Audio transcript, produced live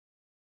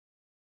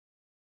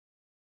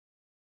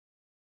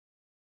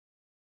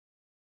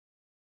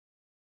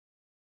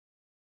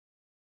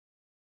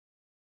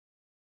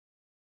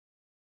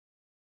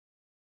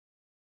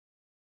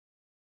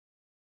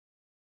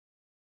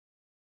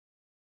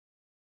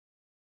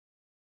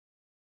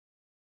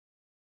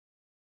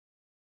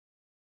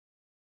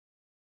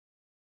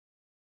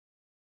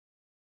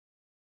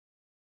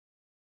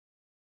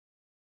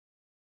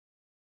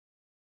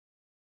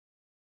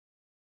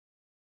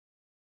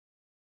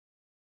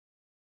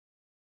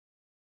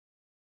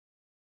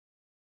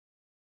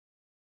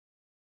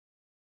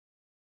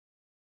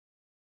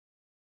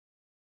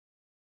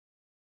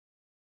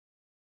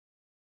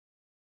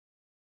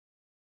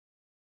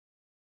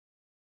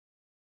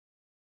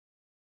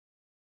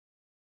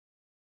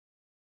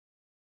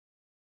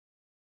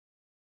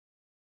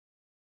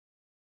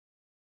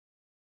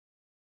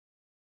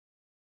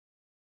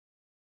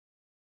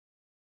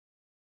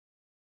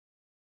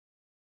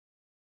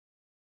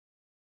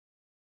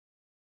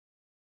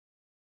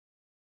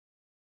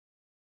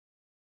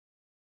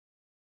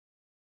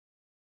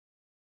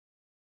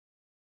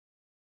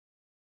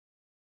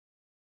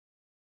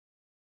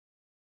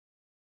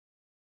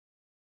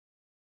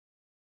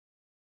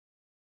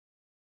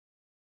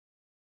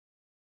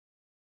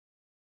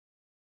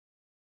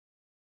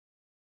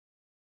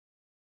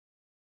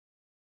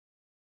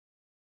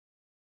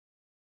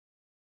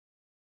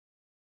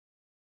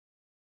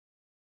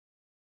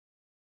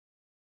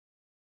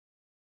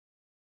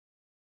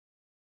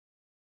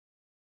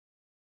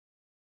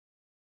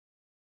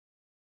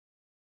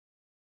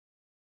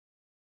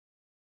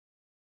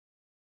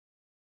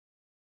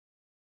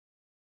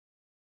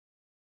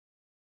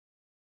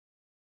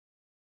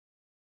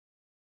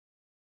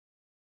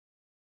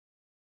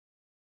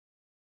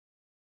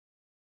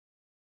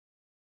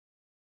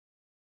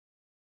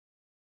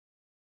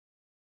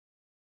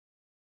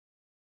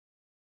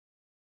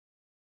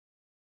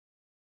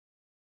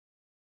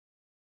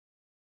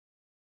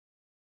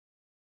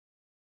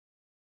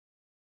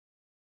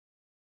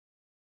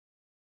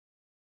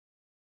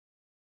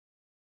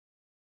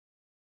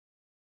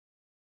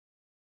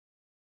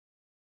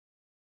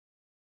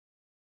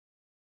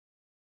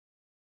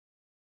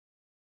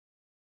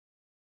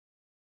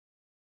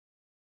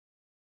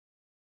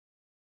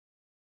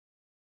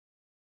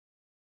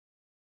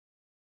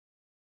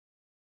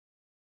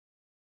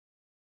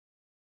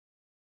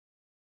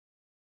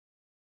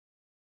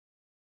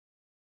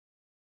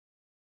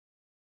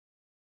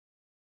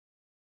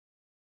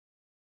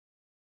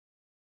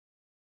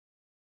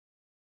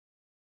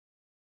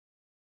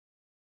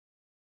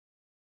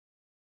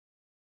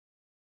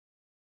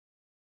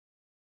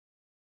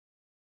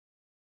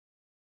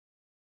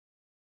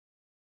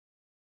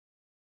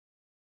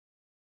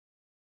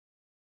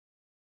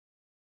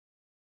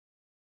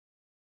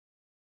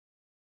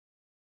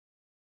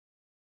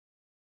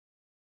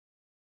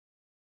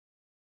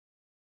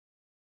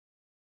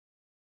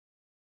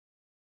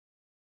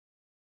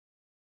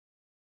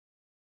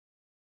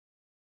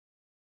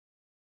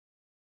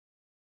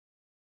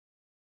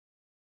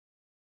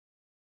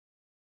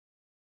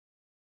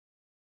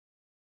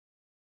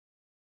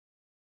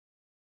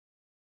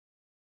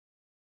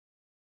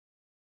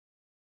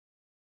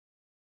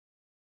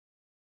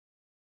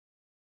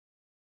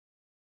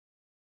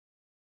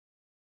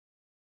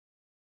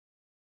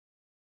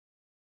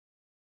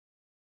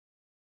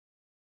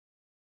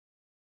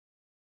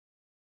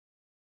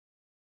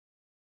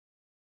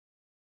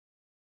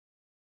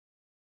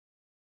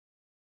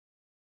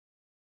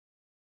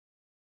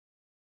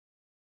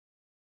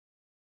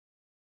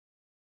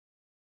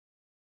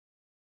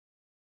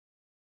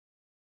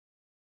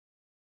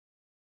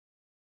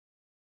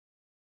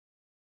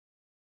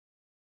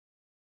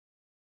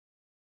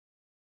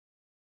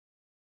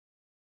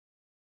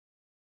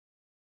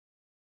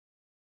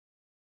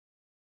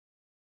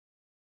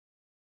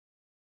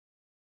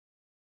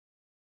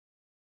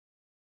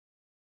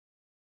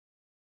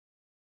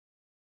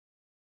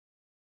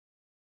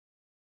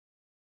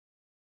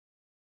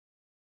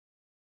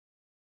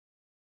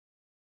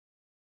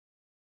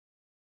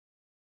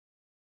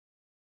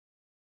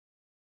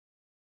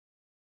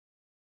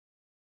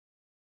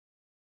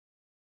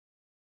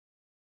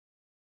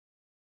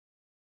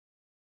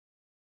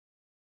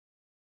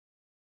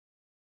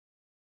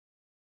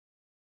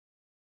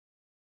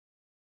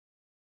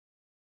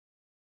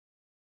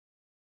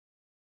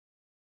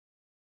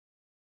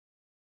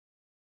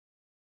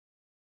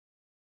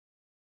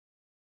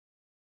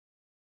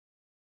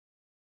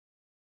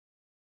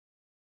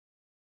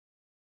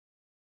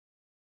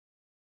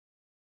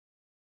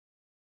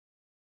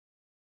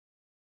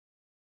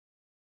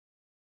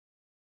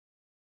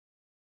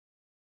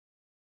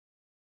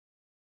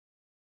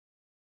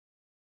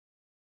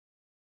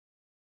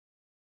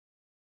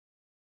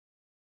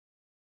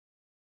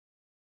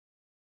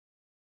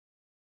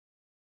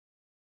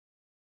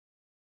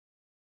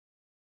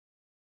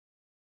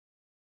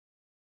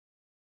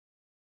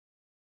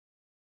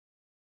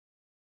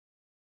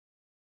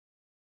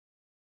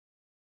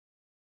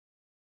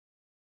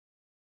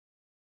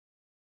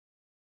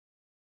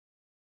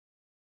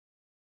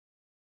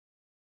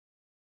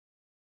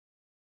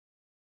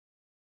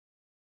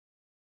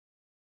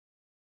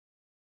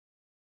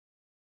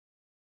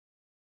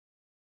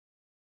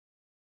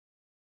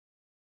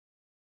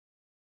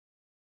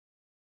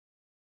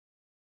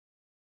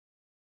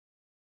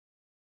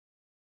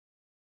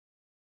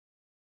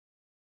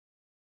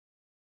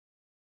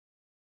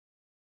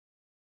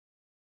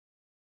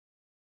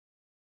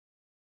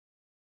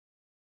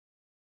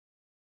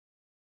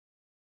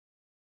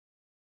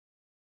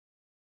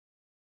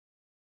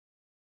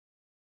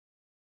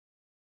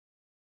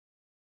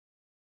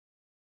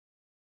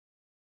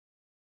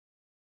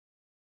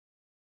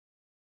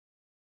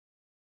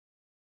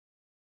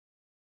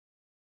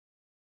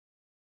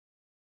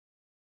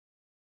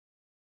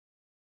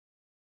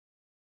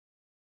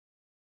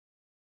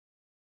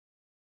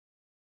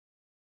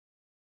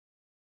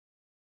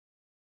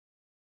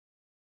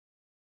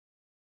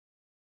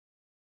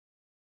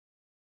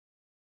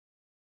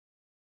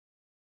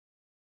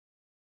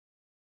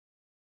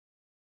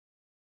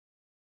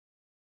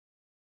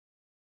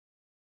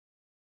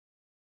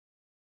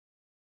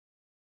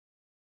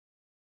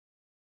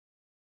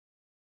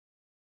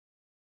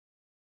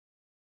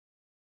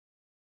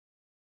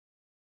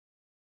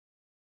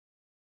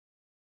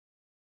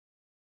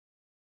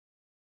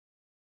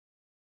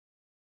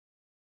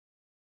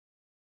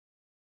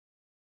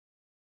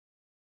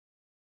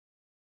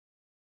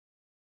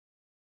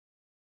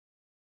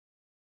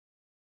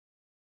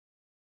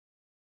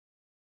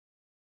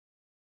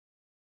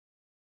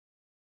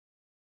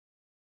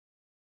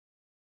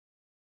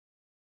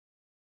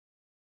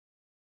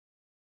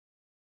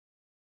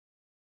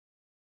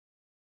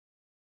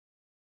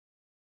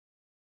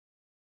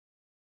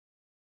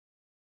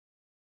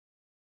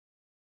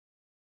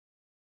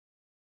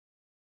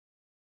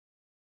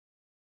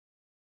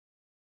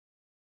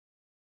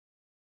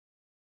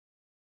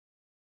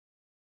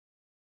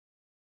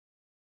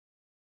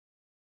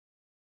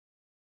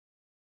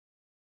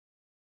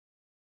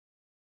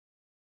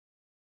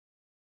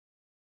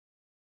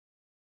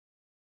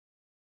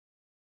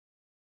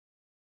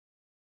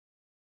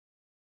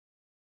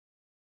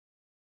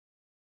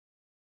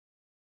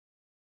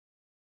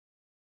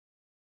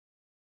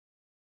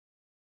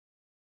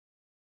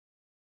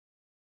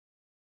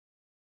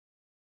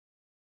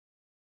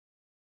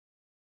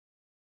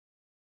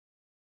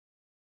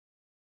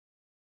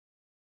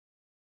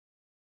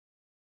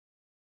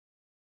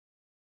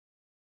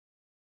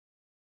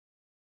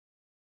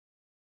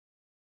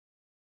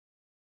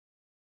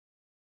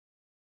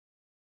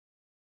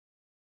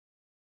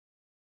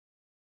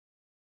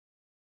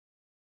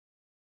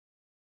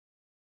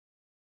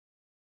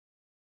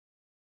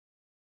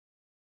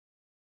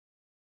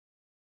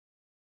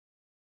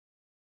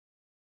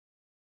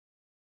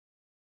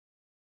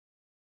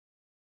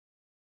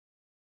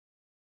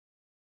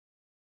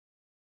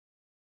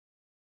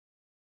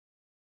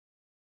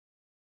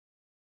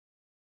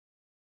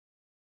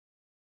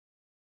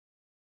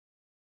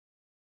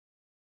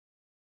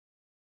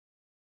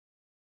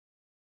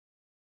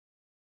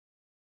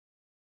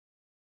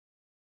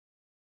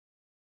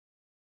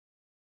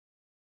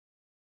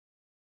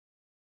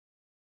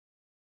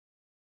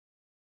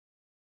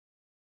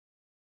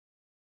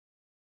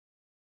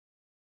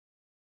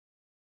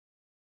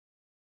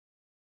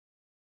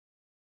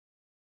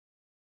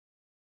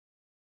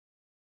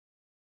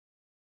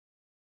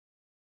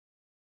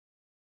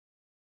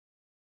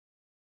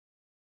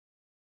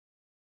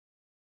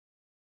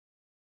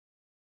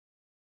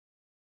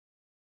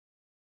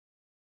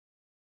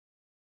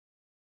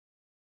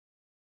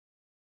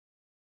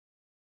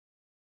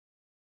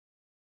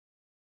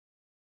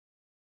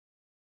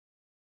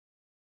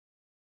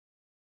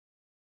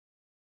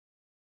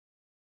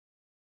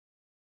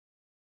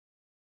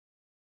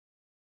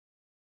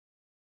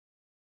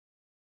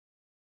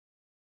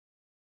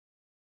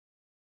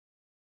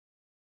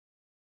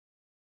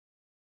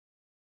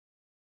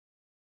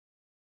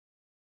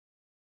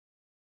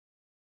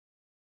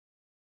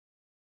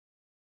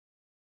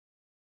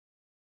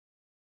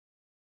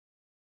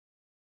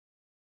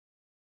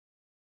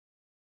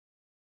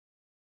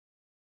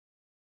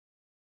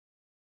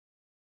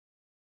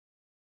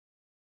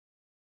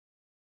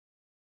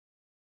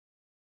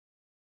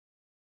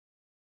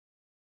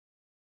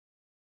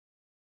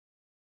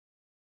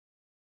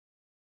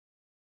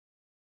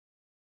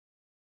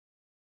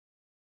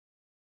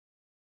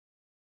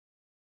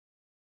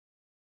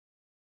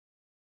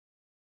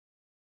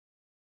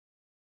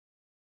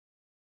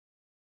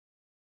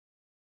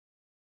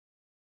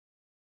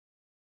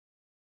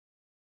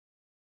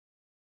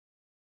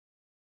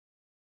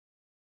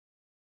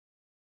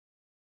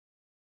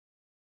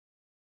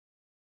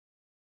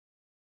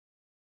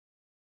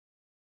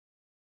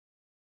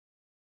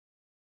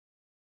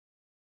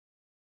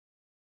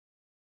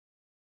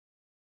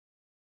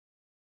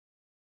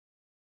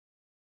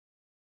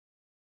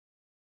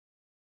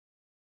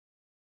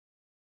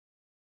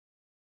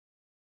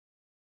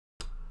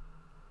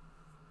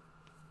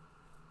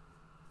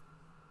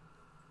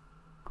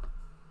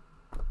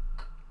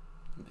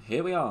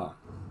Here we are.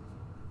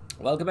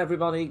 Welcome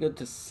everybody, good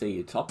to see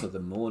you. Top of the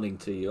morning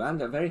to you,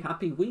 and a very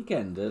happy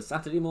weekend,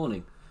 Saturday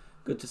morning.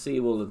 Good to see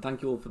you all, and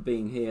thank you all for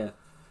being here.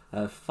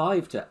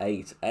 5 to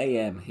 8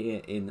 a.m.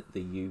 here in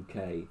the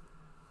UK.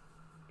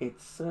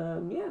 It's,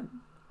 yeah,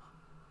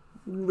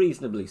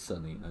 reasonably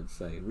sunny, I'd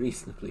say.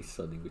 Reasonably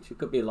sunny, which it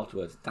could be a lot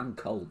worse. Damn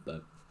cold,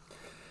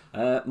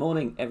 though.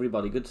 Morning,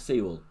 everybody. Good to see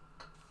you all.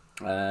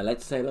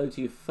 Let's say hello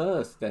to you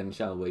first, then,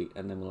 shall we?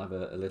 And then we'll have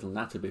a little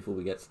natter before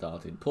we get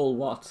started. Paul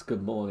Watts,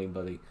 good morning,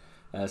 buddy.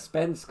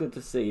 Spence, good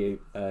to see you.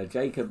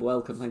 Jacob,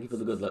 welcome. Thank you for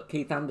the good luck.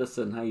 Keith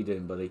Anderson, how you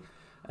doing, buddy?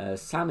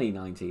 Sammy,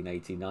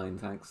 1989,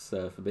 thanks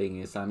for being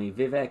here, Sammy.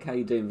 Vivek, how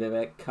you doing,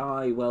 Vivek?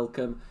 Kai,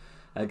 welcome.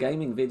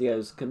 Gaming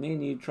videos, can me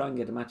and you try and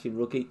get a match in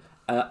Rookie?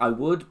 I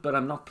would, but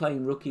I'm not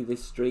playing Rookie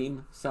this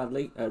stream,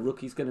 sadly.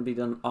 Rookie's going to be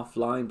done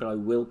offline, but I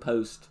will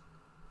post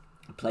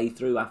a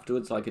playthrough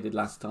afterwards like I did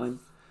last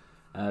time.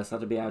 So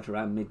that'll be out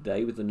around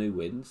midday with the new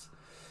wins.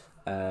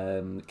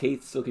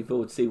 Keith's looking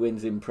forward to see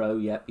wins in Pro.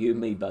 Yep, you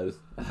and me both.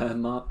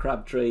 Mark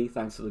Crabtree,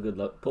 thanks for the good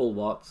luck. Paul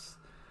Watts,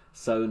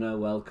 Sona,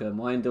 welcome.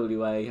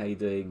 YNWA, how you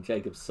doing?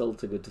 Jacob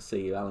Salter, good to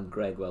see you. Alan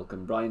Gregg,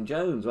 welcome. Brian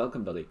Jones,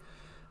 welcome, buddy.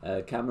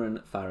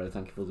 Cameron Farrow,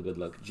 thank you for the good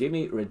luck.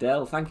 Jimmy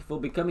Riddell, thank you for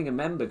becoming a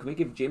member. Can we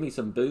give Jimmy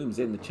some booms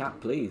in the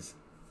chat, please?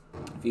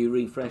 If you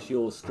refresh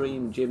your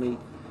stream, Jimmy,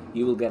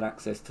 you will get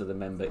access to the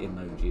member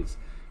emojis.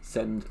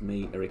 Send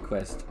me a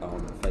request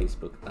on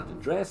Facebook, that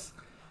address,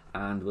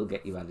 and we'll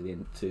get you added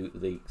into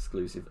the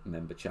exclusive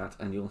member chat,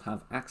 and you'll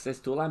have access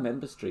to all our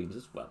member streams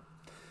as well.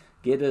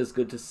 Gidders,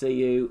 good to see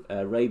you.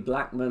 Ray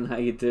Blackman, how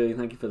you doing?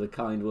 Thank you for the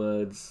kind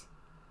words.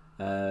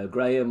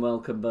 Graham,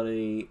 welcome,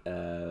 buddy.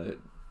 Who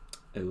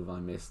have I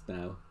missed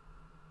now?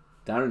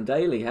 Darren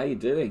Daly, how you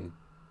doing?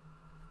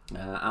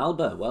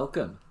 Alba,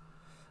 welcome.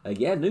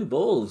 Yeah, new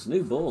balls,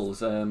 new balls.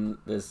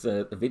 There's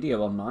a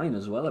video on mine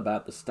as well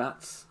about the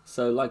stats.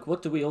 So, like,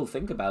 what do we all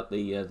think about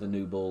the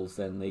new balls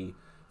then?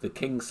 The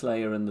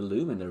Kingslayer and the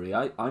Luminary.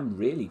 I'm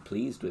really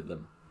pleased with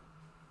them.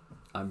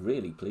 I'm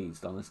really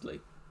pleased,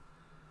 honestly.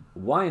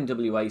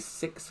 YNWA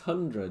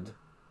 600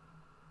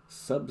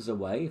 subs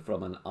away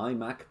from an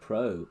iMac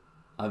Pro.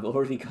 I've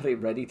already got it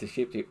ready to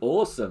ship to you.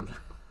 Awesome.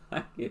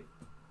 Thank you.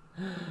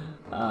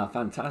 Ah,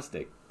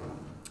 fantastic.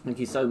 Thank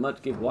you so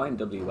much. Give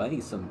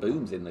YNWA some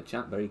booms in the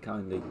chat. Very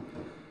kindly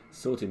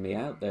sorting me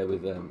out there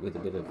with a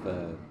bit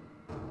of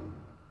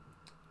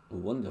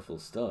wonderful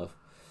stuff.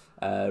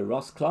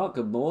 Ross Clark,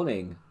 good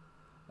morning.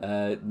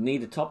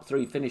 Need a top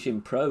 3 finish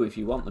in Pro if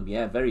you want them.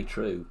 Yeah, very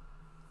true.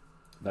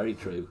 Very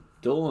true.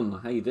 Dawn,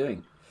 how you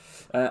doing?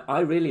 I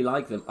really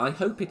like them. I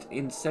hope it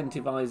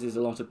incentivizes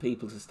a lot of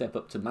people to step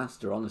up to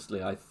Master,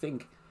 honestly. I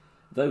think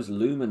those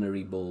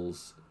Luminary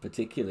balls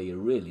particularly are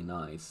really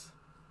nice.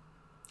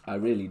 I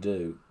really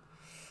do.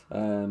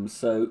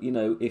 So, you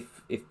know,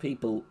 if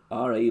people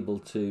are able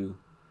to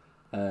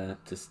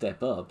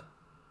step up,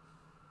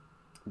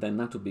 then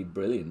that would be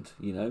brilliant,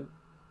 you know.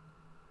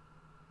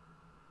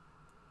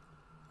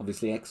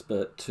 Obviously,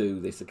 Expert 2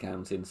 this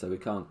account's in, so we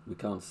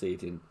can't see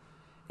it in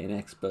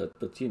Expert.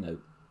 But you know,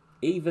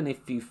 even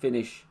if you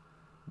finish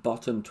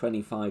bottom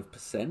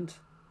 25%,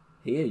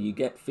 here you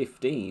get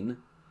 15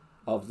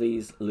 of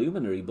these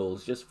Luminary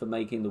balls just for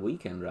making the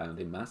weekend round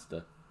in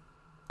Master.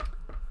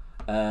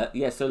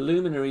 Yeah, so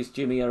Luminaries,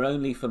 Jimmy, are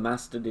only for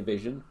Master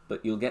Division,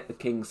 but you'll get the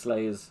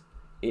Kingslayers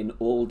in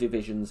all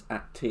divisions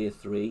at Tier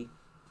 3.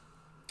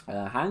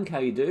 Hank, how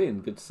you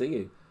doing? Good to see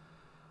you.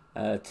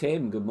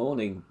 Tim, good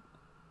morning.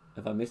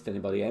 Have I missed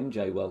anybody?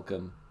 MJ,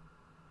 welcome.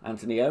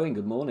 Anthony Owen,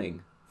 good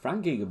morning.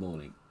 Frankie, good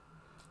morning.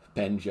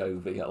 Ben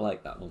Jovi, I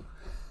like that one.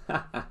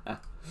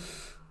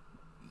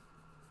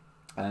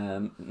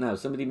 Now,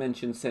 somebody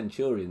mentioned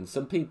Centurions.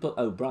 Some people,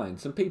 oh, Brian,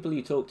 some people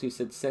you talked to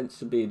said Cents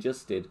should be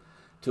adjusted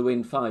to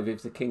win 5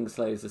 if the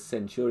Kingslayers are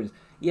Centurions.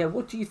 Yeah,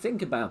 what do you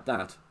think about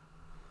that?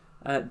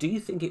 Do you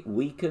think it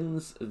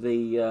weakens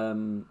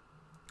the?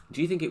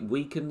 Do you think it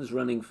weakens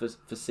running for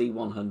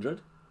C100?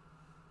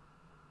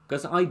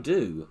 Because I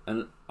do,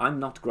 and I'm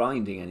not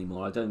grinding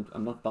anymore.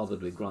 I'm not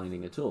bothered with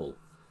grinding at all.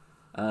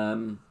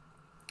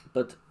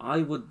 But I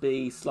would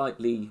be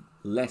slightly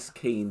less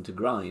keen to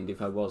grind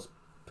if I was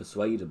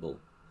persuadable,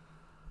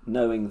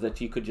 knowing that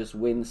you could just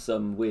win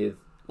some with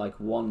like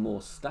one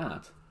more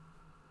stat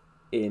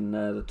in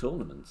the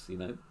tournaments, you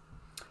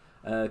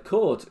know.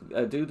 Court,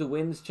 do the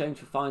wins change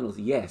for finals?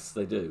 Yes,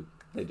 they do.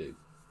 They do.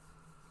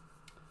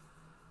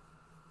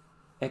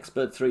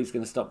 Expert 3 is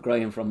going to stop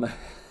Graham from...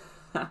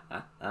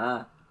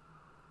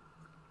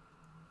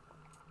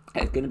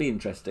 It's going to be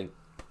interesting.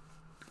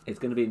 It's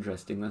going to be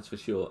interesting, that's for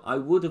sure. I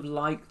would have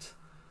liked,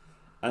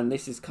 and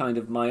this is kind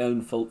of my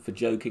own fault for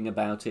joking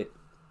about it.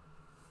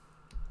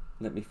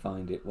 Let me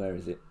find it. Where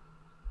is it?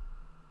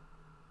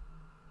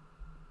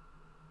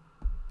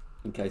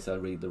 In case I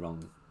read the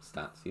wrong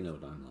stats, you know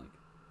what I'm like.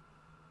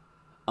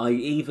 I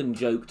even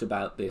joked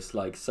about this,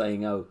 like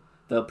saying, oh,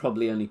 they'll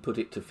probably only put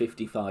it to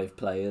 55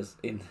 players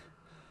in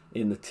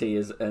the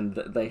tiers, and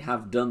they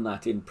have done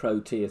that in Pro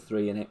Tier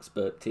 3 and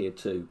Expert Tier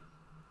 2.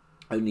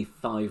 Only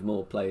 5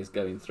 more players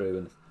going through,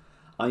 and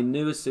I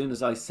knew as soon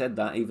as I said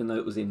that, even though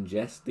it was in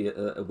jest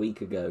a week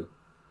ago,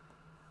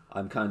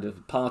 I'm kind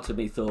of, part of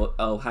me thought,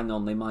 oh, hang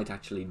on, they might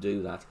actually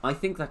do that. I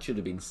think that should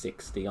have been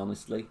 60,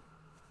 honestly.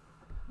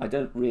 I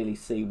don't really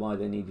see why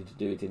they needed to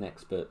do it in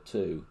Expert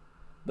 2.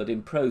 But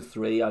in Pro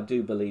 3, I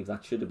do believe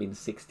that should have been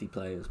 60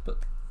 players, but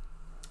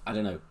I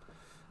don't know.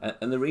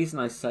 And the reason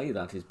I say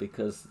that is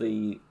because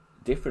the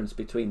difference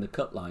between the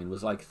cut line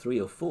was like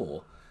 3 or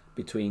 4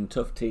 between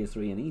tough tier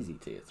 3 and easy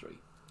tier 3.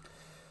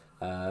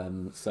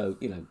 So,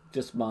 you know,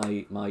 just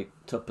my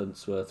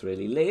tuppence worth,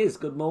 really. Liz,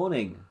 good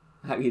morning.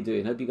 How are you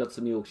doing? Hope you got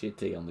some Yorkshire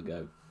tea on the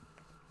go.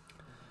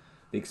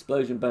 The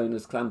explosion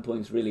bonus clan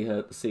points really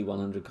hurt the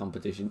C100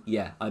 competition.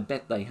 Yeah, I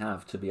bet they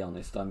have, to be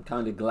honest. I'm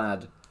kind of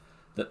glad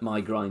that my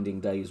grinding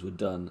days were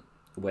done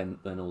when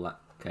all that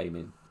came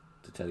in,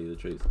 to tell you the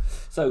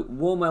truth. So,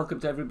 warm welcome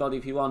to everybody.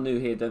 If you are new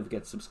here, don't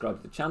forget to subscribe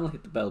to the channel,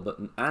 hit the bell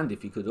button, and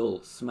if you could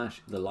all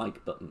smash the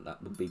like button,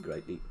 that would be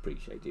greatly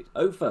appreciated.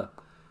 Ofer,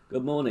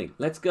 good morning.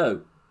 Let's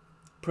go.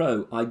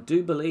 Pro, I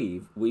do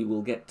believe we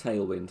will get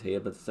Tailwind here,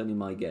 but it's only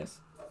my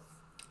guess.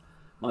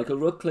 Michael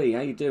Ruckley,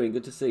 how you doing?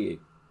 Good to see you.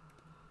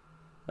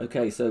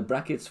 Okay, so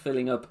brackets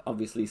filling up,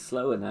 obviously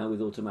slower now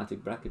with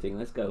automatic bracketing.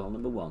 Let's go on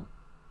number 1.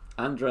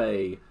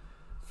 Andre,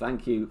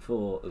 thank you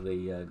for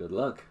the good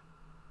luck.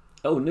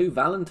 Oh, new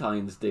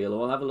Valentine's deal.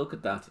 I'll have a look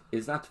at that.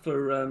 Is that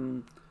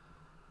for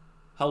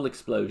hull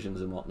explosions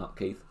and whatnot,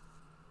 Keith?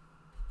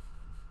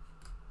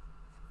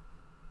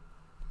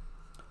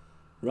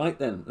 Right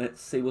then,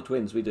 let's see what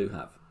wins we do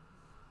have.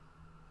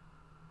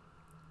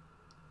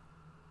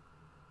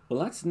 Well,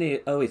 that's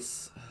near... Oh,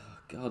 it's... Oh,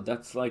 God,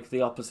 that's like the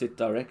opposite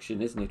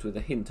direction, isn't it? With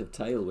a hint of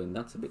tailwind.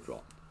 That's a bit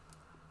wrong.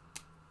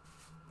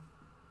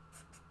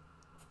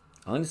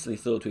 I honestly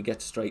thought we'd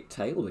get straight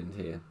tailwind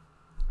here.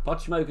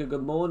 Potchmoker,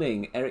 good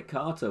morning. Eric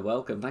Carter,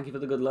 welcome. Thank you for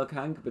the good luck,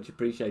 Hank. Much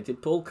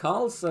appreciated. Paul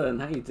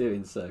Carlson, how you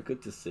doing, sir?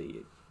 Good to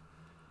see you.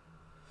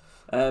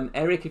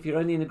 Eric, if you're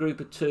only in a group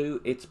of 2,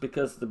 it's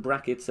because the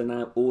brackets are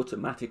now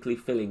automatically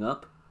filling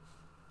up.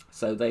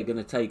 So they're going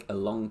to take a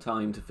long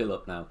time to fill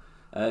up now.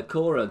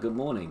 Cora, good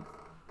morning.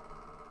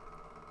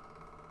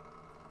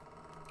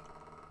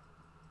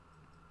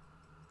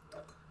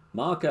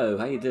 Marco,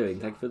 how you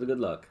doing? Thank you for the good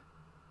luck.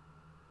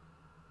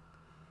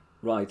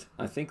 Right,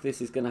 I think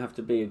this is going to have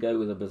to be a go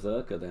with a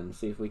berserker then.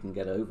 See if we can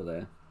get over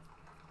there.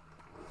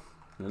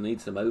 We'll need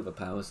some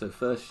overpower. So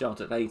first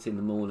shot at 8 in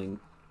the morning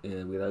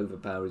with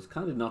overpower is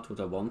kind of not what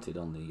I wanted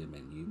on the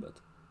menu,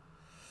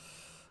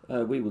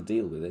 but we will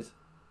deal with it.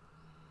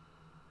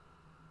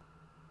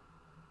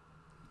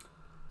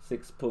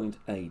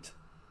 6.8.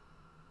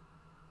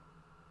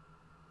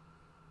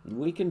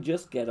 We can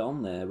just get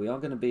on there. We are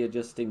going to be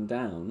adjusting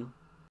down.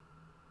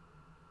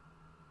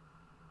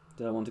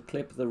 Do I want to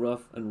clip the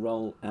rough and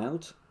roll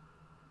out?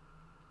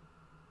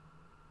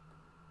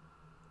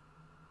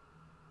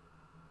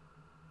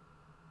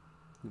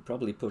 We'll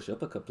probably push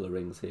up a couple of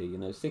rings here, you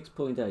know.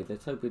 6.8,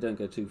 let's hope we don't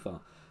go too far.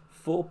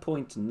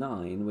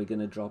 4.9, we're going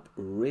to drop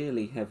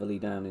really heavily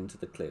down into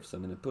the cliff. So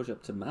I'm going to push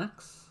up to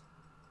max.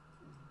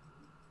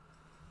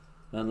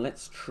 And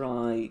let's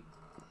try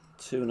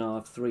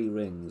 2.5, 3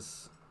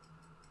 rings.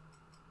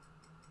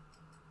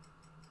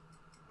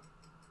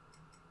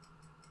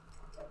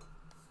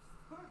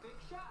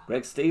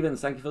 Greg Stevens,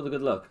 thank you for the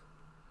good luck.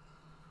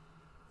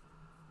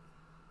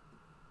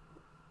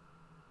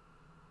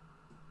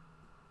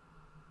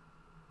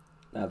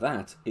 Now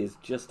that is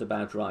just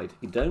about right.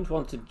 You don't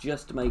want to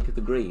just make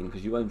the green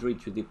because you won't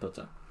reach with your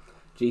putter.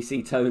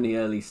 GC Tony,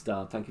 early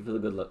start. Thank you for the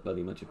good luck,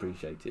 buddy. Much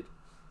appreciated.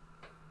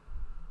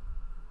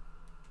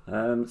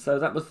 So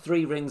that was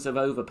 3 rings of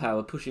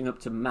overpower, pushing up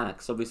to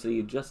max. Obviously,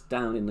 you're just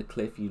down in the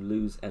cliff. You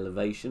lose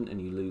elevation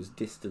and you lose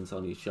distance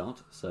on your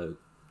shot. So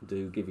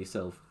do give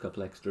yourself a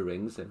couple extra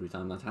rings every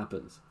time that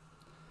happens.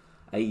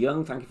 A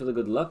Young, thank you for the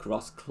good luck.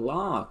 Ross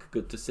Clark,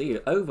 good to see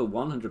you. Over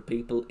 100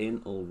 people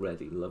in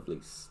already. Lovely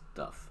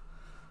stuff.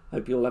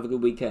 Hope you all have a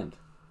good weekend.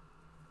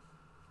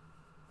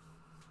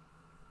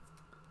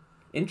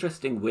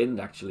 Interesting wind,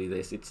 actually,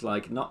 this. It's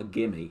like not a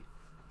gimme,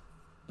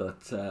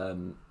 but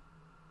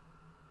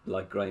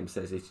like Graham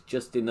says, it's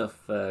just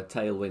enough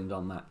tailwind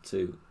on that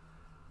to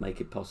make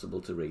it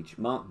possible to reach.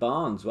 Mark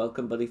Barnes,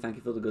 welcome, buddy. Thank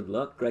you for the good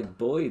luck. Greg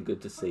Boyd,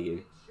 good to see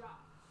you.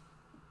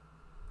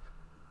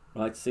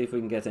 Right, see if we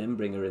can get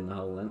Embringer in the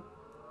hole then.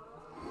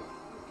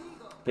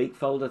 Peak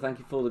Folder, thank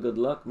you for the good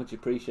luck. Much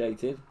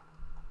appreciated.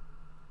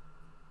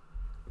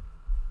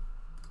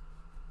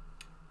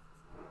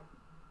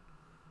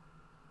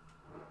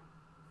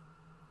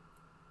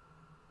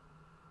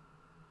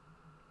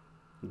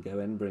 And go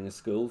Embringer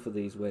School for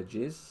these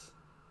wedges.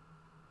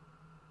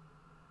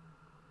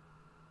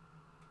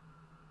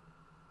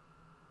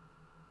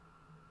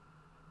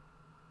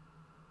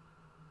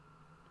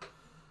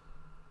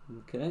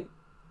 Okay.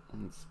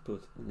 Let's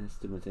put an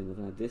estimate in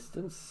of our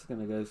distance. Going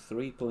to go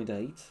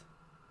 3.8.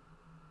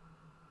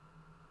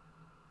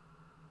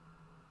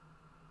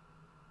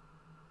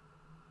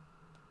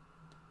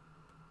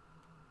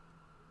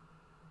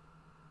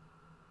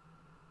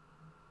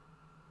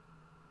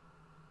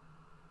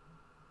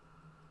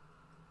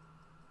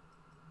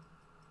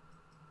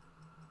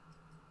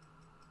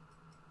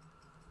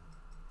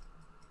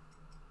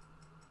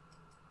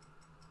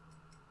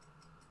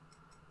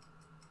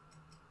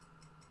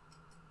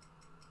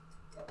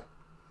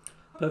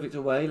 Perfect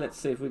away. Let's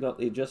see if we got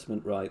the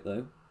adjustment right,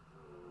 though.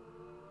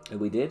 And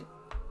we did.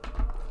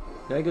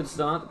 Okay, good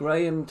start.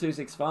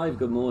 Graham265,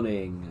 good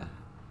morning.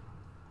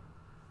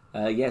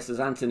 Yes, as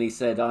Anthony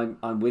said,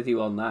 I'm with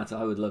you on that.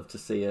 I would love to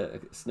see a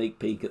sneak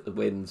peek at the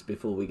wins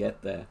before we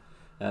get there.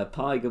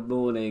 Pi, good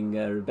morning.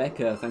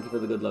 Rebecca, thank you for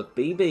the good luck.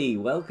 BB,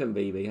 welcome,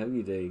 BB. How are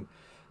you doing?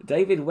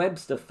 David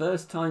Webster,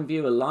 first-time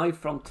viewer, live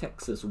from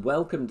Texas.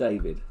 Welcome,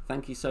 David.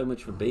 Thank you so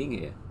much for being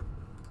here.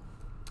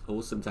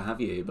 Awesome to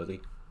have you here,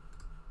 buddy.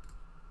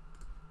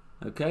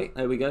 Okay,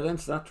 there we go then.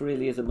 So that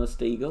really is a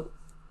must eagle.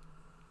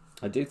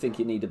 I do think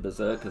you need a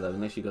berserker, though,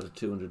 unless you've got a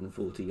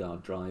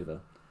 240-yard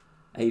driver.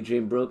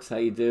 Adrian Brooks, how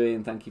you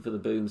doing? Thank you for the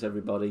booms,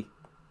 everybody.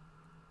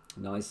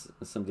 Nice.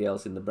 There's somebody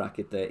else in the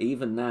bracket there.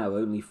 Even now,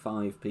 only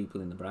 5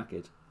 people in the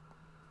bracket.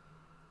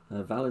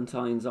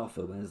 Valentine's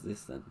offer. Where's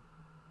this then?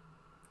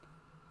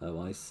 Oh,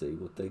 I see.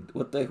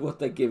 What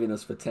they're giving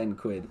us for 10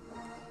 quid.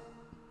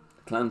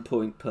 Clan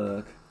point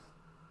perk.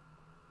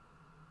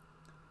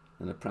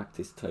 And a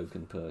practice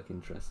token perk.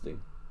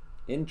 Interesting.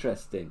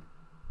 Interesting.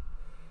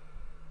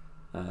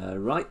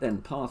 Right then,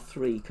 par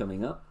 3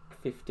 coming up.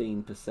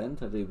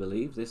 15%, I do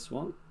believe, this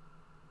one.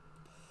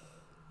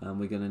 And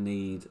we're going to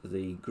need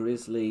the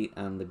Grizzly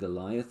and the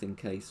Goliath in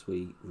case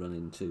we run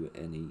into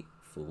any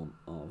form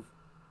of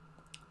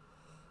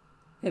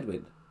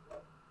headwind.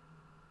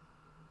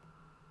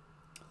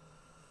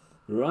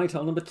 Right,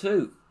 on number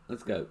 2.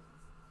 Let's go.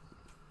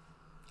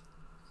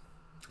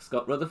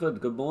 Scott Rutherford,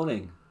 good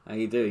morning. How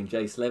you doing?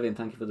 Jay Slevin,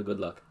 thank you for the good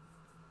luck.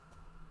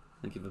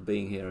 Thank you for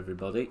being here,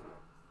 everybody.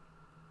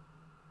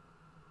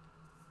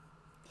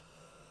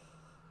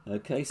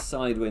 Okay,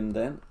 side wind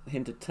then.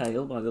 Hint of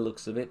tail by the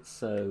looks of it,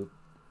 so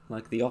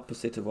like the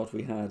opposite of what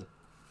we had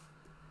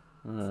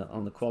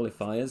on the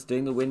qualifiers.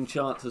 Doing the wind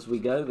charts as we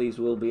go. These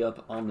will be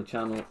up on the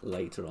channel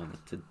later on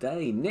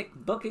today.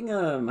 Nick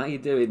Buckingham, how you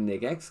doing,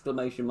 Nick?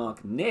 Exclamation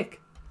mark, Nick.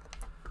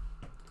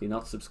 If you're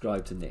not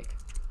subscribed to Nick,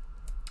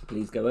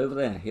 please go over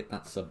there, hit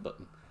that sub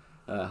button.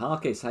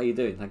 Harkis, how you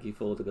doing? Thank you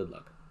for the good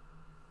luck.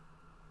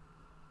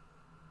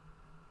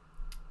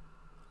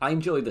 I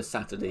enjoyed the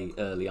Saturday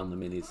early on the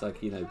minis,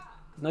 like, you know,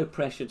 there's no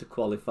pressure to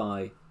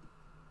qualify.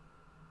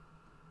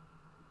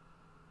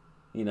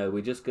 You know,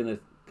 we're just going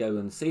to go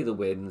and see the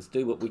wins,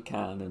 do what we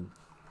can, and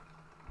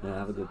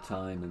have a good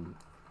time. And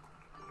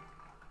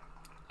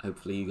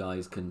hopefully you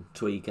guys can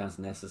tweak as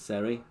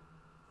necessary.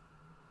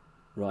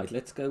 Right,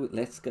 let's go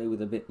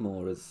with a bit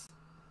more, as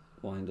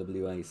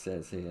YNWA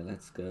says here.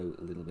 Let's go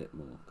a little bit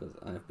more, because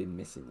I have been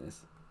missing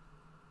this.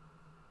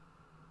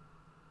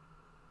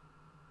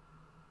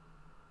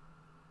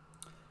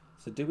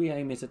 So do we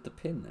aim it at the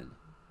pin then?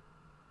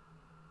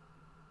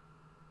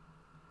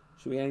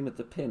 Should we aim at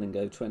the pin and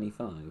go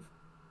 25?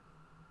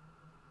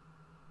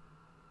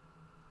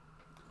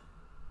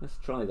 Let's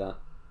try that.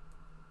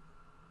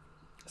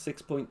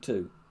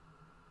 6.2.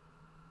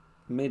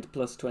 Mid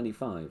plus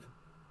 25.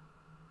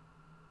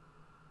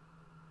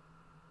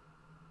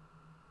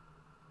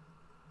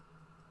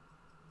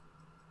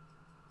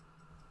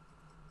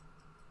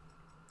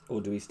 Or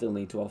do we still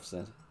need to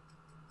offset?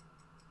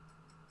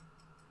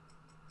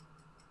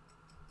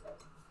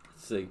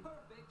 Let's see.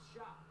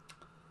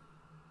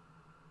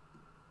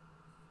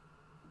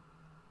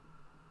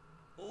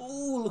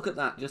 Oh, look at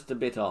that, just a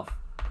bit off.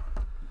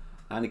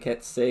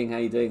 Aniket Singh, how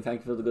you doing?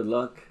 Thank you for the good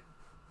luck.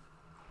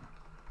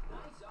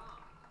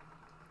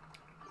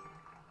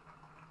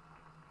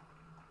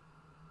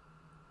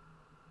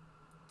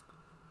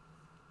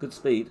 Good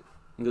speed.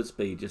 Good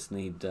speed, just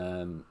need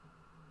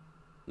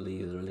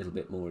either a little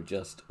bit more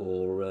adjust,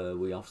 or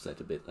we offset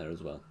a bit there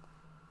as well.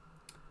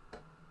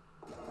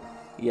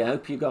 Yeah,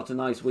 hope you got a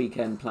nice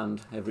weekend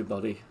planned,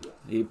 everybody.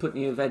 Are you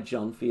putting your veg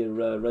on for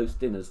your roast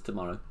dinners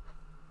tomorrow?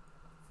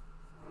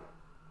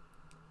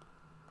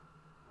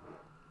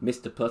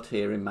 Mr. Putt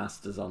here in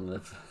Masters on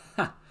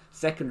the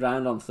second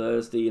round on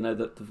Thursday. You know,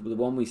 the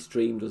one we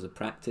streamed was a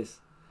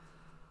practice.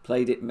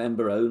 Played it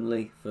member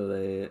only for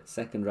the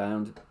second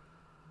round.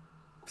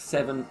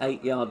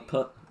 7-8 yard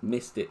putt,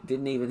 missed it.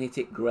 Didn't even hit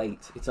it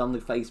great. It's on the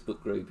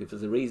Facebook group. If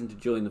there's a reason to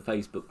join the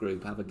Facebook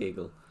group, have a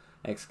giggle.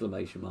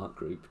 Exclamation mark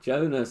group.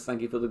 Jonas,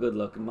 thank you for the good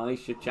luck.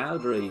 Maisha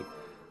Chowdhury,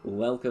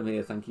 welcome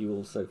here. Thank you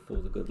also for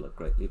the good luck.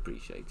 Greatly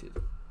appreciated.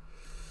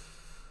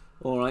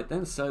 Alright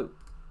then, so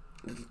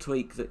little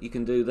tweak that you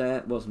can do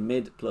there was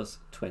mid plus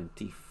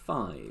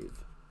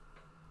 25.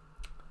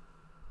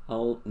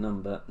 Hole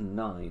number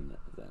 9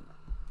 then.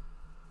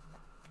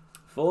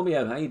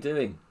 Formio, how you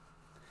doing?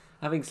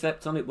 Having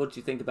slept on it, what do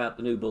you think about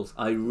the new balls?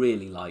 I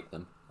really like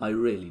them. I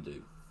really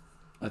do.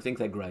 I think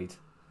they're great.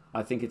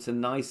 I think it's a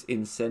nice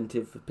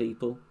incentive for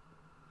people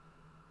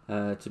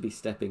to be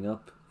stepping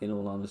up, in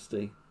all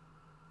honesty.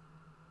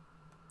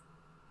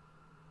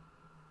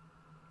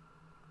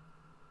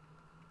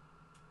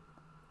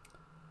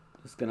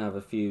 Just going to have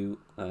a few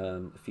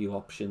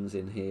options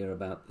in here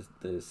about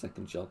the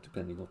second shot,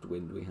 depending what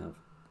wind we have.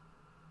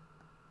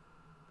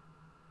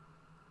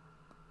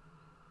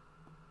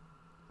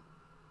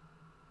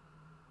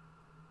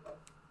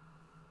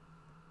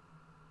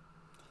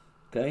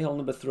 Okay, hole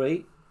number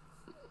 3.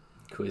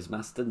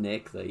 Quizmaster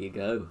Nick, there you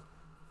go.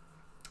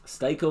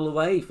 Steak all the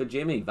way for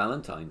Jimmy.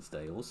 Valentine's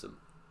Day, awesome.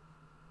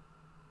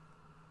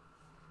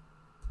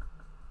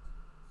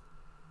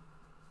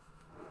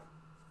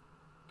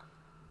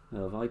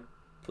 Oh, have I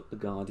put the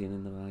Guardian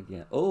in the bag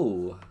yet?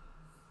 Oh!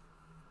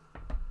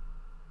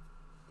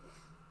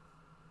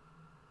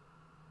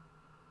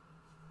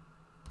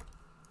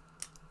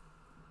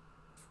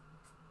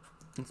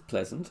 It's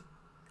pleasant.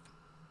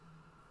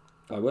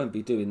 I won't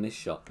be doing this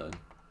shot though.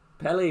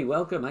 Pelly,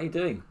 welcome. How you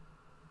doing?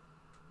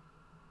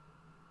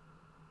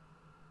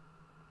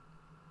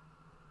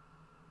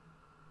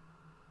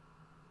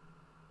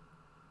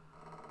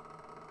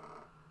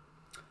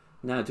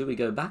 Now, do we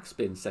go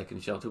backspin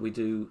second shot, or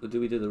do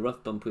we do the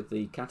rough bump with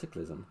the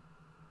Cataclysm?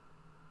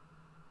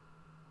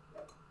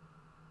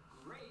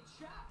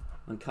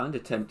 I'm kind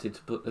of tempted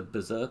to put the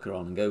Berserker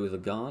on and go with the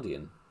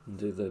Guardian and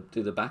do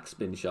the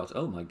backspin shot.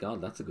 Oh my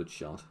God, that's a good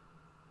shot.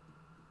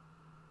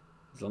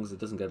 As long as it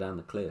doesn't go down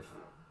the cliff.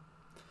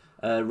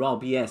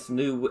 Rob, yes,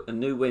 new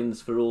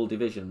wins for all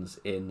divisions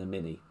in the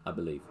Mini, I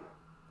believe.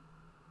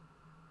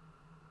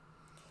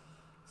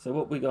 So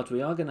what we got,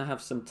 we are going to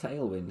have some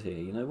tailwind here.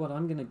 You know what,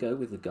 I'm going to go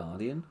with the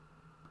Guardian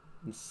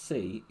and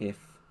see if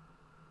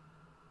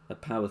a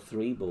power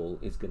 3 ball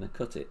is going to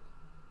cut it.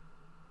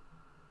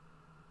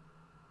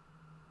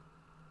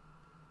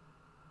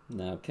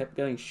 Now, kept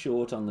going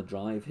short on the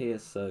drive here,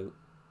 so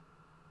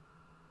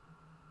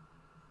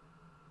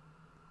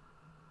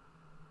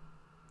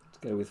let's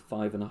go with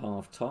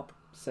 5.5 top,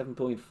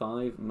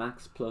 7.5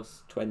 max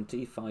plus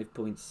 20,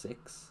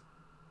 5.6.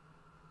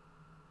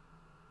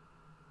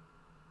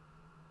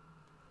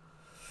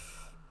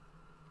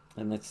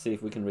 And let's see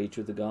if we can reach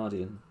with the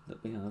Guardian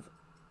that we have.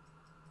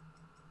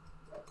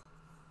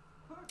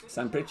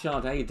 Sam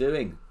Pritchard, how you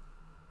doing?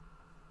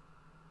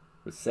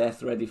 Was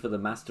Seth ready for the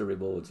master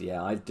rewards?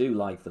 Yeah, I do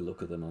like the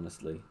look of them,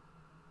 honestly.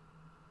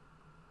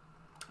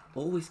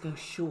 Always go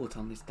short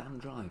on this damn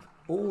drive.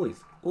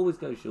 Always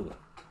go short.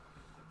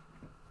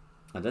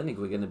 I don't think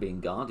we're going to be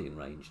in Guardian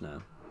range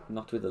now.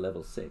 Not with the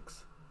level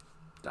 6.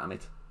 Damn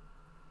it.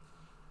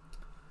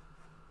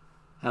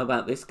 How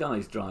about this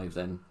guy's drive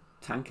then?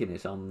 Tanking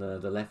it on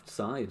the left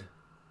side.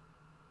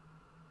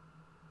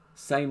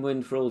 Same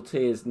wind for all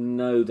tiers.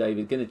 No,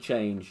 David, going to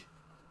change.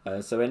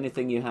 So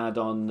anything you had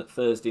on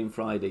Thursday and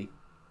Friday,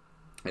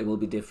 it will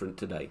be different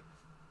today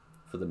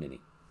for the Mini.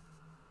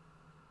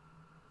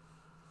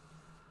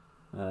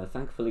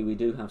 Thankfully, we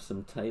do have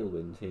some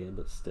tailwind here,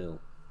 but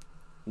still.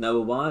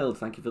 Noah Wild,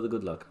 thank you for the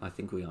good luck. I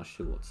think we are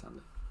short,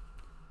 sadly.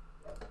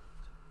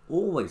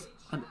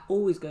 I'm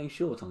always going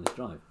short on this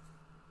drive.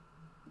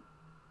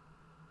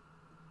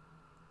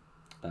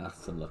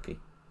 That's unlucky.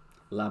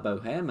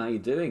 Labo Ham, how you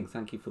doing?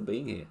 Thank you for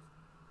being here.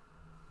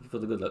 Thank you for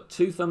the good luck.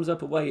 2 thumbs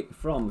up away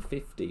from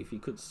 50. If you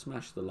could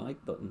smash the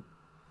like button,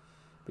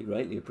 be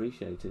greatly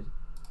appreciated.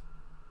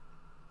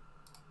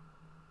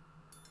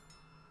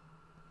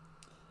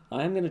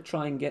 I am going to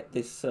try and get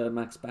this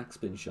max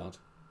backspin shot.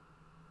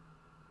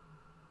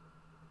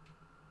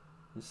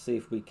 Let's see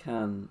if we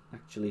can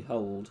actually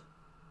hold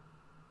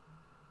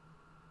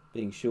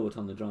being short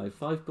on the drive.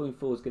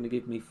 5.4 is going to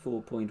give me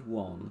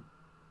 4.1.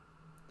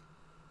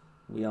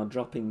 We are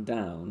dropping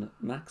down.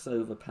 Max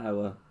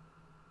overpower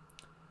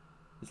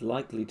is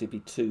likely to be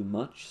too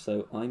much,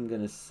 so I'm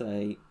going to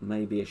say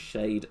maybe a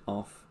shade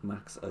off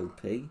max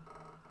OP.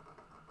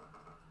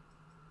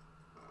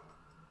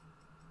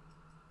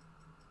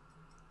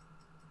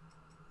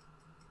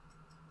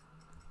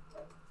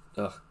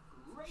 Ugh,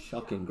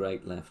 shocking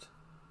great left.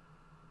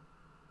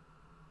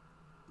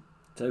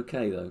 It's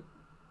okay though.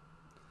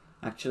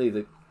 Actually,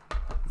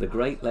 the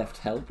great left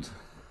helped.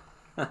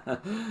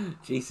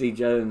 GC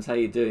Jones, how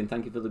you doing?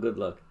 Thank you for the good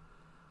luck.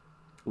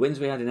 Wins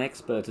we had in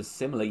Expert are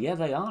similar. Yeah,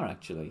 they are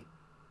actually.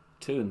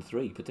 2 and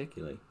 3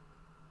 particularly.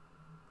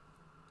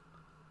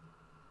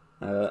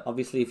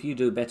 Obviously, if you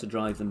do a better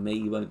drive than me,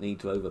 you won't need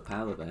to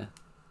overpower there.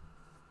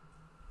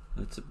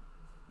 It's an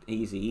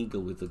easy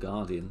eagle with the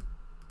Guardian.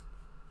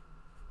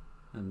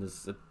 And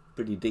there's a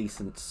pretty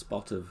decent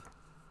spot of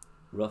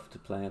rough to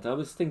play at. I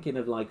was thinking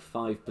of like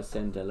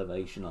 5%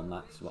 elevation on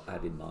that, is what I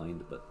had in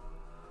mind, but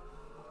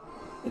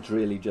it's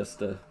really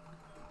just a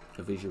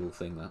visual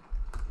thing, that.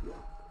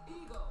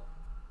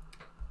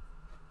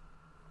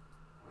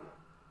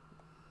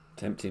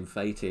 Tempting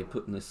fate here,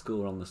 putting the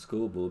score on the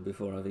scoreboard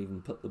before I've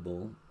even put the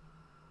ball.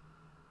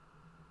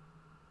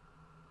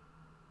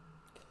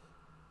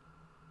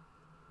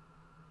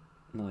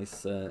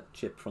 Nice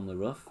chip from the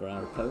rough for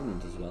our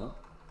opponent as well.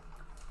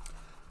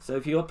 So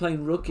if you're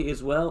playing Rookie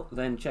as well,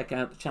 then check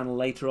out the channel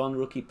later on.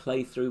 Rookie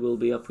playthrough will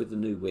be up with the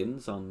new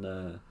wins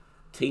on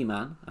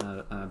T-Man,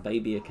 our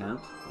baby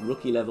account.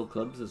 Rookie level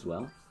clubs as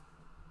well.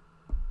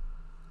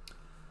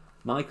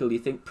 Michael, you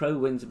think pro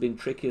wins have been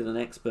trickier than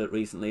expert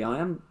recently?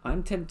 I'm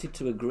tempted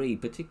to agree,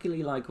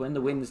 particularly like when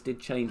the wins did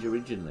change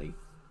originally.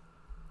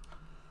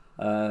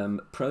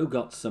 Pro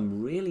got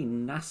some really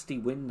nasty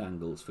wind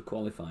angles for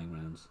qualifying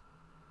rounds.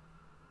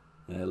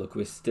 Look,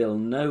 we're still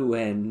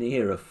nowhere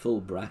near a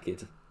full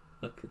bracket.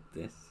 Look at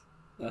this.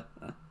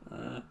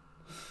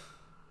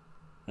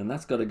 And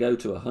that's got to go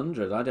to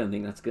 100. I don't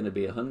think that's going to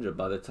be 100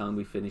 by the time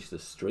we finish the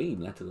stream,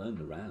 let alone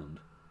the round.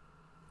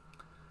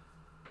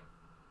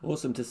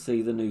 Awesome to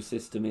see the new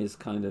system is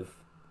kind of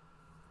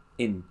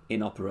in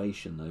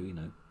operation, though, you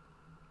know.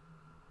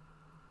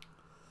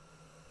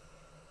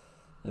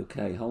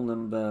 Okay, hole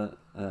number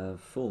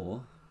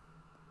 4.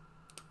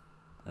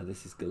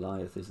 This is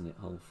Goliath, isn't it?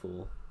 Hole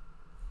 4.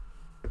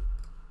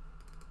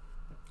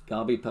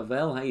 Garby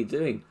Pavel, how you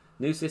doing?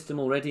 New system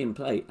already in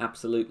play?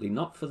 Absolutely.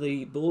 Not for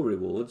the ball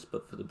rewards,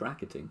 but for the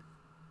bracketing.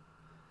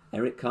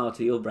 Eric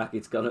Carter, your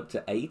brackets got up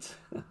to 8.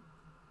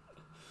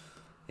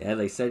 Yeah,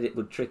 they said it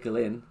would trickle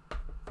in.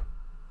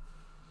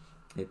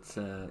 It's,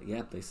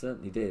 yeah, they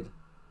certainly did.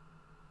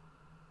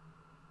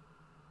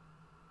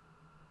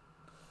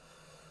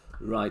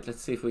 Right,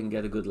 let's see if we can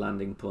get a good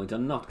landing point.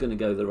 I'm not going to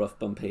go the rough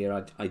bump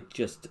here. I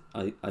just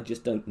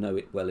don't know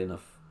it well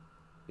enough,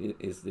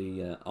 is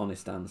the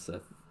honest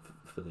answer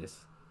for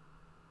this.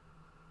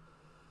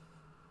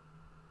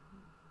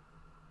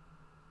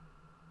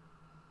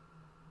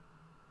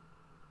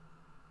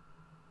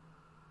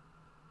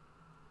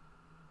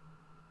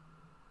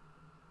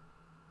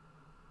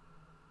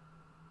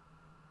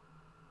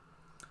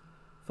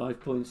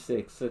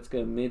 .6. Let's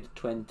go mid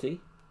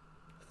 20.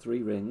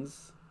 3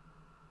 rings.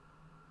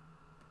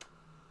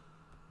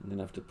 I'm going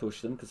to have to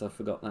push them because I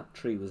forgot that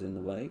tree was in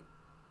the way.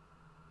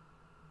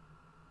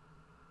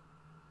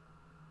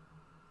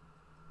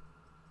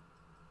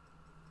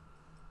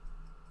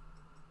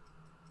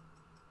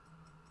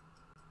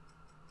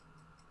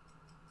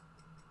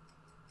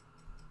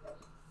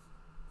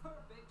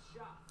 Perfect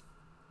shot.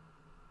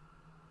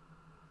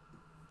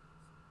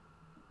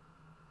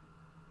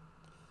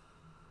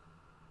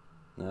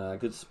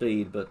 Good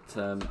speed, but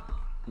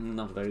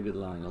not a very good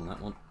line on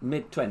that one.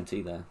 Mid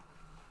 20 there.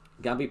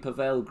 Gabby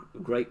Pavel,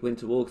 great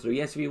winter walkthrough.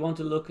 Yes, if you want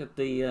to look at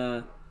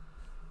the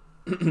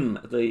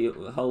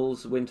the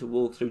holes winter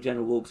walkthrough,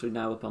 general walkthrough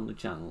now up on the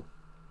channel.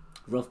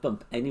 Rough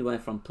bump anywhere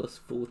from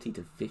 +40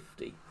 to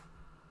 50.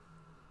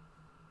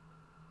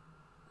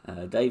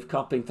 Dave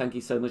Copping, thank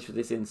you so much for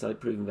this insight,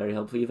 proving very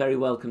helpful. You're very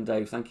welcome,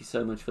 Dave. Thank you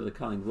so much for the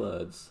kind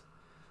words.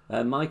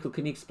 Michael,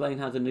 can you explain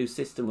how the new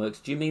system works?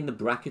 Do you mean the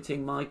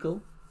bracketing,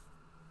 Michael?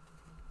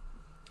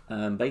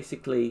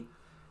 Basically,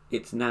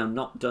 it's now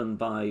not done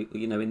by,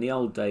 you know, in the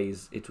old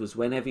days, it was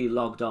whenever you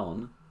logged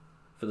on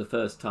for the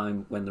first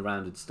time when the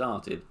round had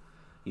started,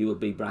 you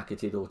would be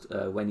bracketed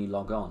when you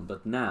log on.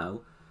 But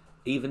now,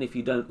 even if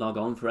you don't log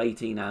on for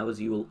 18 hours,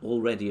 you will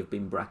already have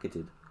been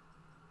bracketed.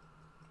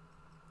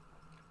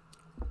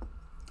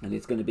 And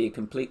it's going to be a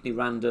completely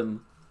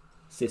random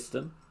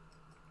system.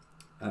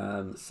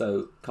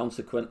 So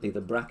consequently,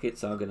 the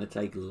brackets are going to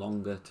take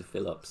longer to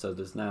fill up. So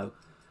there's now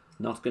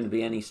not going to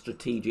be any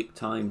strategic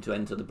time to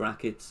enter the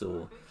brackets,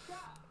 or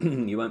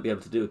you won't be able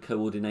to do a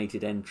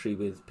coordinated entry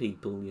with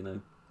people, you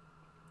know.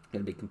 It's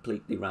going to be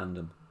completely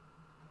random.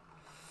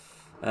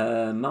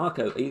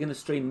 Marco, are you going to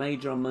stream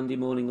Major on Monday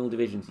morning, all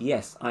divisions?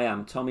 Yes, I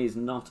am. Tommy is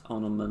not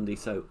on Monday,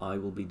 so I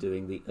will be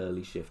doing the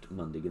early shift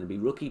Monday. Going to be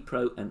Rookie,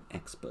 Pro and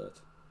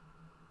Expert.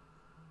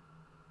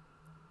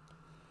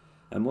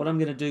 And what I'm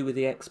going to do with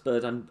the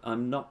Expert,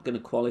 I'm not going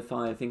to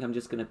qualify. I think I'm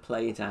just going to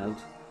play it out.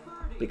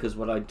 Because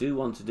what I do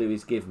want to do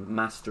is give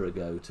Master a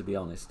go, to be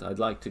honest. I'd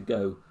like to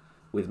go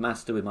with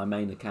Master with my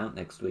main account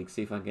next week,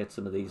 see if I can get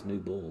some of these new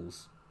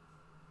balls.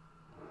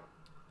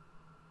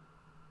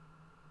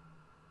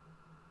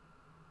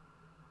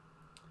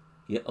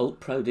 Your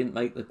Ult Pro didn't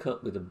make the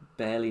cut with a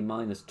barely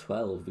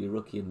 -12. Your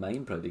Rookie and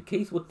Main Pro did.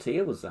 Keith, what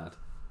tier was that?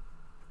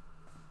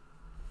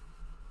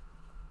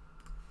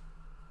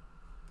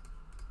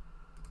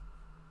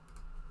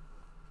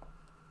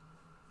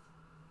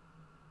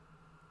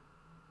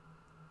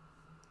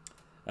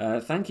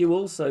 Thank you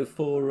also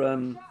for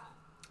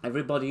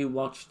everybody who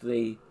watched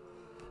the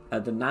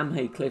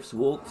Namhae Cliffs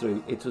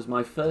walkthrough. It was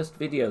my first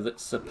video that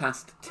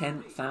surpassed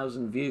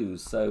 10,000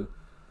 views. So,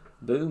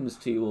 booms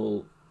to you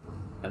all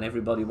and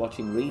everybody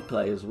watching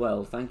replay as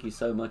well. Thank you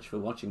so much for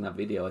watching that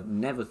video. I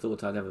never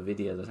thought I'd have a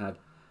video that had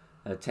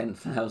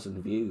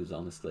 10,000 views,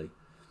 honestly.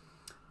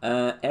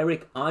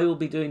 Eric, I will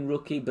be doing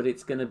Rookie, but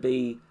it's going to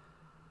be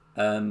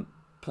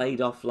played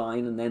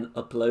offline and then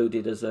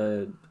uploaded as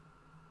a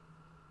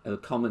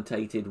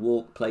commentated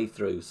walk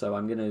playthrough. So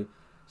I'm going to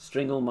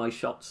string all my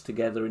shots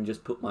together and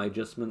just put my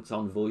adjustments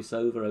on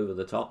voiceover over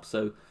the top.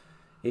 So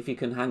if you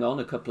can hang on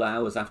a couple of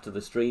hours after the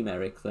stream,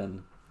 Eric,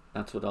 then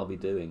that's what I'll be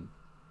doing.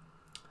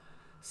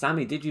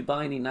 Sammy, did you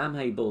buy any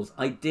Namhae balls?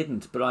 I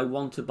didn't, but I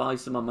want to buy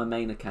some on my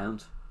main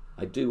account.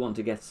 I do want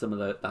to get some of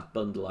that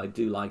bundle. I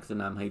do like the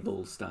Namhae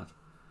ball stat.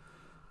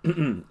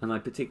 And I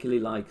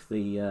particularly like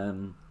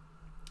the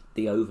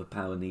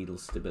overpower needle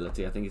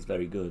stability. I think it's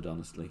very good,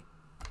 honestly.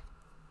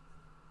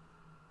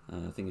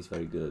 I think it's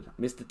very good.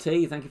 Mr.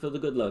 T, thank you for the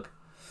good luck.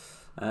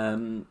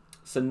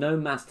 So no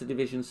Master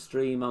Division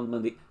stream on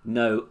Monday.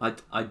 No,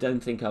 I don't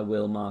think I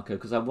will, Marco,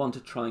 because I want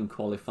to try and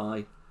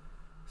qualify.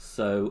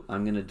 So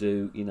I'm going to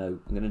do, you know,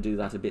 I'm going to do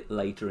that a bit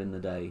later in the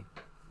day.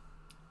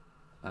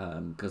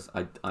 Because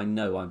I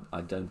know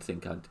I don't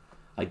think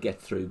I'd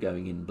get through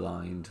going in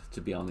blind,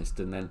 to be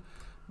honest. And then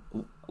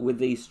with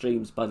these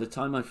streams, by the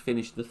time I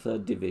finish the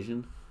 3rd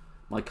division,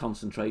 my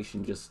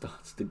concentration just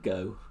starts to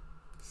go.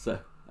 So,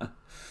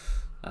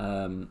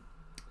 so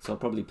I'll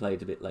probably play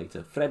it a bit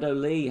later. Fredo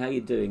Lee, how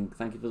you doing?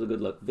 Thank you for the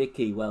good luck.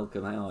 Vicky,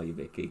 welcome. How are you,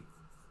 Vicky?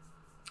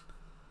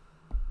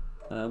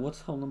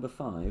 What's hole number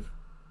 5?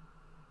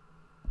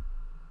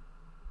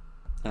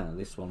 Ah,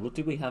 this one. What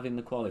did we have in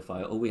the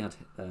qualifier? Oh, we had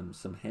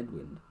some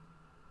headwind.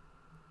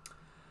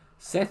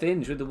 Seth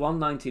Inge with the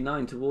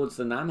 199 towards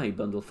the Namhae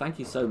bundle. Thank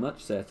you so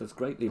much, Seth. That's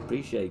greatly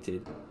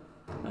appreciated.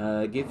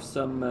 Give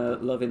some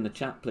love in the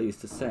chat, please,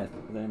 to Seth.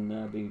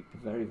 Then be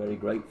very, very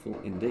grateful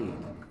indeed.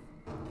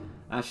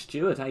 Ash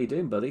Stewart, how you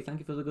doing, buddy? Thank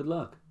you for the good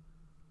luck.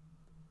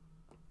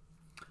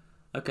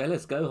 Okay,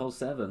 let's go. Hole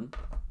 7.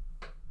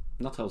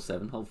 Not hole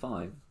 7, hole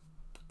 5.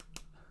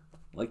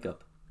 Wake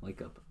up.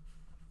 Wake up.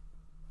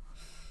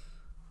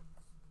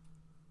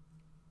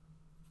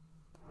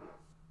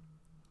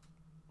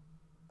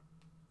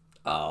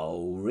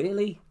 Oh,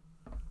 really?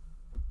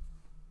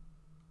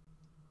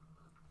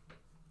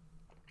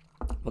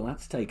 Well,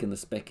 that's taken the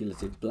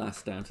speculative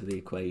blast out of the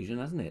equation,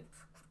 hasn't it?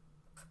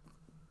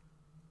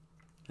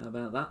 How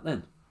about that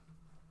then?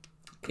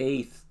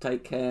 Keith,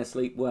 take care,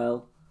 sleep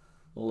well.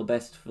 All the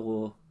best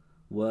for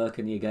work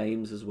and your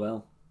games as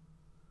well.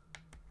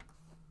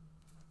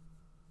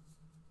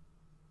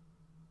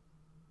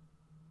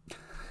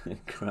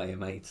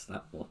 Graham hates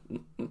that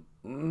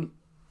one.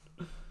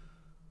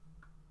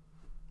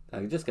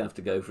 I'm just going to have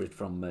to go for it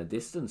from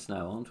distance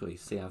now, aren't we?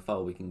 See how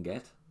far we can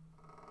get.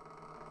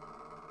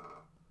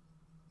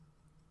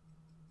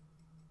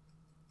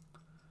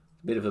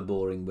 Bit of a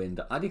boring wind.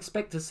 I'd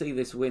expect to see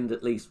this wind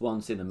at least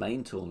once in a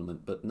main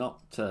tournament, but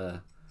not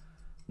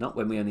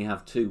when we only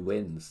have 2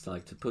 winds.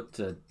 Like, to put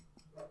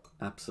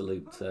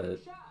absolute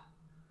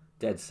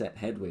dead set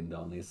headwind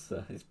on is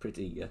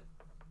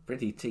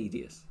pretty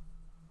tedious.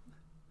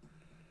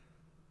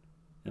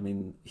 I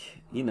mean,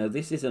 you know,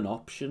 this is an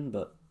option,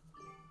 but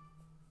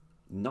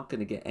not going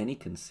to get any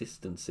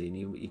consistency, and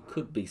you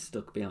could be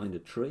stuck behind a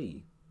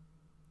tree.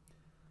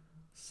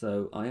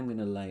 So I am going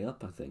to lay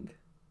up, I think.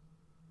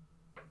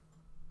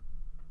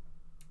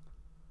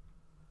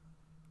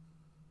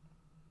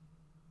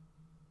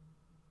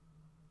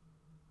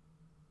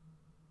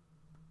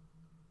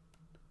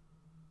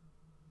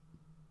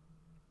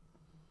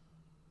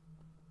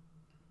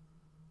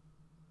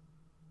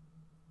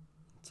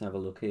 Let's have a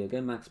look here.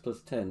 Go max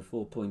plus 10,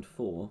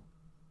 4.4.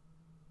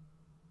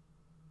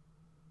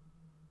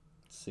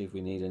 See if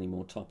we need any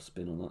more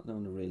topspin or not. I don't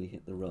want to really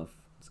hit the rough.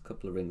 It's a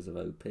couple of rings of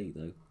OP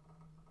though.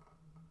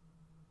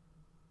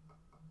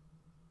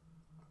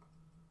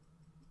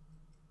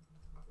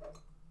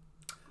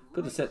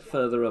 Could have set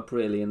further up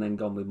really and then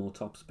gone with more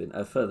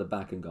topspin. Further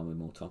back and gone with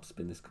more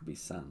topspin. This could be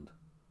sand.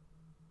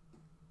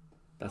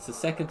 That's the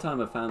 2nd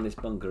time I found this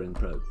bunker in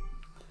Pro.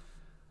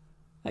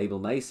 Abel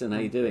Mason, how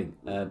you doing?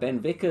 Ben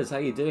Vickers, how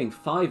you doing?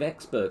 5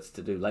 experts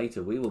to do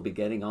later. We will be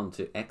getting on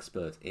to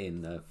expert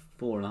in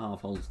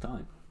 4.5 holes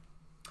time.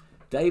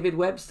 David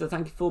Webster,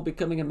 thank you for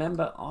becoming a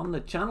member on the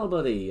channel,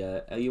 buddy.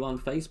 Are you on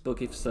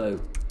Facebook? If so,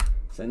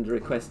 send a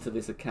request to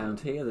this account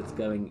here that's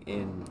going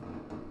in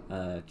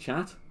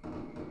chat,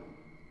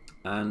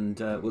 and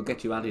we'll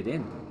get you added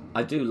in.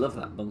 I do love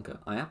that bunker.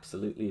 I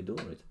absolutely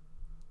adore it.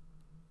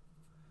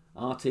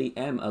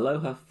 RTM,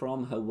 aloha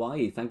from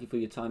Hawaii. Thank you for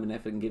your time and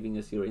effort and giving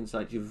us your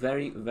insights. You're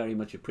very, very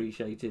much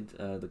appreciated,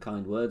 the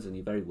kind words, and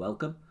you're very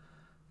welcome.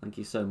 Thank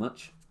you so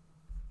much.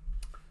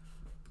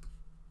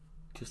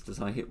 Just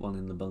as I hit one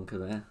in the bunker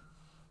there.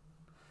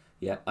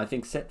 Yeah, I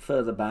think set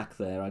further back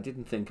there. I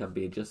didn't think I'd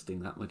be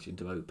adjusting that much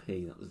into OP.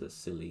 That was a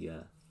silly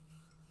error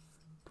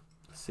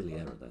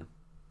there.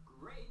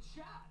 Great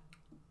shot.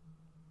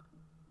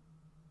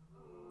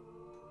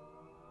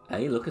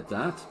 Hey, look at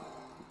that.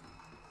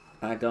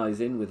 Our guy's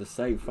in with a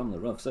save from the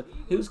rough. So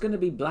who's going to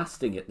be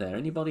blasting it there?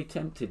 Anybody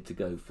tempted to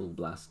go full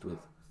blast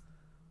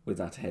with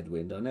that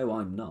headwind? I know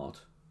I'm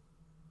not.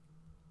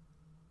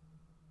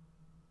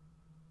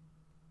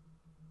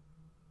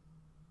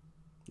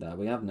 No,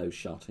 we have no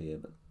shot here,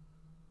 but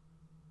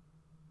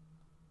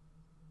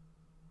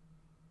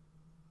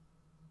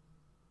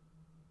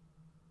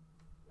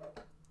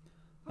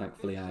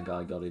thankfully our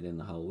guy got it in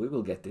the hole. We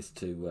will get this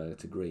to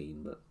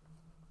green, but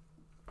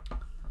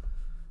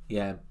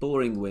yeah,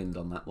 boring wind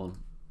on that one.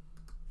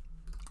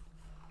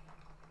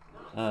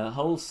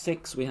 Hole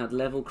 6, we had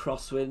level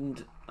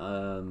crosswind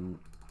in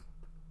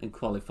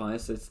qualifier,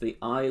 so it's the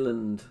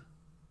island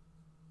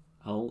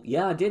hole.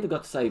 Yeah, I did. I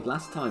got saved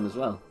last time as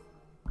well.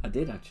 I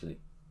did actually.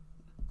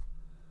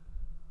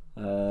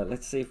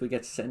 Let's see if we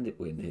get send it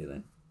wind here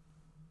then.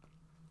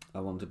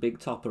 I want a big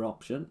topper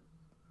option.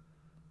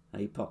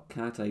 APOC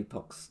cat,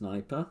 APOC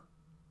sniper.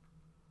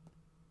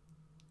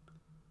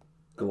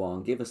 Go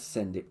on, give us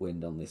send it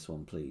wind on this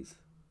one, please.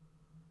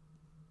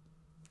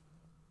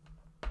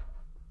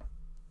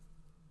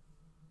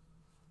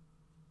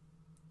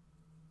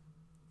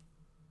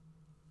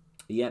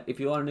 Yep, if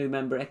you are a new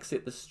member,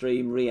 exit the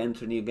stream,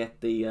 re-enter and you get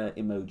the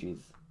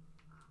emojis.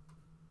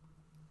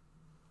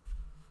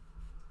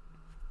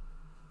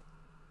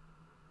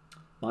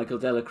 Michael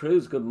Dela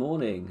Cruz, good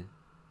morning.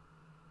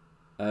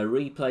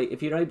 Replay,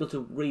 if you're able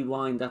to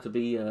rewind, that'll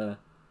be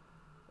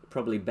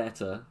probably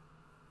better.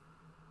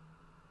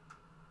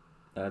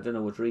 I don't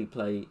know what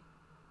replay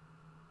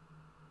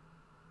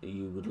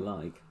you would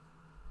like.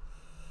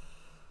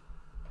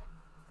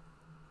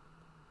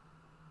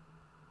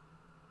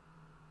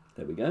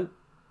 There we go.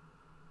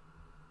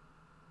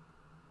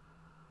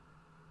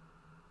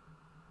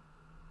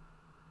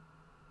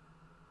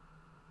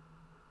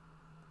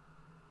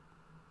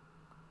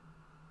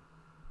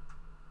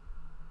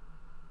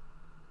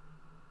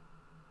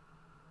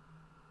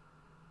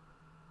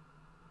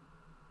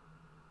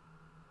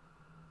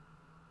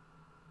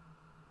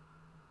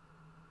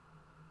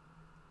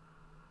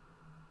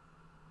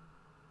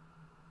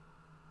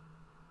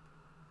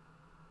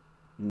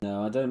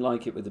 No, I don't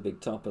like it with the big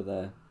topper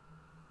there.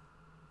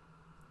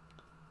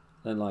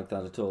 Don't like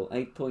that at all.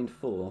 8.4,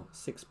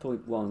 6.1,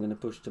 I'm going to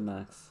push to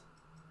max.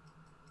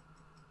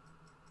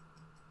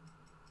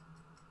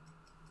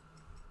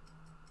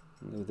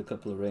 With a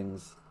couple of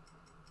rings.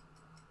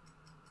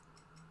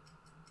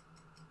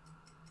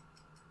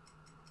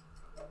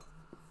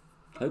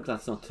 Hope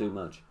that's not too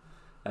much.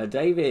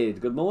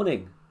 David, good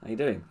morning. How you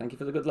doing? Thank you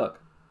for the good luck.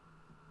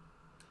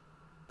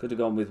 Could have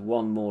gone with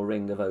one more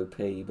ring of OP,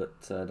 but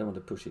I don't want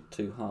to push it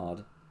too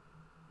hard.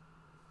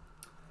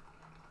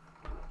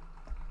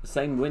 The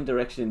same wind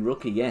direction in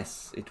rookie,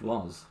 yes, it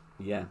was.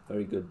 Yeah,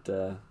 very good.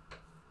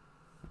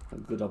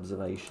 Good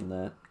observation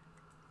there.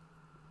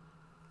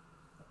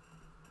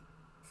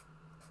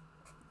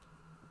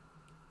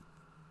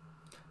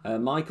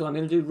 Michael, I'm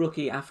going to do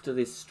rookie after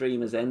this stream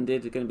has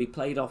ended. It's going to be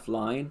played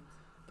offline,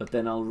 but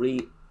then I'll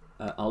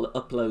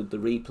upload the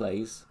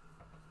replays.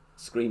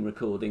 Screen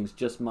recordings,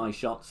 just my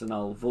shots, and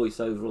I'll voice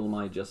over all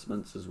my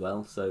adjustments as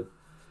well, so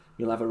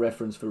you'll have a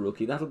reference for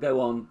rookie. That'll go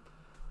on,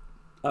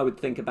 I would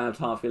think, about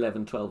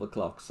 11:30, 12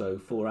 o'clock, so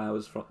 4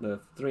 hours from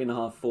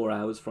 3.5, 4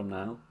 hours from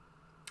now.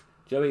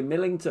 Joey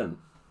Millington,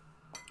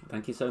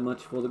 thank you so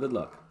much for the good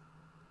luck.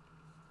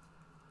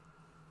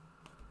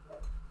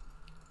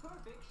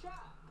 Perfect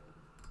shot.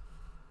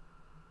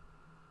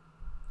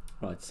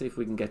 Right, see if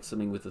we can get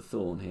something with the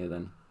thorn here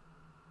then.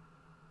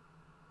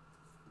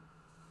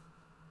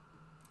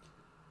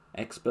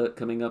 Expert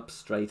coming up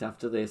straight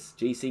after this.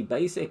 GC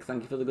Basic,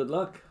 thank you for the good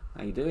luck.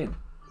 How you doing?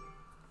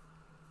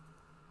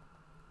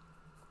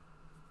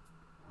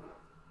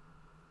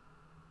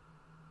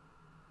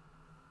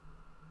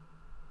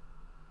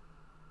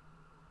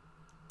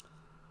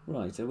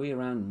 Right, are we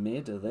around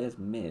mid? Oh, there's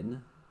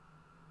min.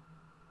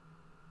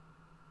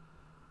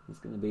 It's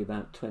going to be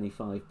about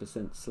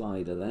 25%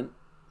 slider then.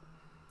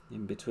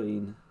 In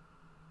between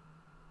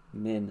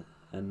min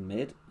and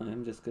mid.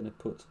 I'm just going to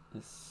put a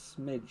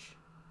smidge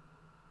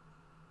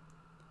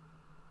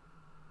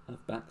of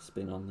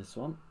backspin on this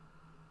one.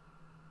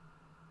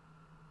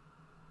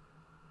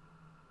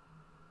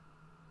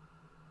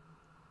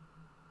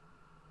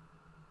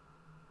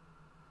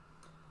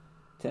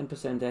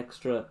 %10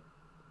 extra,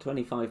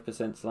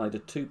 25% slider,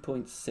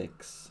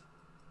 2.6.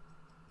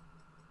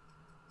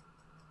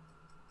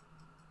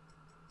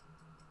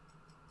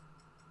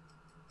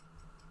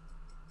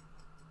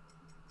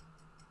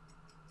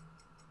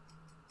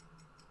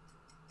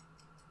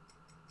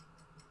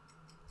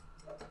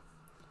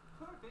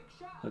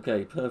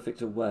 Okay,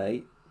 perfect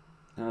away.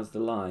 How's the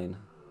line?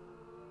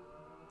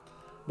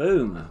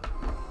 Boom.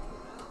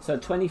 So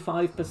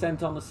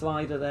 25% on the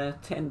slider there,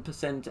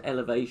 10%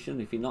 elevation.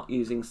 If you're not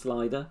using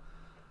slider,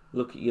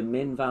 look at your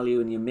min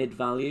value and your mid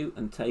value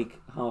and take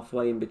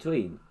halfway in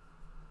between.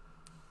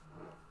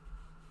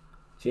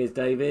 Cheers,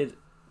 David.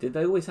 Did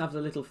they always have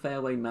the little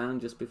fairway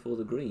mound just before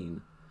the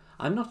green?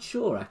 I'm not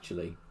sure,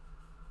 actually.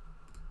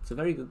 It's a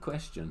very good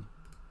question.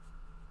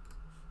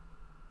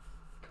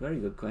 Very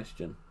good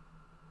question.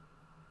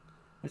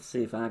 Let's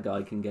see if our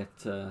guy can get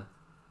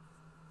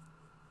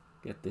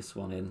this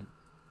one in.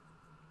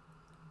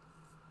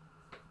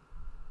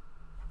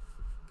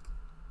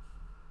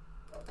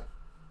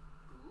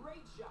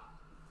 Great shot.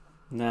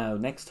 Now,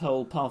 next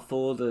hole, par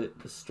 4, the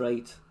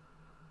straight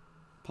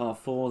par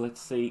 4.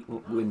 Let's see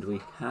what wind we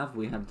have.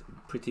 We had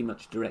pretty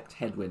much direct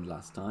headwind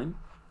last time.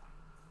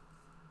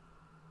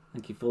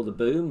 Thank you for the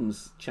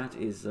booms. Chat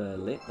is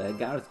lit there.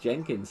 Gareth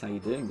Jenkins, how you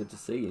doing? Good to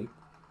see you.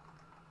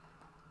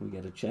 We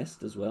get a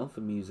chest as well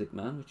for Music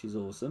Man, which is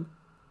awesome.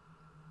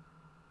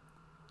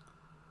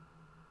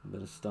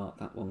 Better start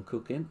that one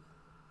cooking.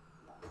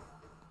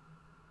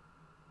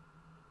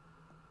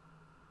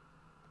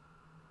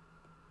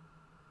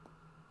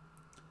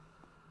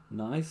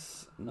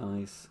 Nice,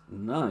 nice,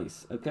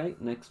 nice. Okay,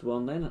 next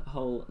one then.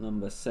 Hole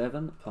number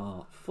 7,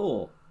 par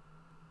 4.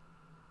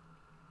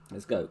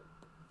 Let's go.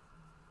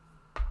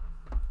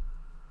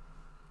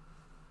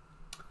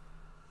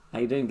 How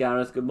you doing,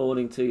 Gareth? Good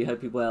morning to you.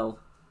 Hope you're well.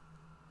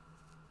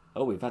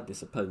 Oh, we've had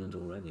this opponent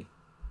already.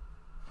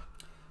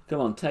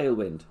 Come on,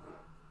 tailwind.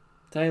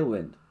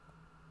 Tailwind.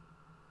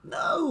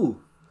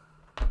 No!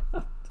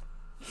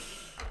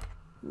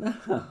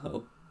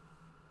 No.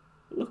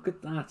 Look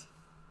at that.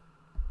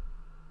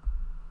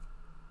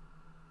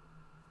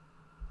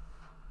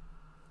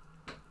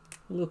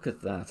 Look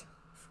at that.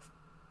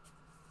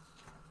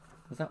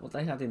 Was that what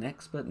they had in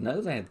expert?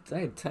 No, they had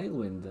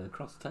tailwind,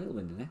 cross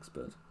tailwind in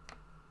expert.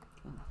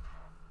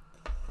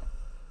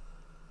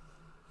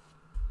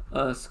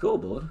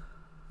 Scoreboard.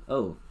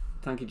 Oh,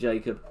 thank you,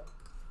 Jacob.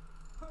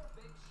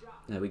 Perfect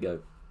shot. There we go.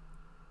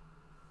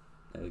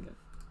 There we go.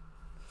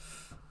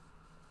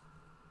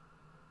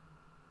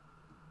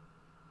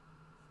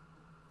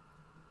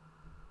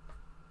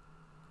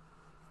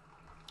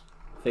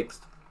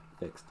 Fixed.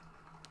 Fixed.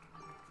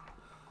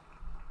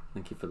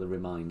 Thank you for the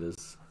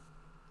reminders.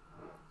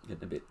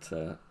 Getting a bit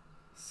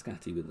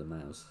scatty with the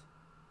mouse.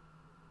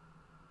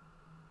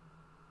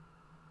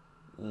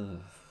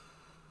 Ugh.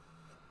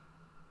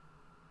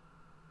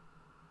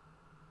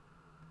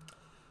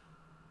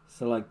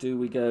 So, like, do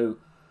we go...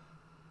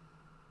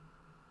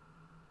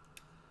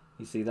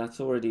 You see, that's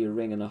already a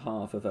ring and a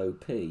half of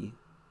OP.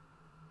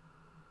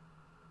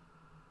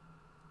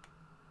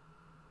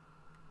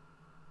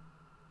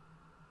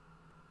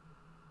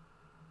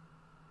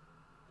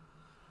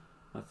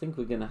 I think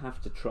we're going to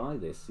have to try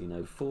this, you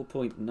know,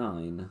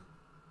 4.9.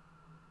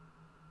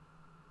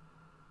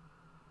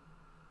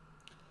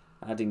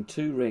 Adding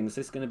 2 rings,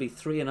 this is going to be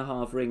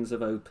 3.5 rings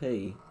of OP.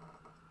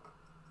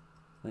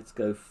 Let's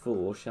go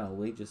 4, shall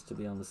we, just to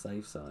be on the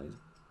safe side.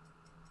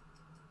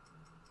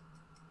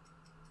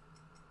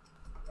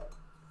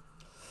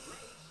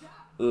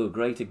 Oh,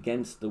 great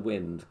against the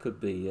wind. Could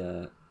be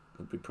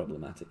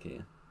problematic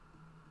here.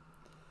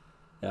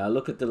 Yeah,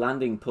 look at the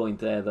landing point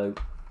there, though.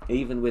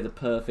 Even with a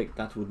perfect,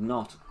 that would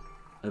not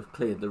have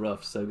cleared the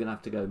rough, so we're going to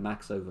have to go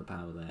max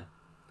overpower there.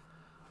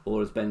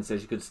 Or as Ben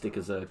says, you could stick a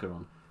Zerker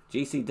on.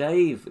 GC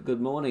Dave,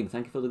 good morning.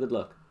 Thank you for the good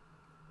luck.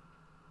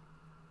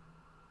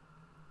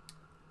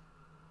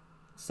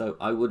 So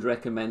I would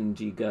recommend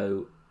you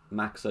go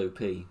max OP,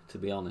 to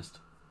be honest.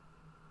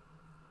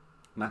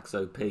 Max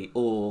OP,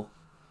 or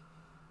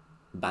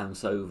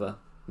bounce over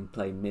and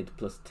play mid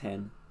plus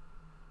 10.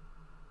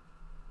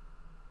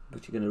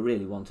 But you're going to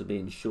really want to be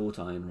in short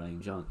iron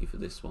range, aren't you, for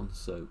this one?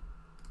 So,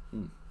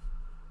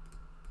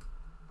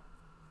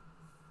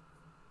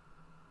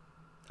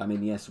 I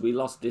mean, yes, we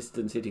lost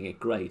distance hitting it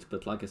great,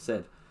 but like I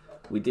said,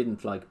 we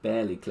didn't like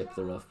barely clip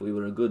the rough. We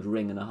were a good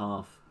ring and a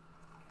half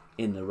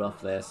in the rough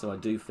there, so I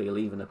do feel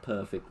even a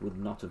perfect would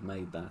not have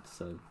made that.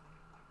 So.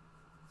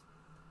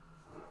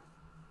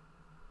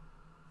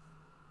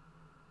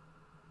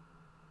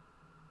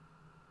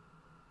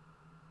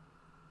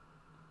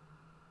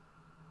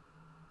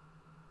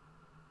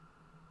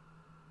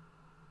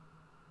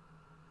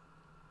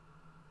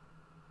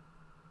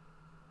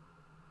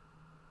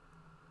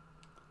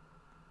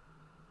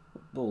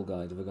 Ball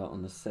guide have I got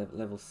on the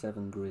level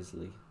 7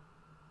 Grizzly?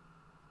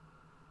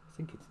 I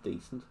think it's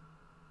decent.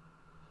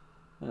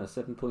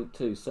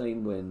 7.2,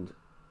 same wind.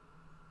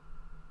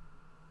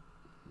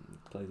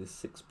 Play this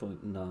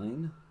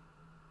 6.9.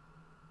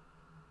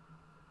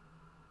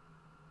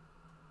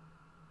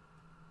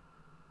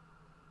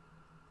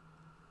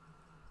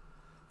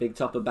 Big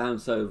topper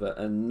bounce over,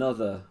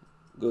 another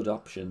good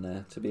option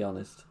there, to be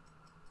honest.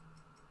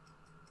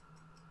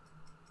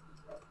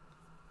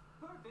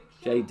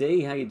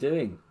 JD, how you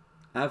doing?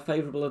 How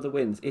favourable are the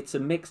winds? It's a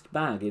mixed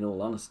bag, in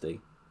all honesty.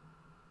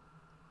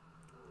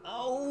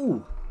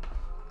 Oh!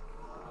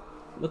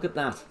 Look at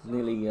that.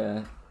 Nearly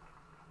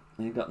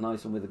got a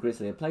nice one with the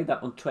Grizzly. I played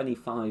that on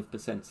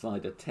 25%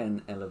 slider,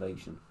 10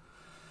 elevation.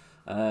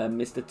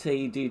 Mr.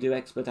 T, do you do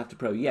Expert after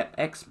Pro? Yep,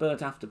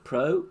 Expert after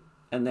Pro.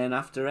 And then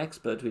after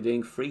Expert, we're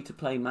doing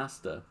Free-to-Play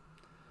Master.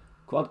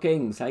 Quad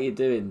Kings, how you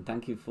doing?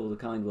 Thank you for the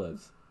kind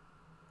words.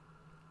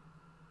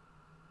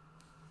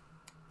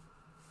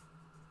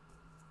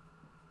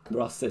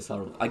 Ross says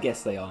horrible. I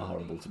guess they are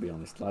horrible, to be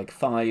honest. Like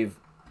 5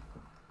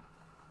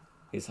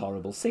 is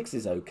horrible. 6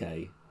 is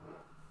okay,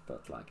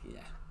 but like, yeah,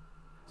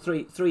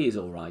 3 is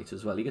all right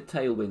as well. You get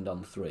tailwind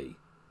on 3,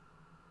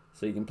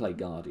 so you can play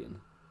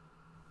Guardian.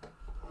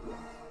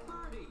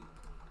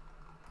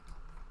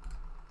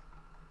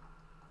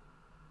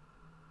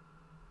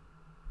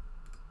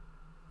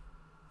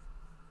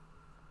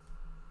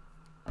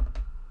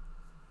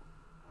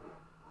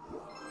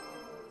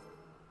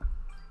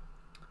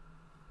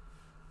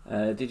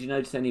 Did you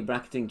notice any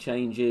bracketing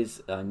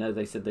changes? I know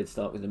they said they'd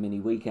start with a mini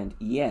weekend.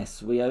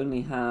 Yes, we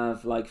only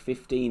have like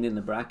 15 in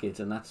the bracket,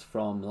 and that's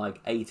from like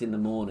 8 in the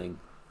morning.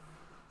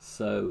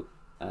 So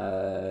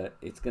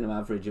it's going to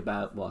average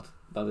about, what,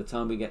 by the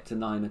time we get to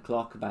 9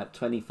 o'clock, about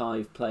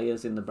 25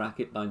 players in the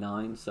bracket by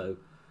 9. So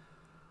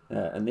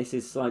and this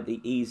is slightly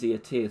easier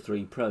tier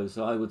 3 pro,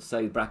 so I would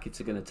say brackets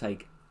are going to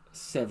take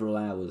several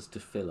hours to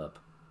fill up.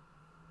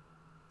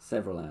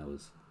 Several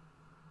hours.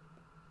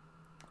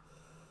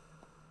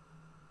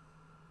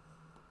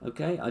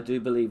 Okay, I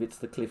do believe it's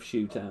the Cliff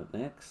Shootout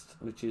next,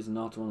 which is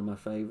not one of my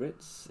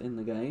favourites in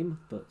the game,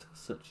 but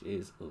such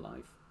is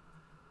life.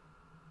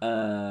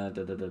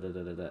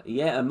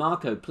 Yeah,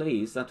 Marco,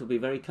 please, that would be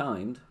very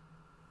kind.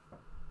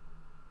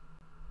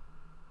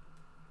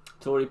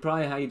 Tori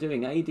Pryor, how you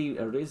doing? AD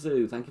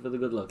Arizu, thank you for the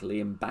good luck.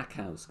 Liam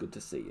Backhouse, good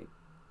to see you.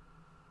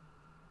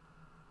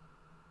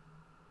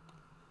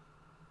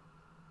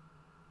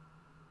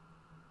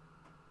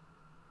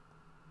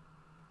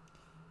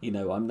 You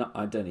know, I'm not.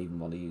 I don't even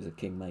want to use a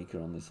kingmaker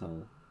on this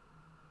hole.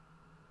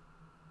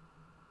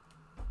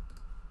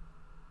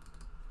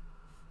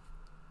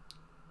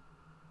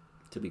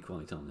 To be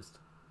quite honest.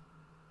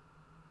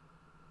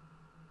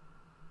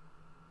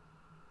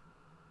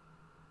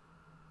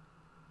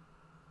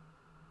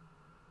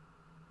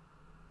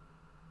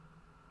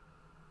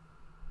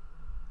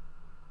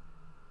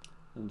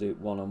 I'll do it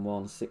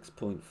one-on-one,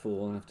 6.4.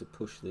 I'll have to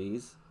push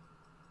these.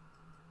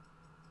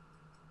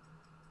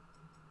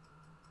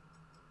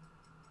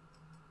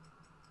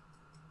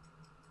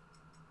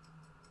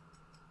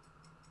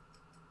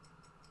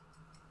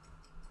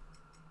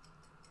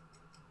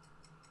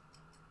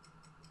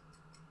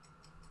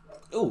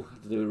 Oh,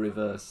 to do a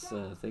reverse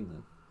thing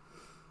then.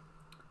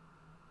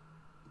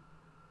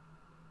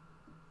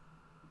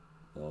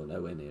 Oh,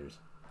 nowhere near it.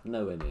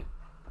 Nowhere near.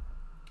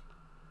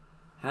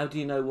 How do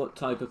you know what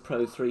type of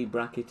Pro 3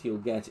 bracket you'll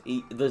get?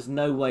 There's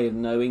no way of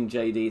knowing,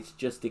 JD. It's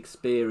just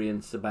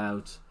experience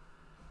about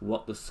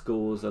what the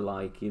scores are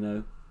like, you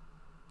know.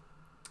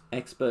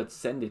 Experts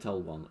send it hole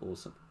one.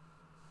 Awesome.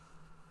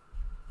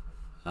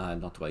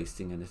 I'm not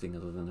wasting anything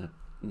other than a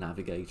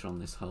navigator on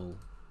this hole.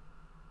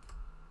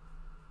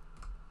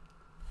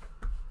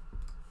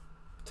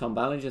 Tom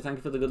Ballinger, thank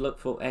you for the good luck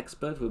for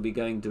expert. We'll be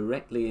going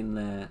directly in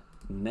there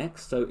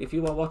next. So if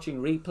you are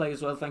watching replay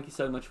as well, thank you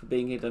so much for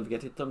being here. Don't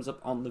forget to hit thumbs up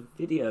on the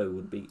video,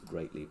 would be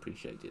greatly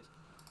appreciated.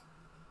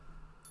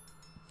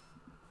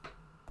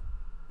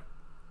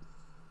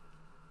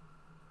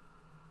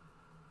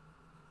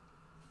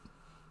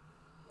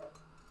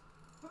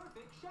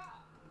 Perfect shot.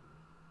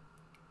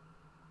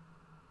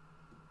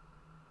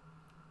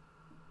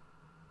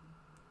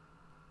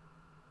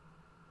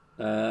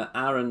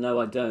 Aaron, no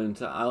I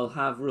don't. I'll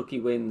have rookie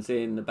wins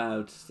in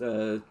about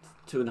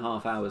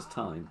 2.5 hours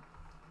time.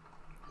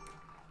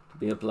 To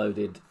be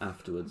uploaded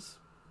afterwards.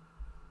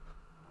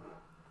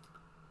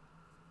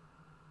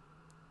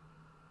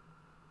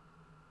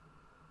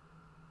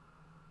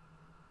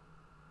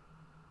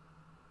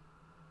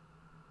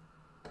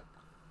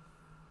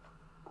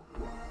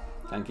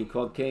 Thank you,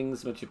 Quad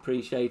Kings. Much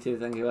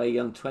appreciated. Thank you,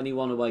 Aegon.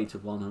 21 away to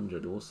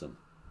 100. Awesome.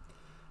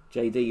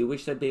 JD, you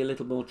wish they'd be a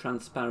little more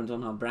transparent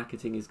on how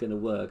bracketing is going to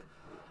work.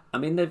 I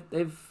mean,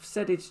 they've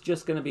said it's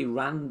just going to be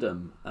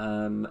random.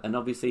 And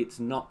obviously it's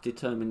not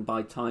determined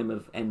by time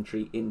of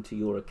entry into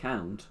your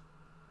account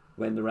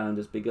when the round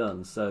has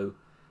begun. So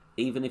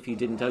even if you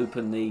didn't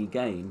open the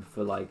game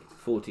for like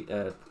 40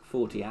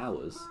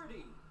 hours,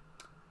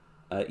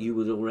 you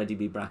would already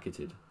be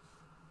bracketed.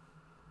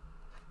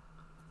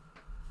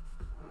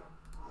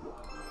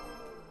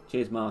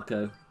 Cheers,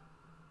 Marco.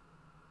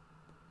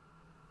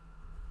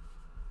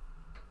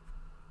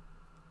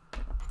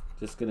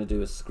 Just going to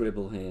do a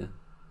scribble here.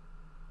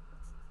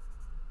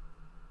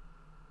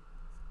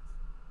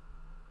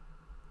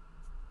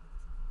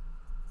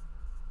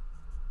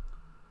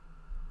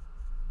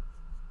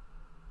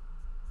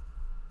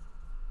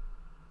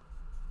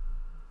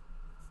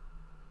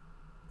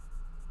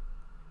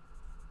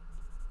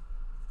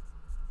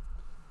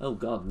 Oh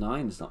God,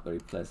 9's not very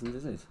pleasant,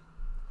 is it?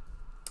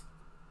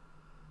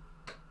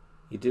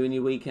 You're doing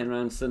your weekend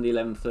round Sunday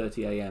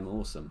 11:30 AM.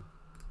 Awesome.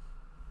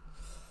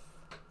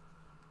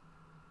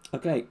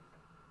 Okay.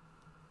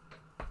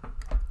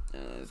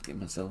 Let's give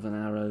myself an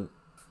arrow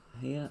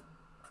here.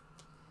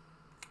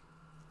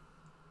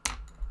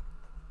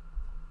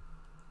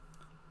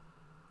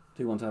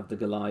 Do want to have the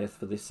Goliath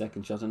for this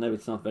second shot. I know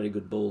it's not very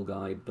good ball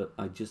guide, but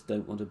I just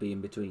don't want to be in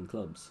between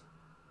clubs.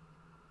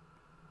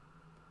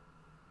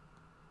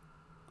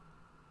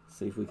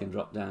 See if we can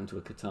drop down to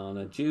a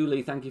katana.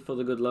 Julie, thank you for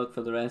the good luck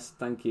for the rest.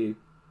 Thank you.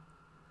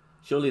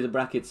 Surely the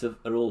brackets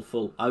are all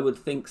full. I would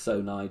think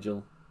so,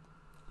 Nigel.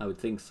 I would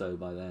think so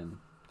by then.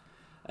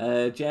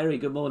 Jerry,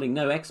 good morning.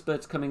 No,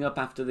 experts coming up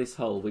after this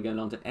hole. We're going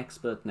on to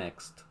expert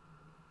next.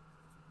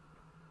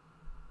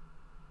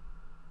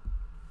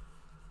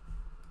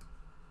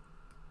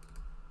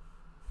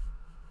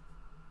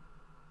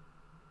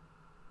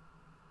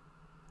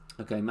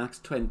 Okay, max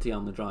 20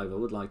 on the drive. I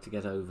would like to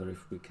get over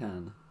if we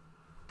can.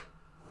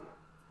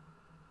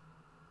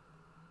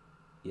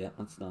 Yeah,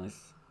 that's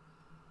nice.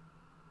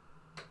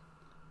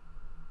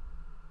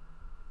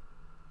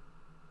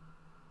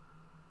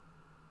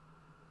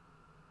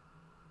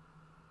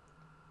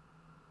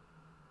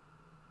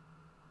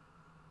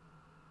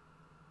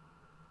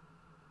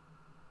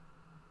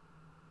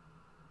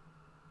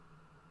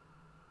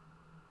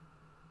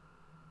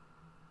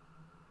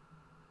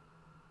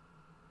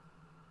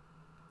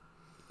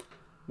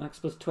 Max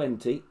plus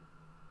 20,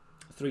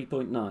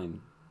 3.9.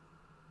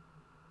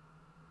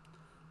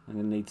 I'm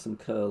going to need some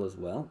curl as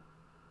well.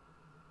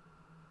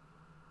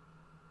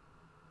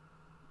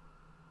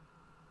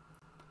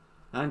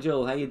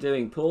 Angel, how you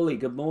doing? Paulie,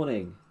 good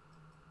morning.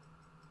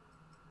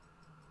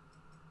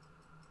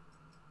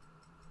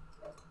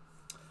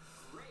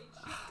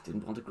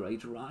 Didn't want a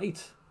great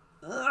right.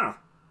 Ugh.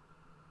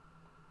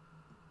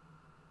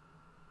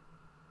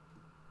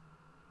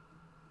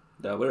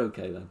 No, we're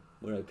okay then.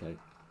 We're okay.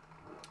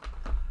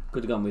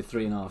 Could have gone with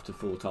 3.5 to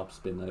 4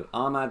 topspin though.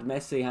 Ahmad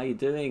Messi, how you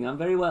doing? I'm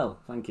very well,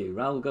 thank you.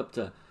 Raul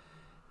Gupta.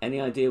 Any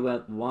idea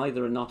why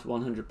there are not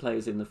 100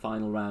 players in the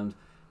final round?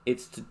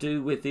 It's to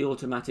do with the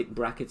automatic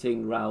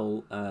bracketing,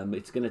 Raoul.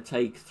 It's going to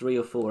take 3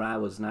 or 4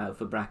 hours now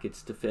for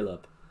brackets to fill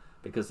up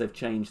because they've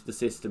changed the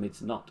system.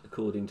 It's not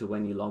according to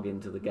when you log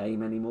into the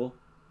game anymore.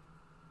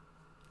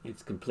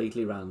 It's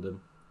completely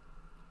random.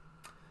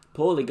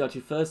 Paulie got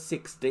your first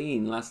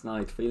 16 last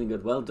night. Feeling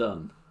good. Well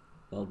done.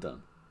 Well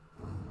done.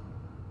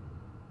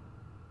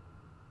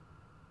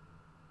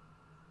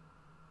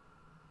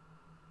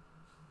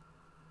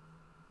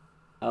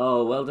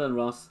 Oh, well done,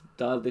 Ross.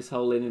 Dialed this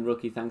hole in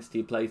rookie thanks to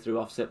your playthrough,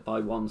 offset by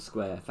 1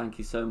 square. Thank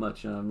you so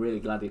much, and I'm really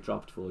glad it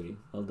dropped for you.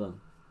 Well done.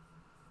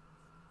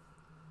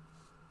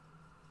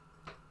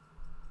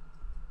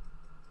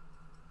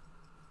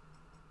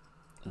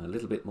 A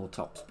little bit more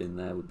topspin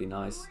there would be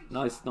nice.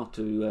 Nice not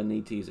to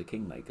need to use a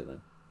kingmaker,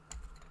 though.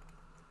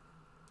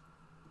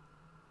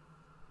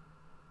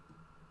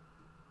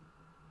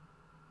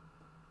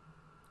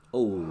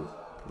 Oh,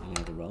 really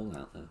had a roll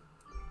out there.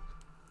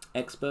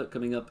 Expert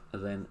coming up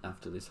then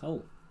after this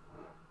hole.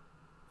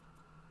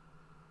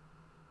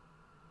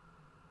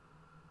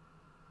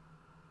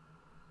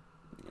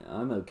 Yeah,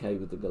 I'm okay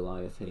with the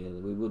Goliath here.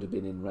 We would have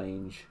been in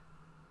range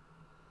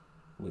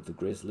with the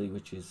Grizzly,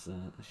 which is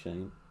a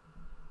shame.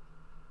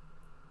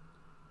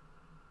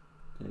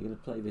 Okay, I'm going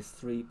to play this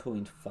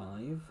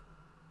 3.5.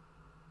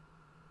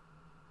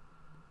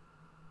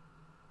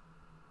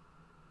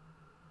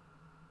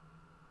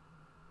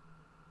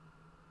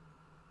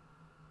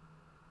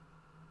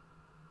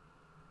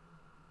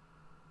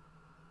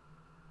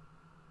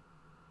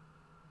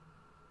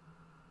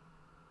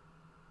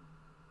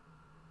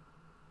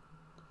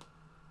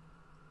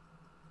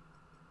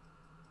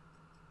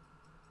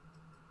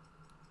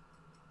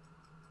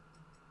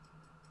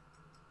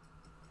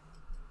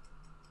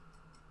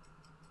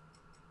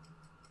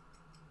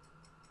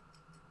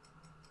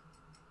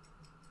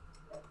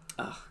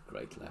 Ah,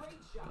 great left.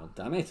 God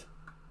damn it.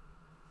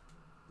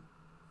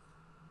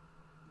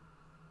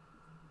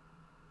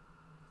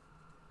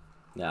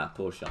 Yeah,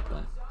 poor shot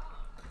there.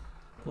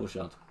 Poor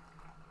shot.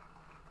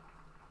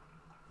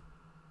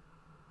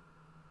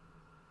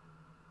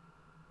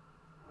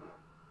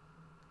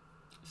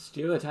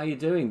 Stuart, how you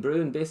doing?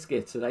 Brewing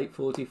biscuits at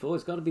 8:44.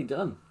 It's got to be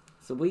done.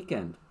 It's a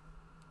weekend.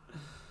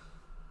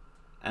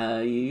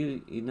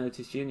 You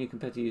notice junior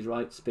compared to use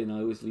right spin. I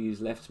always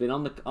use left spin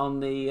on the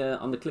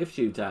cliff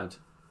shootout.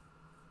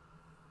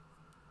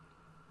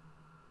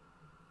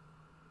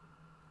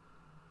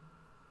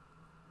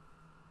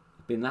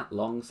 It's been that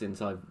long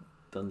since I've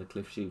done the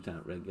cliff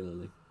shootout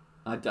regularly.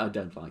 I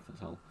don't like that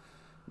hole.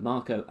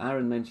 Marco,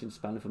 Aaron mentioned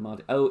spanner for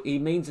mod. Oh, he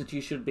means that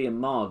you should be a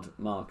mod,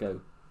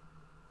 Marco.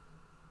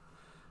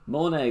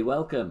 Mornay,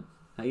 welcome.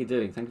 How you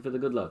doing? Thank you for the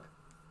good luck.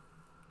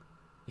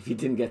 If you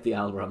didn't get the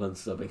album, I'm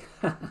unsubbing.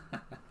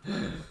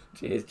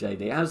 Cheers,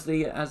 JD. How's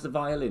the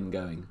violin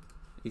going?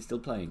 He's still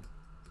playing.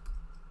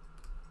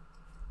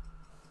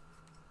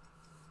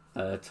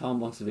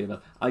 Tom wants to be a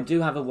mod. I do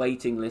have a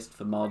waiting list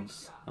for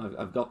mods.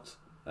 I've got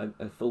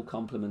a full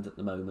complement at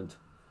the moment,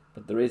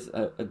 but there is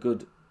a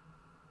good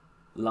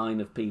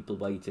line of people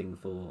waiting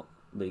for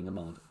being a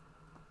mod.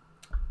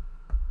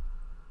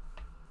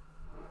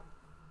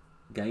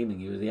 Gaming,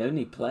 you're the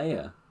only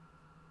player.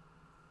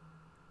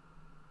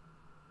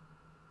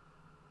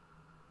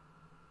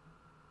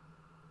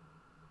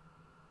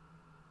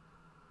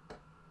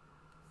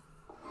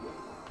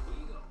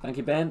 Thank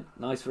you, Ben.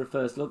 Nice for a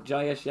first look.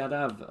 Jayesh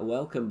Yadav,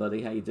 welcome,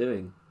 buddy. How you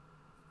doing?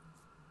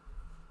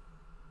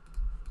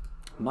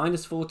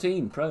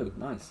 -14 pro,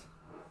 nice.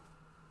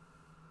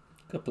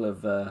 Couple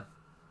of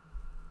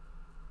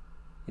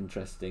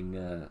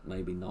interesting,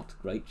 maybe not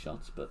great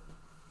shots, but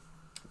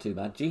too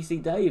bad.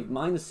 GC Dave,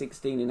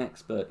 -16 in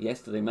expert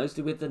yesterday,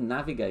 mostly with the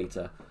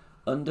Navigator.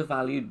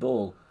 Undervalued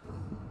ball.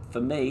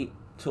 For me,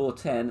 Tour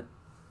 10,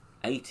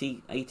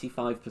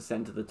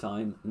 85% of the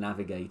time,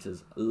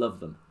 Navigators.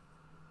 Love them.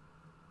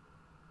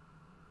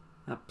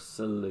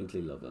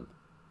 Absolutely love them.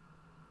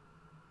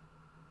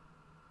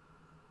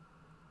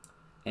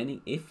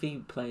 Any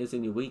iffy players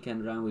in your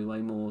weekend round with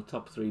way more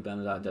top 3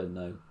 banners? I don't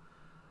know.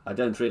 I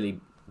don't really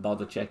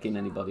bother checking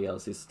anybody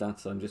else's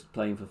stats. I'm just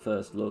playing for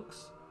first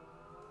looks.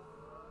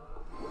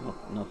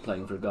 Not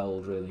playing for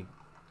gold, really.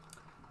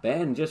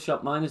 Ben just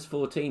shot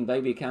 -14.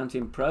 Baby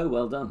accounting pro.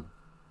 Well done.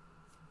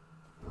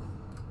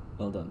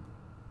 Well done.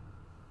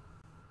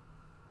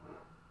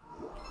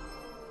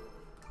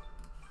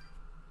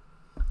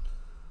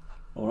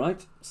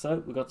 Alright, so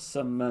we've got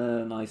some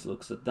nice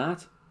looks at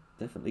that.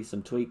 Definitely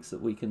some tweaks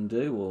that we can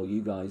do, or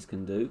you guys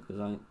can do, because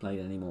I ain't played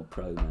any more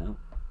pro now.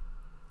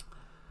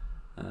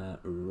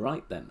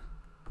 Right then.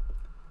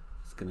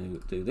 Just going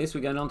to do this.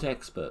 We're going on to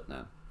expert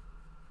now.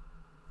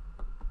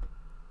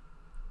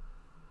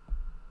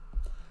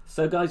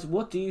 So guys,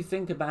 what do you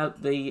think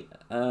about the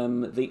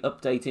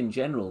update in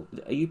general?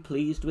 Are you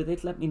pleased with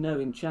it? Let me know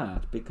in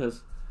chat,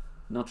 because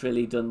not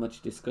really done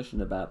much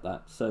discussion about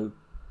that. So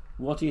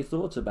what are your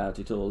thoughts about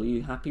it all? Are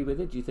you happy with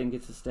it? Do you think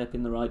it's a step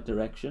in the right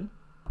direction?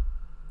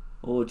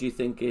 Or do you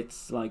think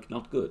it's like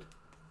not good?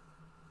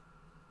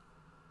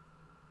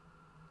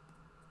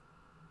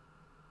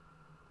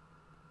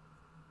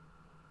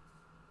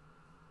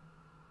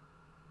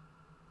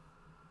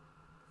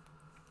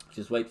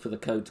 Just wait for the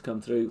code to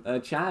come through.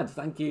 Chad,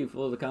 thank you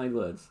for the kind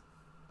words.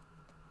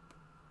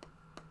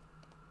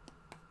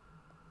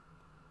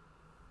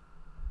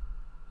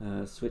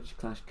 Switch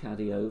Clash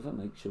Caddy over.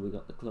 Make sure we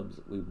got the clubs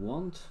that we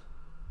want.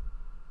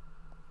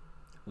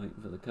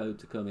 Waiting for the code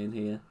to come in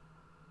here.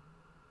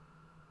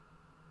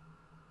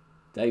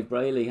 Dave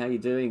Brayley, how you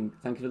doing?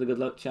 Thank you for the good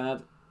luck,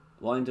 Chad.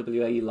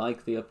 YNWA, you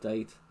like the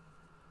update?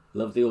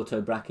 Love the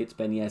auto brackets,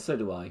 Ben. Yeah, so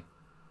do I.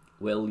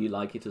 Will, you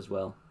like it as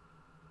well?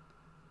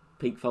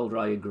 Peak Folder,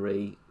 I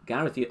agree.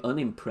 Gareth, you're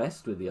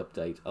unimpressed with the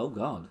update. Oh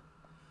God,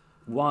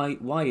 why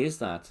is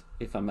that?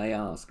 If I may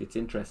ask, it's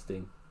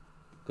interesting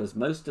because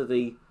most of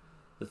the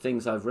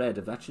things I've read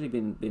have actually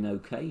been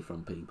okay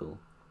from people.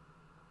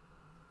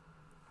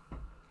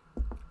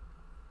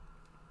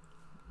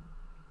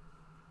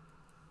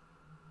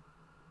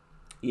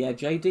 Yeah,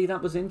 JD,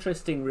 that was an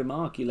interesting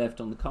remark you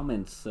left on the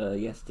comments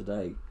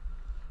yesterday.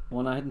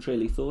 One I hadn't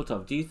really thought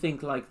of. Do you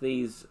think like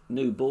these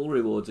new ball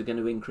rewards are going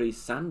to increase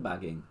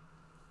sandbagging?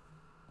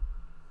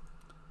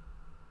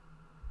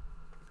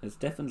 It's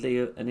definitely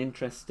an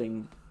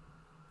interesting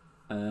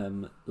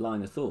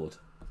line of thought.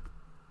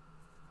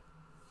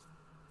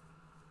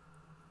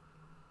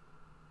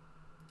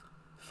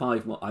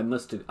 Five more.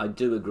 I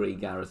do agree,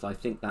 Gareth. I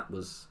think that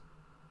was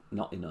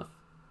not enough.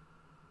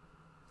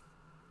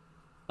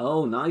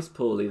 Oh, nice,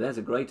 Paulie. There's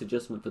a great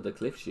adjustment for the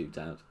cliff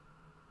shootout.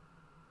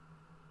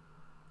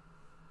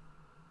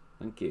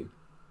 Thank you.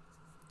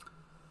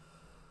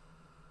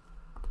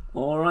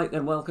 All right,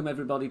 then. Welcome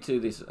everybody to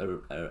this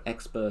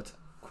expert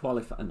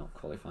not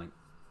qualifying.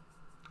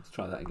 Let's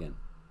try that again.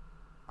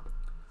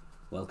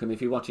 Welcome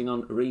if you're watching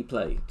on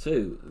replay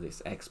to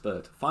this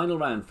expert final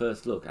round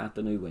first look at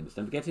the new wins.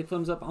 Don't forget to hit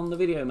thumbs up on the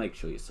video. Make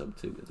sure you sub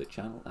to the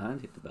channel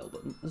and hit the bell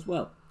button as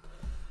well.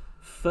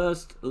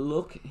 First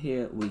look,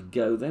 here we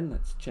go then.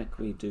 Let's check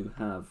we do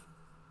have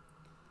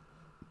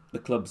the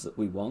clubs that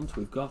we want.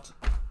 We've got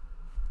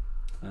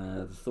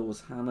the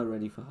Thor's Hammer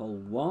ready for hole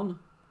 1.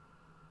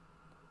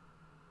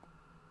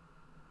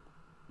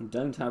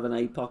 Don't have an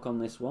APOC on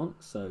this one,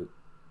 so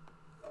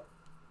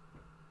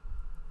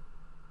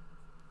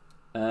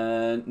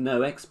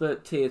no,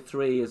 expert tier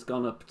 3 has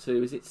gone up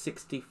to, is it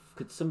 60?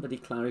 Could somebody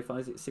clarify?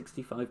 Is it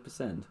 65%?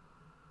 Let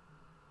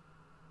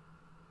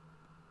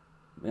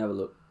me have a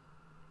look.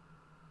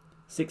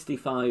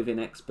 65 in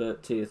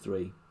expert tier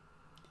 3.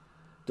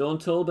 Dawn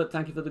Talbot,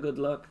 thank you for the good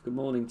luck. Good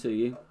morning to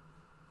you.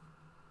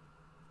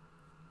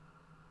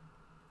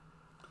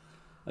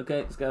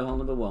 Okay, let's go hole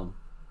number 1.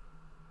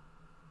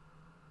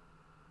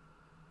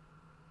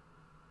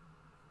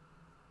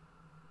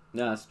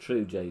 No, that's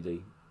true,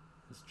 JD.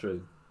 That's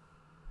true.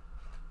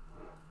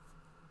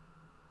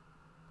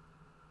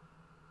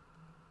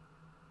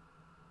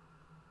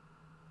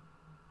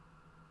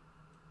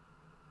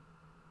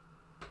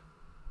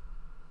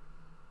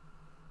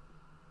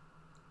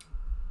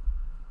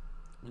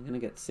 I'm going to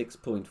get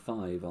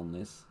 6.5 on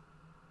this.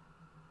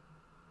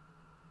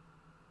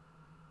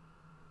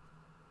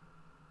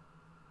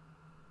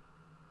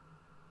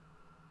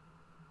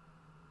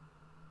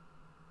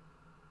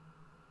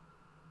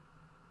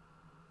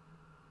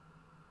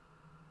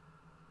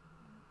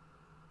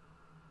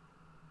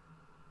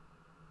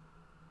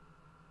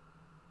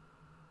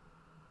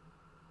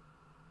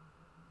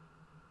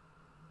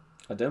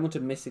 I don't want to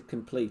miss it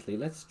completely.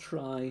 Let's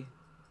try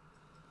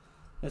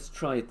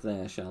it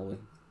there, shall we?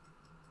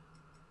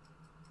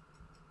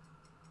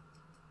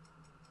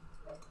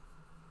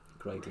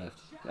 Great left.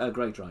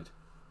 Great right.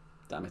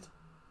 Damn it.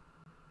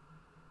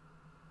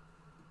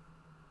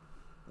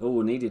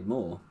 Oh, needed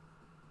more.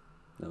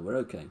 No, we're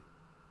okay.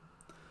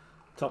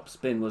 Top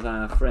spin was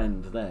our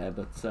friend there,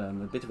 but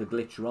a bit of a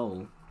glitch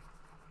roll.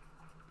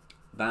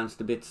 Bounced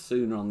a bit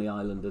sooner on the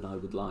island than I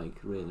would like,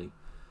 really.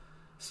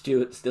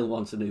 Stuart still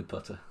wants a new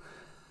putter.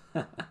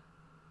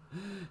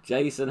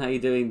 Jason, how you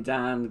doing?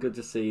 Dan, good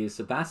to see you.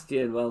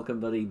 Sebastian, welcome,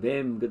 buddy.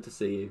 Bim, good to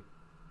see you.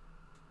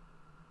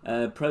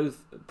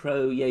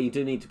 Pro, yeah, you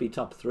do need to be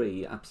top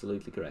 3.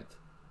 Absolutely correct.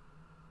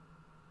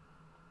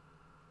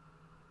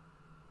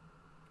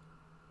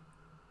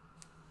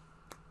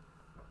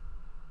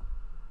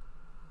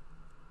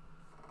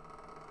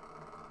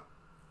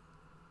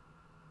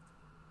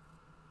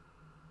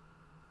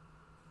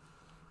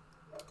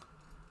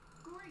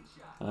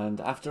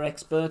 And after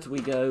expert, we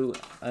go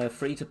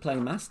free to play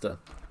master.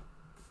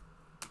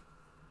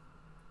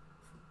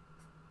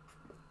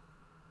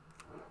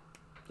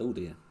 Oh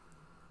dear.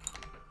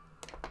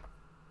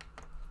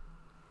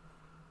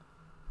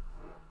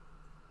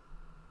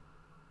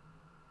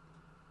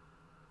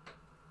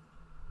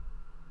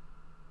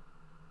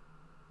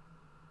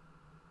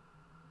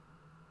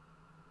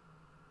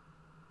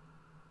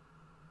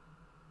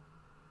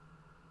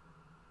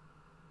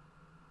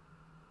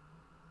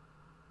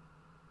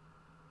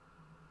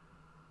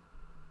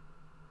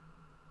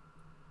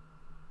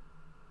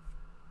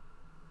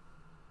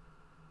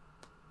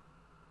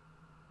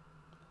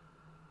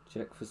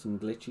 Check for some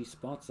glitchy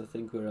spots. I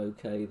think we're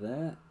okay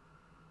there.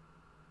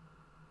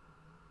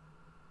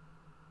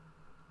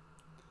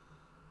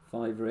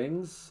 5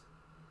 rings.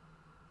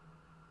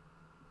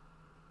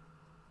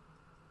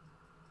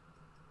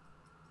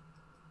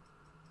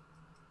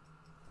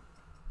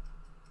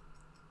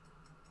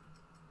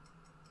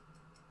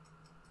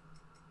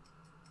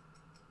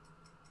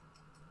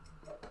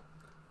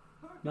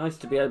 Nice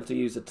to be able to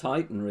use a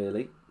Titan,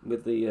 really,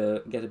 with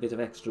the get a bit of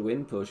extra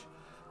wind push.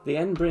 The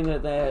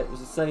Endbringer there was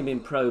the same in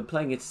Pro,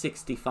 playing it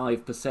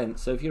 65%,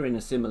 so if you're in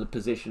a similar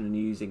position and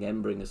you're using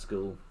Endbringer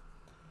School,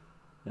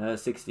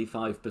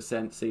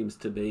 65% seems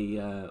to be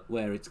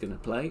where it's going to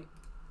play.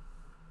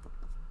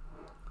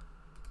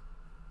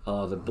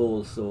 Oh, the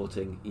ball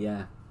sorting,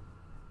 yeah.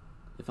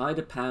 If I had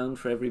 £1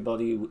 for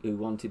everybody who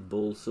wanted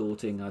ball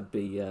sorting, I'd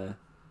be a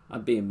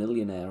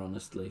millionaire,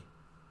 honestly.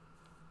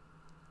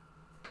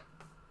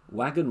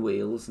 Wagon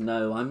wheels?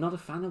 No, I'm not a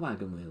fan of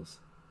wagon wheels.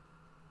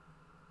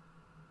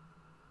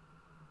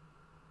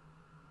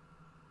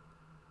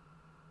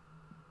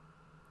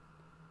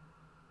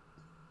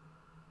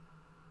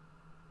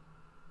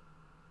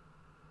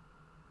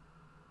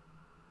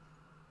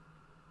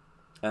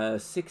 Uh,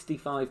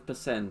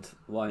 65%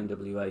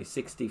 YNWA,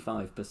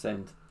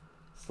 65%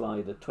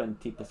 slider,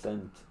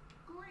 20%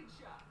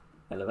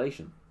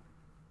 elevation.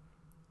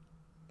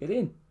 Get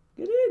in,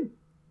 get in.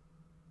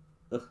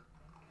 Ugh.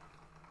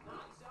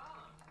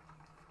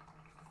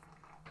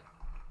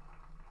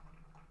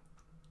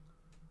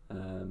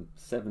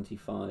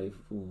 75.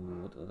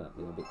 Ooh, would that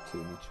be a bit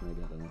too much?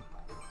 Maybe, I don't know.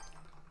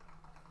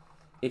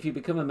 If you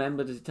become a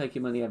member, does it take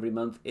your money every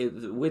month?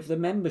 With the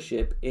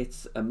membership,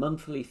 it's a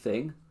monthly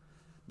thing,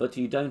 but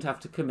you don't have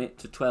to commit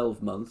to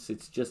 12 months.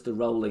 It's just a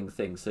rolling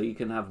thing. So you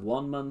can have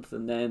 1 month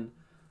and then,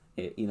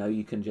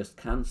 you can just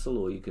cancel,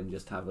 or you can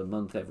just have a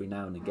month every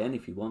now and again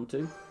if you want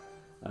to.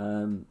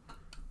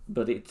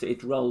 But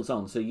it rolls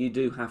on. So you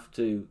do have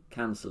to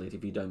cancel it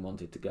if you don't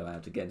want it to go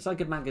out again. It's like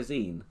a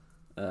magazine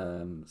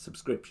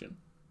subscription.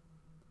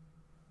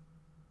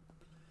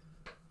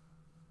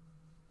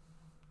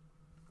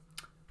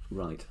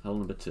 Right, hole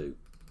number 2.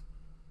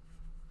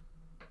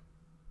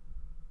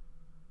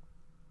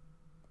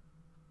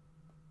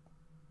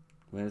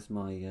 Where's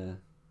my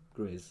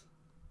Grizz?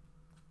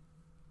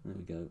 There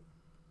we go.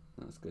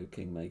 Let's go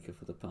Kingmaker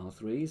for the par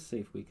 3s. See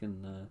if we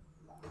can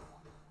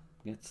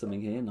get something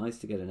here. Nice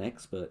to get an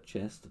expert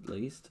chest at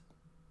least.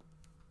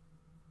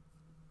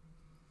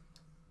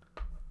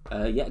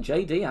 Yeah,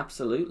 JD,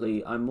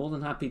 absolutely. I'm more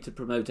than happy to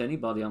promote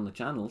anybody on the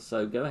channel.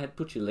 So go ahead,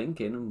 put your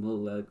link in, and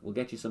we'll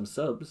get you some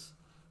subs.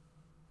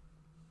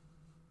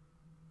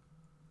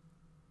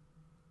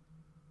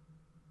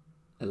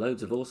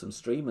 Loads of awesome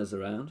streamers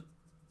around.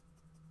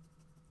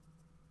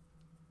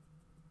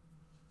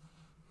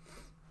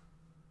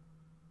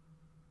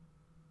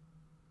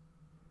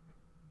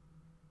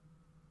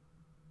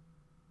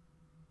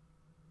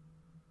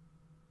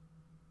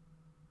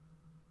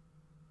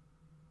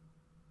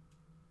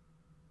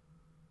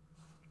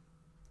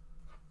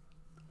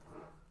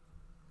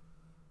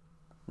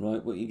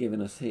 Right, what are you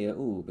giving us here?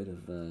 Ooh, a bit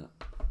of... okay.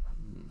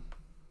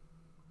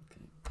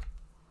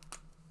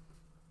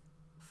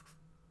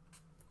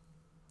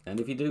 And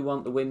if you do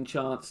want the win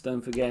charts,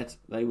 don't forget,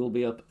 they will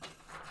be up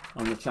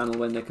on the channel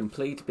when they're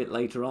complete a bit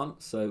later on.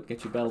 So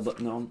get your bell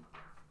button on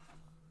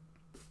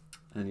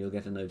and you'll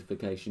get a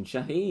notification.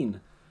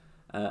 Shaheen,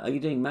 are you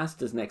doing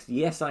Masters next?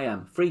 Yes, I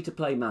am.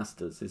 Free-to-play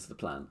Masters is the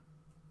plan.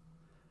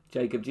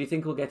 Jacob, do you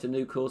think we'll get a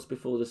new course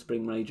before the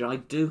Spring Major? I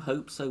do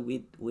hope so.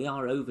 We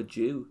are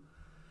overdue.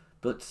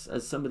 But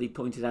as somebody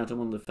pointed out on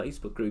one of the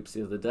Facebook groups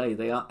the other day,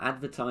 they are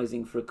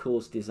advertising for a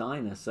course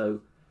designer.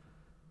 So,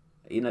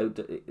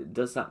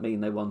 does that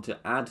mean they want to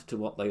add to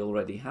what they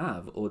already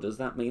have? Or does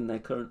that mean they're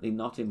currently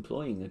not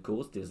employing a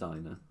course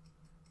designer?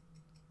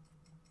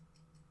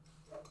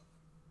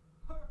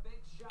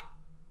 Perfect shot.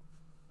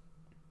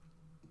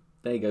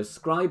 There you go.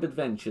 Scribe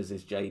Adventures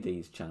is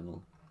JD's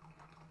channel.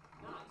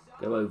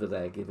 Go over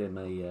there, give him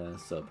a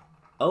sub.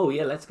 Oh,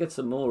 yeah, let's get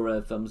some more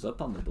thumbs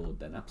up on the board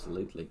then,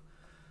 absolutely.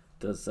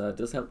 Does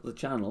help the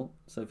channel,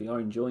 so if you are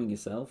enjoying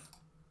yourself,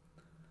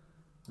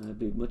 it'd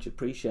be much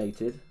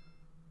appreciated.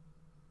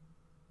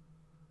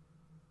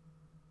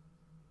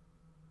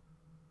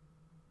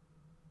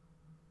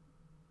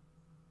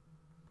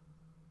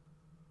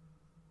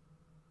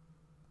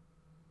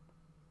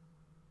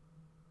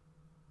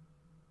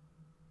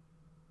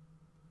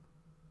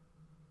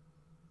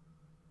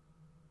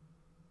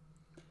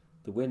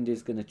 The wind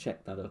is going to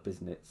check that up,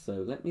 isn't it? So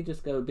let me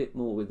just go a bit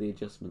more with the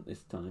adjustment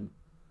this time.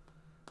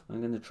 I'm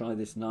going to try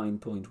this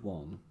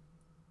 9.1.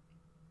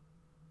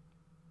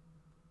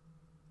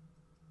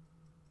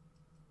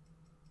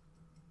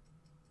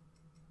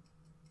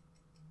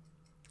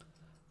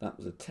 That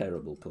was a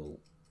terrible pull.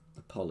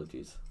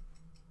 Apologies.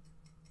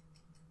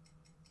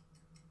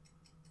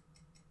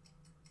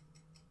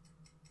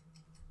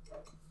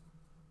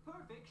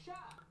 Perfect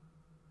shot.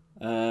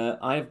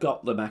 I've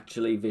got them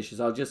actually,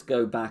 Vicious. I'll just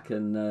go back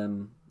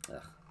and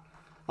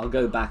I'll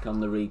go back on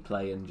the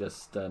replay and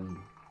just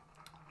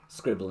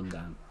scribble them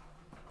down.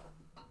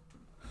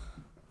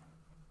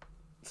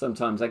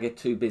 Sometimes I get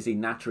too busy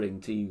nattering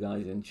to you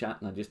guys in chat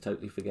and I just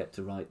totally forget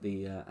to write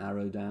the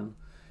arrow down.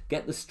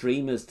 Get the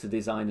streamers to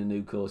design a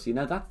new course.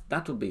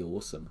 That would be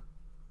awesome.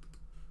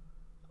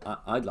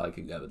 I'd like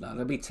to go with that.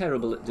 I'd be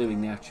terrible at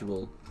doing the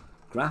actual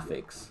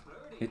graphics.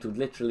 It would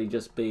literally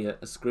just be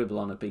a scribble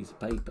on a piece of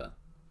paper.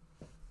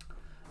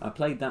 I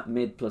played that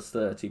mid plus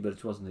 30, but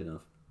it wasn't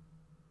enough.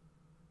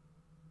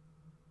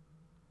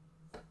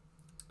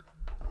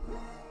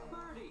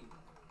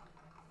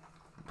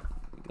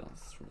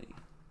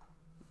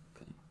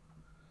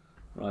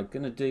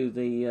 gonna do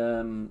the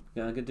I'm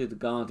gonna do the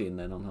Guardian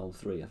then on hole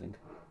 3, I think.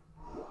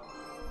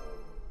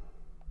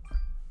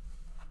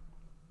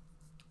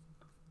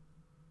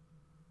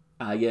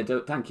 Yeah,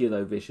 thank you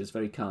though, Vicious.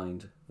 Very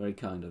kind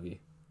of you.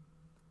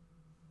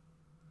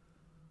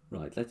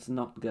 Right, let's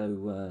not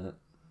go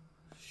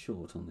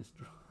short on this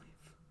drive.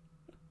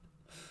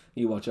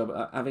 You watch,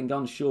 having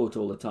gone short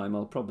all the time,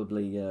 I'll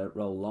probably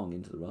roll long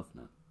into the rough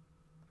now.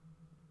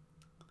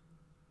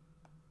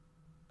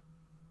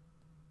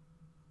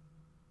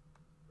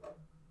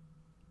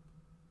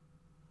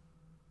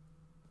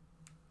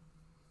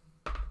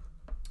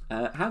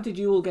 How did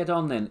you all get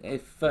on then?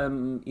 If,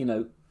 you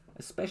know,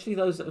 especially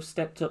those that have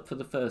stepped up for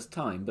the first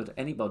time, but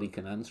anybody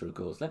can answer, of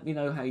course. Let me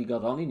know how you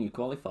got on in your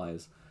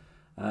qualifiers.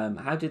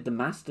 How did the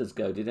Masters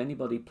go? Did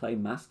anybody play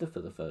Master for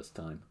the first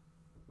time?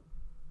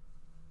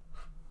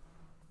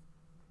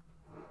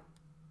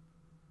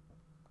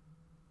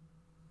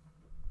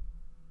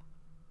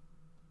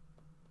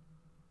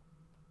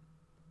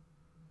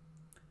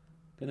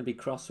 Going to be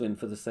crosswind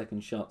for the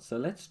second shot, so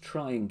let's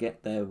try and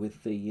get there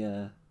with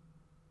the...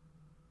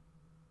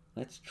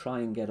 let's try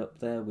and get up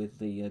there with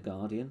the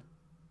Guardian.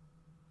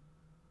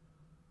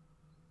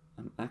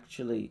 I'm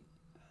actually...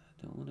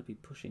 I don't want to be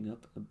pushing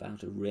up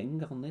about a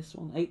ring on this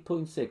one.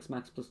 8.6,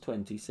 max plus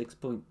 20,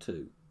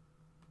 6.2.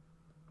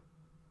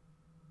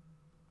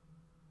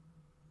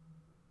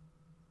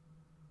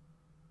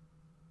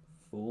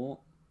 Four.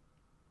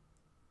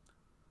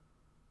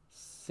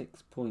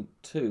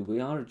 6.2. We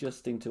are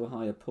adjusting to a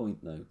higher point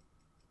though.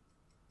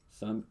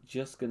 So I'm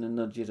just going to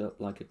nudge it up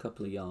like a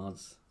couple of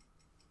yards.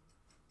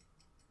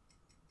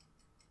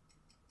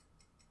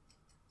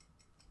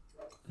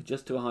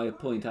 Adjust to a higher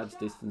point adds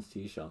distance to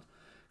your shot.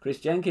 Chris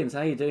Jenkins,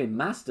 how you doing?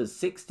 Masters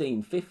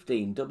 16,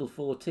 15, double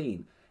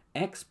 14.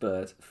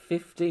 Expert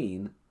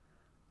 15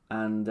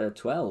 and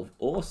 12.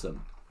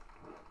 Awesome.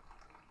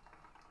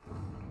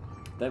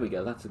 There we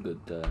go. That's a good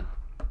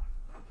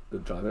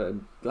good drive.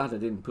 I'm glad I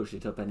didn't push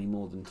it up any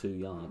more than 2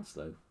 yards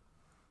though.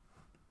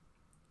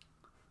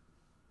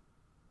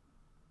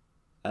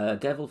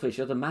 Devilfish,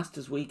 are the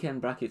Masters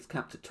weekend brackets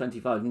capped at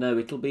 25? No,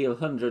 it'll be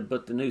 100,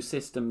 but the new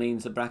system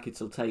means the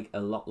brackets will take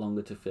a lot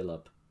longer to fill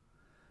up.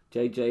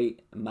 JJ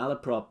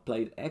Malaprop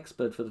played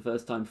Expert for the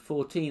first time,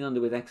 14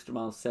 under with Extra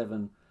Mile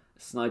 7,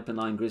 Sniper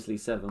 9, Grizzly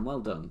 7. Well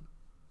done.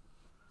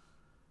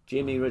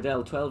 Jimmy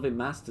Riddell, 12 in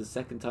Masters,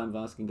 second time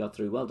Vaskin got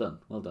through. Well done,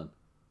 well done.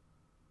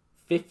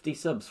 50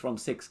 subs from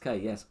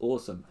 6k, yes,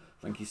 awesome.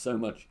 Thank you so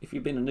much. If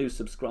you've been a new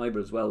subscriber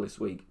as well this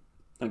week,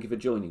 thank you for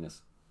joining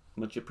us.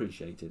 Much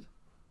appreciated.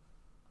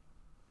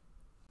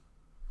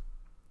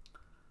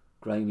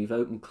 Graham, you've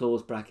opened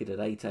Claw's bracket at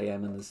 8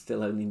 AM and there's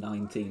still only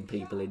 19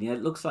 people in. Yeah,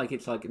 it looks like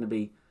it's like going to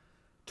be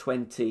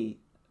 20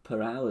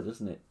 per hour,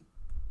 doesn't it?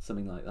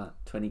 Something like that.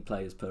 20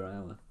 players per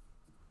hour.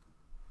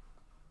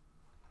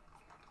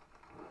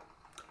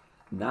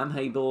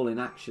 Namhae ball in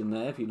action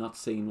there, if you've not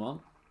seen one.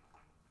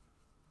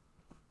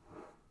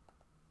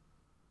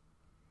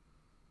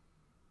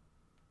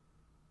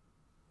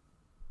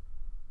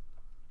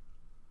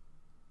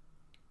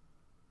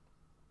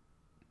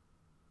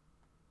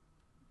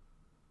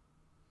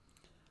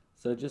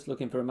 So just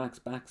looking for a max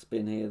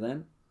backspin here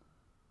then.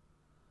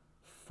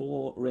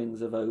 4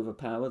 rings of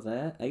overpower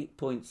there.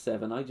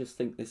 8.7. I just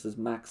think this is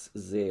max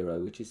 0,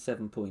 which is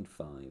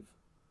 7.5.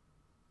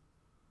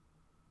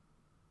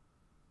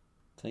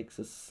 Takes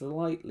us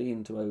slightly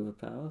into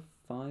overpower.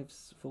 5,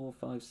 4,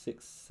 5,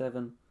 6,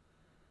 7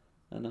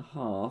 and a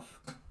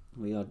half.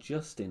 We are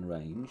just in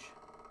range.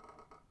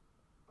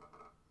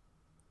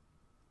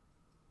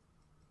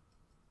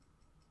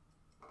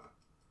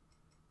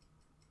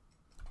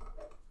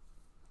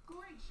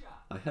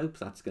 I hope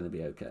that's going to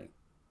be okay.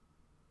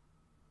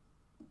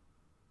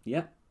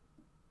 Yeah.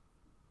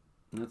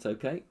 That's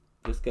okay.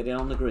 Just get it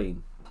on the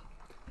green.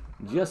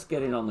 Just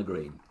get it on the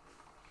green.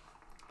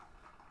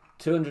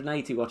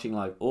 280 watching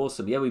live.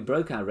 Awesome. Yeah, we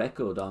broke our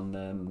record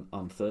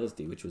on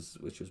Thursday, which was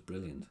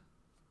brilliant.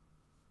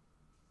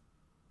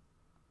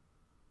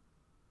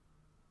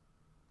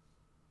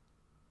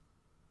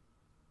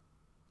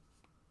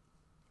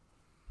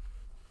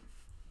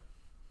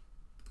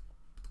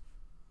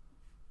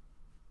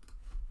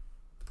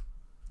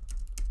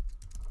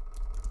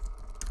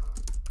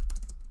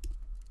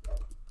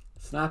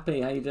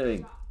 Snappy, how you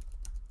doing?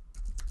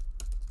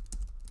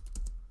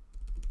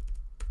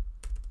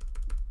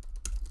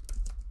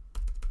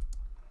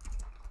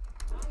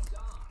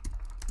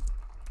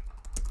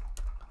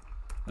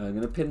 I'm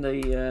going to pin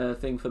the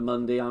thing for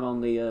Monday. I'm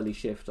on the early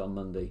shift on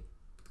Monday.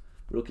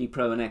 Rookie,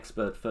 Pro and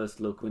Expert, first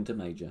look, Winter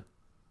Major.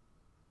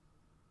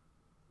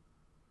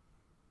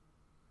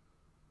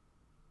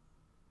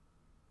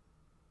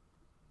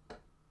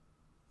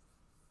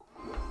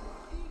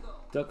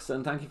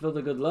 Duxon, thank you for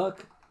the good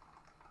luck.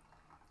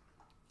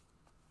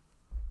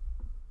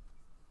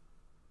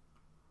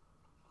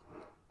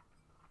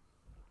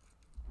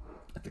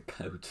 The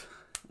coat.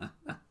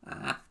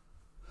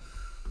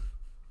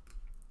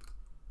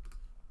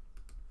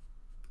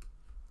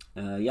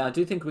 Yeah, I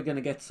do think we're going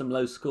to get some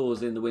low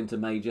scores in the Winter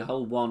Major.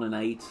 Hole 1 and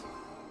 8.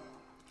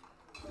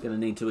 Gonna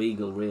need to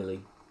eagle,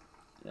 really.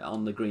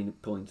 On the green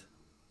point.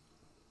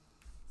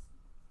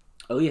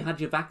 Oh, you had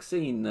your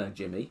vaccine,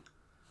 Jimmy.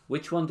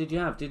 Which one did you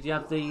have? Did you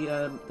have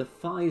the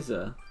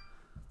Pfizer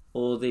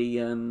or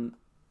the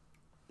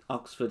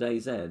Oxford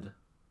AZ?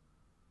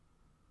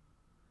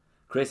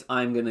 Chris,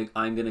 I'm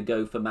gonna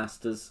go for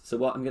Masters. So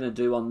what I'm gonna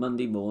do on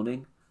Monday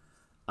morning,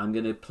 I'm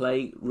gonna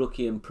play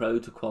Rookie and Pro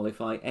to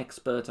qualify.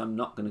 Expert, I'm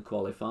not gonna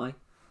qualify,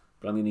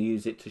 but I'm gonna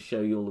use it to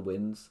show you all the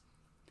wins,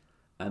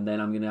 and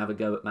then I'm gonna have a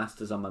go at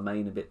Masters on my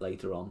main a bit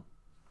later on.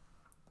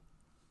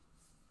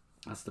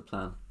 That's the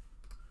plan.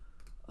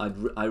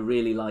 I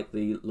really like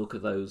the look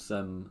of those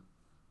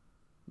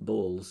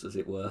balls, as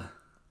it were,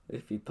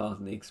 if you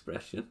pardon the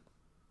expression.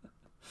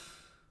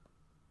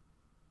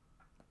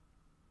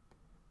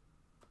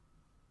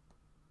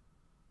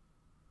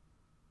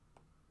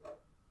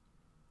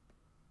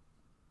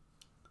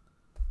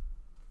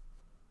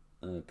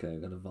 Okay,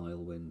 we've got a vile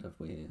wind, have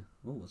we here?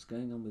 Oh, what's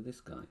going on with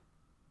this guy?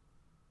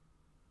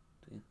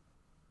 Dear.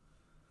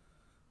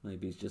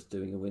 Maybe he's just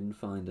doing a wind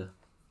finder.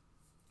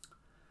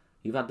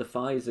 You've had the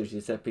Pfizer,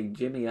 Giuseppe.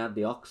 Jimmy had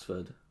the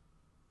Oxford.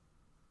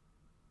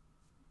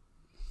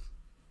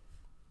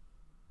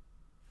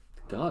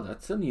 God,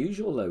 that's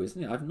unusual though,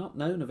 isn't it? I've not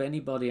known of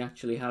anybody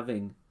actually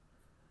having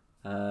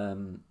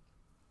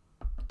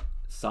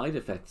side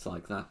effects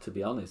like that, to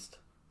be honest.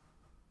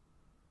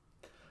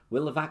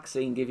 Will the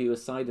vaccine give you a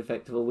side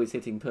effect of always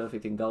hitting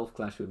perfect in Golf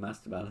Clash with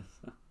Master Balance?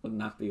 Wouldn't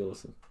that be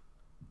awesome?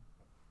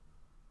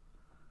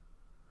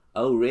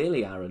 Oh,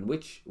 really, Aaron?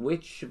 Which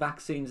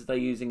vaccines are they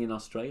using in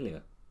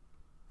Australia?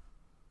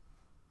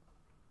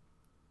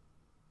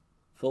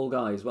 Fall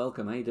Guys,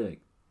 welcome. How you doing?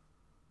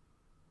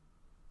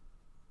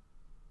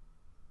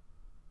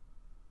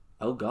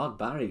 Oh God,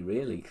 Barry,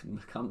 really?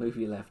 Can't move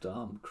your left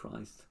arm.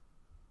 Christ.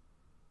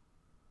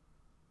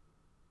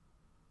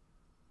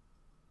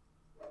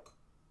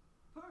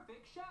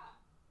 Perfect shot.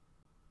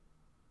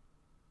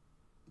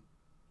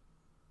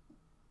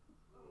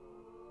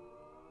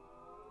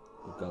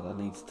 Oh God, that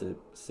needs to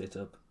sit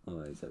up. Oh,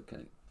 it's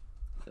okay.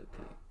 It's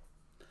okay.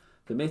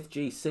 The Myth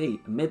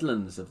GC,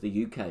 Midlands of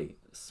the UK,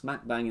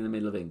 smack bang in the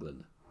middle of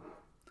England.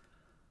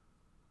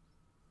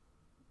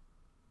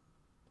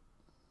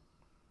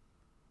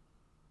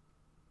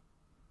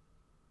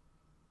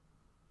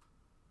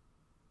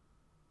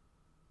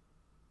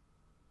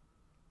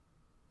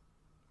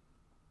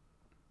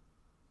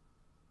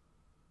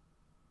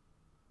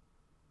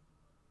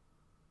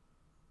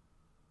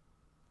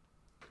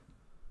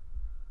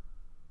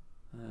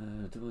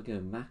 Do I go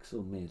max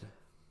or mid?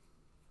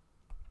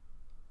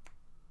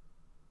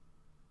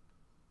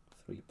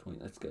 3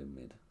 point, let's go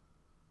mid.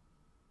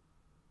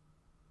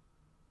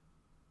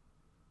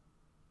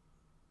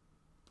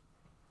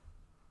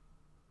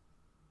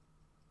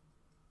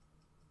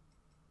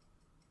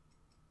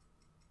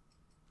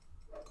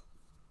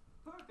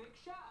 Perfect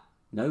shot.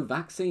 No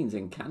vaccines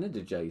in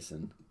Canada,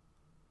 Jason.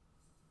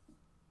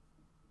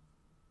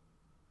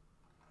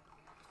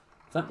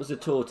 If that was a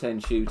Tour 10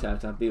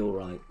 shootout, I'd be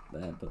alright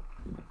there, but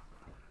you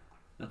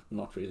know,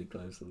 not really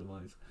close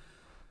otherwise.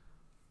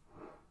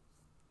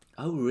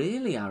 Oh,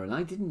 really, Aaron?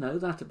 I didn't know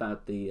that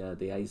about the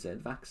AZ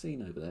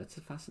vaccine over there. It's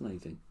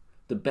fascinating.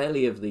 The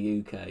belly of the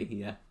UK,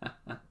 yeah.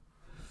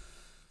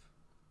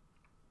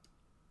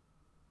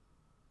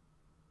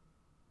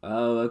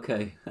 Oh,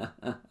 okay.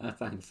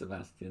 Thanks,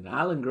 Sebastian.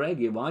 Alan Gregg,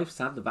 your wife's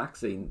had the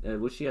vaccine.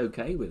 Was she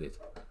okay with it?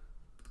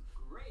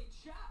 Great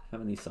shot.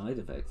 Have any side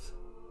effects?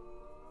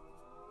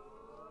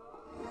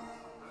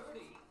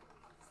 Birdie.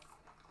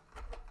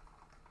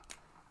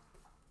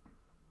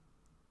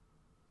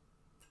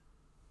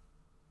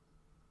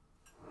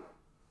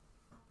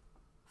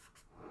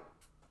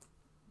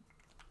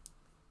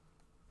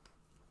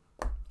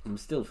 I'm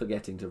still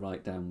forgetting to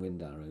write down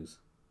wind arrows.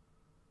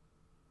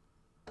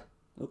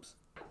 Oops.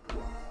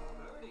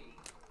 Birdie.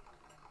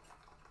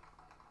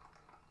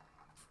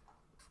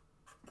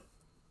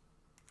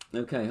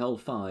 Okay, hole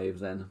 5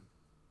 then.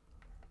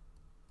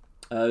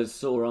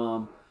 Sore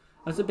arm.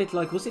 That's a bit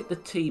like, was it the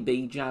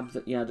TB jab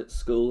that you had at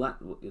school?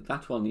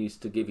 That one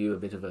used to give you a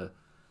bit of a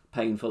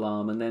painful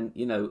arm, and then,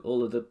 you know,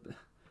 all of the...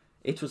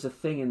 It was a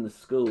thing in the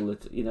school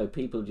that, you know,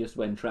 people just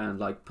went round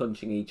like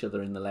punching each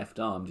other in the left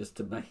arm just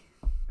to make...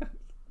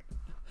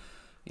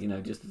 you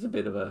know, just as a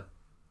bit of a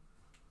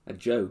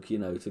joke, you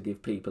know, to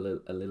give people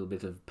a little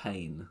bit of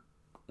pain.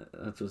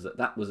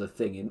 That was a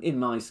thing. In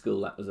my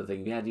school, that was a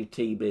thing. If you had your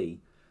TB,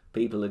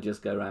 people would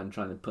just go around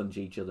trying to punch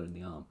each other in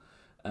the arm.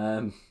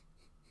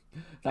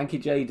 Thank you,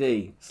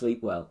 JD.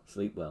 Sleep well.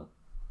 Sleep well.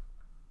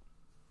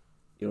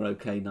 You're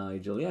okay,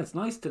 Nigel. Yeah, it's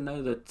nice to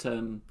know that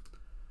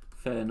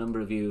fair number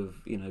of you have,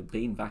 you know,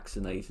 been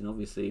vaccinated.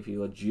 Obviously, if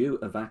you are due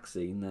a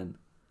vaccine, then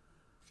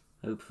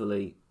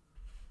hopefully,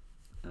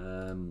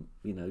 you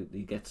know,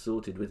 you get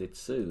sorted with it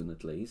soon,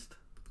 at least.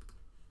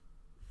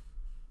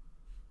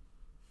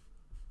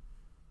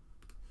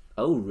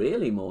 Oh,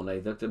 really, Mornay?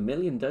 They've got 1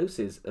 million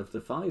doses of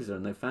the Pfizer,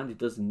 and they found it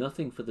does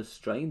nothing for the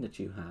strain that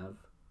you have.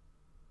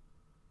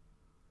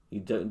 You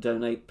don't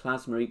donate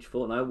plasma each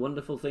fortnight. A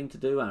wonderful thing to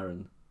do,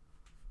 Aaron.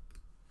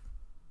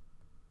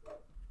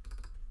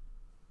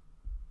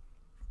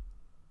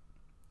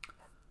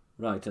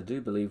 Right, I do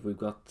believe we've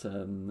got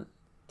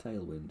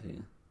tailwind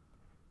here.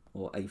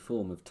 Or a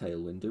form of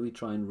tailwind. Do we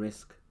try and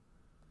risk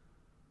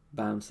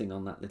bouncing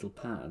on that little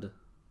pad?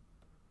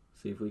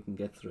 See if we can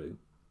get through.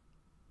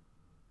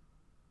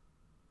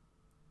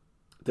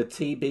 The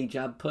TB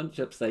jab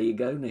punch-ups, there you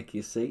go, Nick.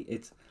 You see,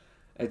 it's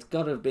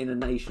got to have been a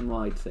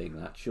nationwide thing,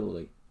 that,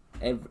 surely.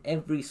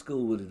 Every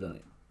school would have done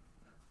it.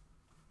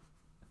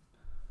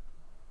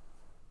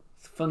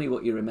 It's funny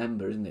what you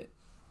remember, isn't it?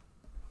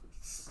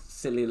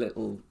 Silly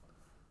little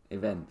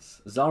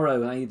events.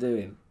 Zorro, how you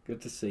doing? Good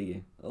to see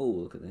you. Oh,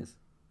 look at this.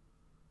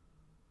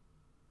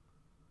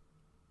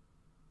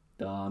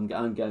 Oh, I'm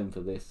going for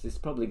this. It's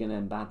probably going to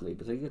end badly,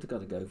 but you've got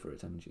to go for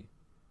it, haven't you?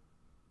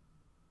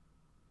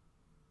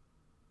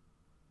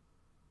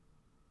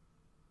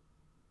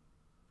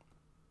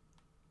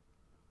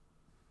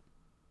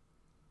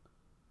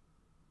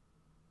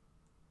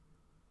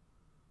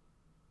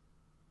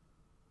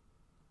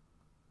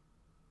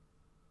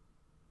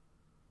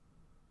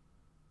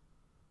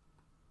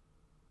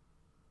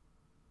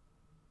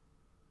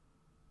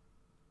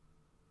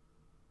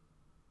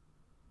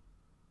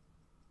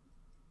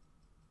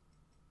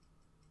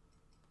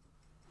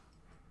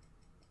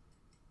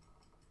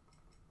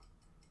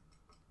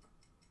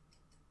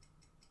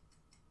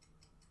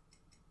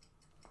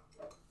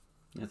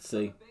 Let's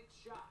see. Perfect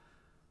shot.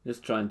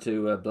 Just trying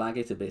to blag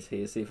it a bit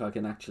here, see if I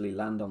can actually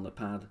land on the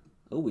pad.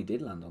 Oh, we did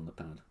land on the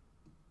pad.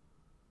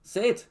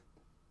 Sit!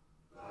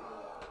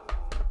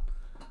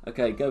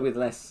 Okay, go with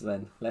less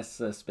then.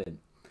 Less spin.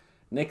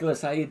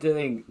 Nicholas, how you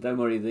doing? Don't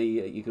worry,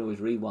 you can always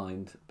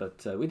rewind.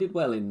 But we did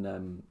well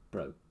in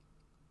Pro.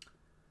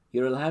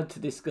 You're allowed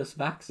to discuss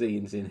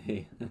vaccines in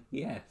here.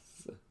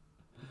 Yes.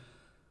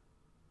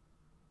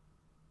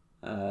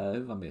 Who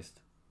have I missed?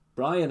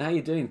 Brian, how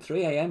you doing?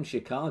 3 a.m.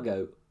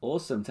 Chicago.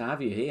 Awesome to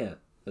have you here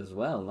as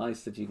well.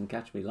 Nice that you can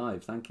catch me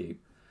live. Thank you.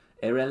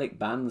 Irelic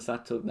bands,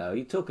 that took... No,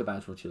 you talk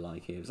about what you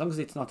like here. As long as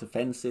it's not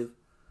offensive.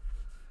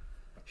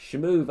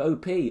 Shmoove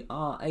OP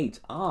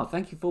R8.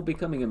 Thank you for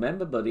becoming a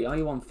member, buddy. Are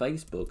you on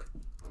Facebook?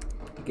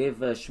 Give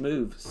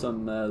Shmoove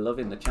some love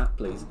in the chat,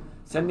 please.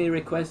 Send me a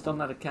request on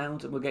that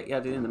account and we'll get you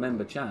added in the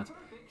member chat.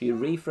 If you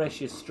refresh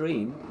your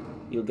stream,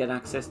 you'll get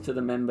access to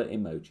the member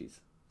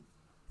emojis.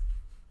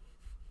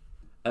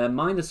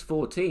 Minus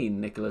 14,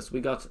 Nicholas. We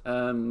got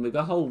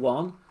hole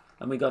 1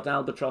 and we got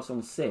albatross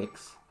on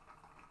 6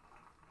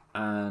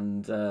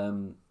 and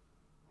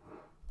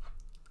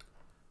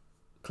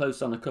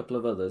close on a couple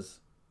of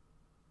others.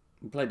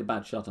 We played a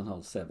bad shot on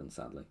hole 7,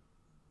 sadly.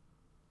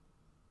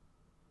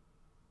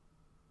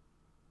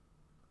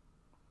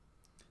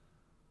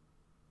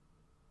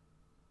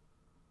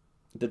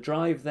 The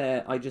drive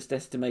there, I just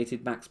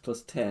estimated max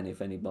plus 10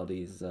 if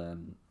anybody's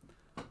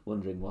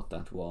wondering what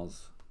that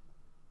was.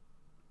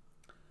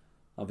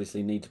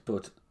 Obviously need to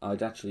put,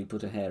 I'd actually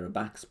put a hair of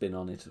backspin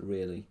on it,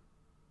 really.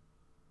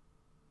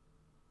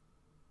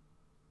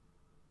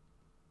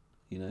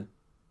 You know?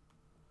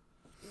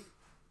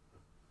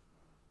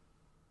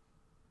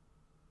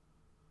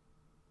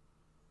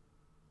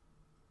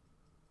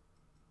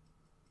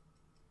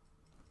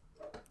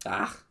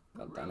 Ah,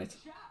 god damn it.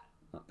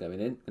 Not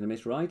going in. Gonna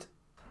miss right.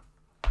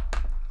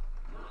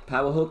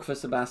 Power hook for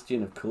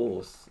Sebastian, of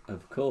course.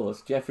 Of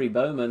course. Jeffrey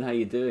Bowman, how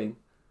you doing?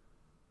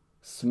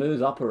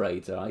 Smooth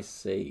operator, I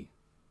see.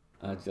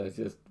 I'm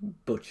just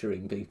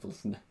butchering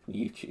people's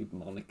YouTube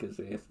monikers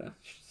here. So,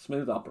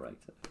 smooth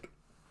operator.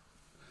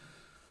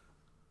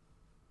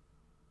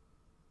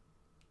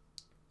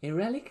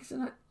 Irelic,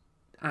 isn't it?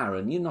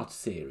 Aaron, you're not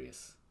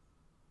serious.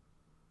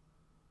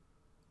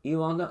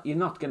 You're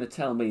not going to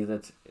tell me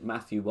that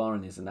Matthew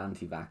Warren is an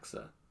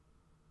anti-vaxxer.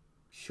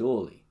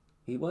 Surely.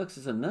 He works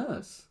as a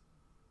nurse.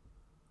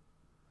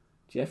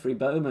 Jeffrey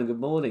Bowman, good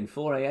morning.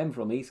 4 a.m.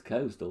 from East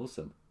Coast.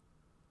 Awesome.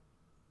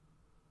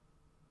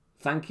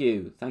 Thank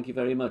you. Thank you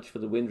very much for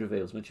the wind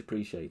reveals. Much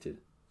appreciated.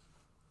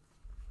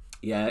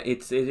 Yeah,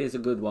 it is a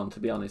good one, to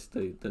be honest,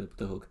 the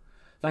hook.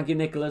 Thank you,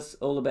 Nicholas.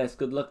 All the best.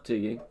 Good luck to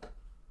you.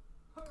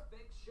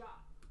 Perfect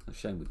shot. A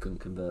shame we couldn't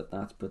convert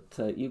that,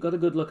 but you got a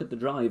good look at the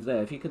drive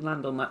there. If you could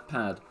land on that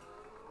pad,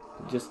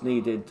 just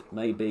needed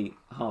maybe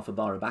half a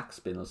bar of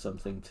backspin or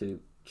something to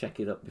check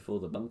it up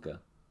before the bunker.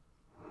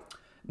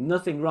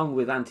 Nothing wrong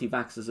with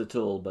anti-vaxxers at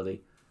all,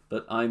 buddy.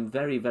 But I'm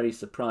very, very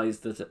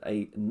surprised that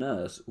a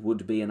nurse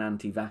would be an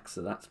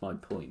anti-vaxxer. That's my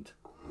point.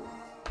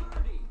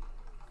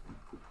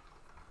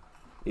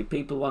 If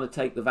people want to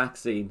take the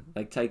vaccine,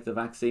 they take the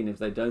vaccine. If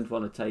they don't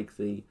want to take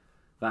the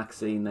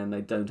vaccine, then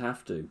they don't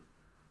have to.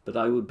 But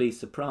I would be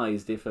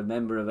surprised if a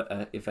member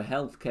of if a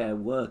healthcare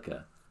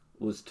worker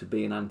was to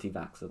be an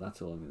anti-vaxxer.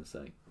 That's all I'm going to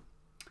say.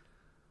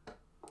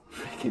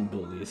 Freaking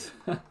bullies.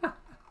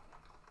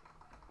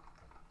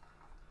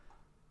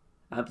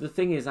 The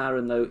thing is,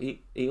 Aaron, though,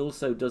 he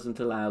also doesn't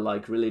allow,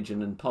 like,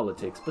 religion and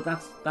politics. But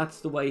that's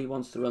the way he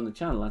wants to run the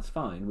channel. That's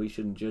fine. We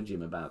shouldn't judge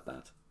him about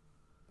that.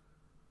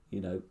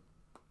 You know,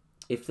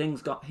 if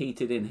things got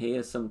heated in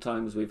here,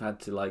 sometimes we've had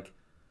to, like,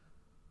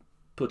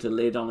 put a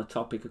lid on a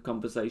topic of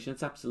conversation.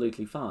 It's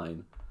absolutely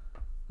fine.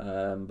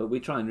 But we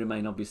try and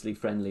remain, obviously,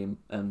 friendly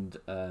and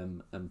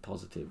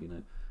positive, you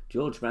know.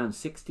 George Brown,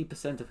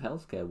 60% of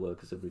healthcare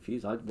workers have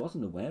refused. I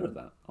wasn't aware of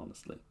that,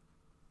 honestly.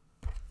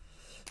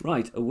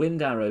 Right, a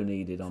wind arrow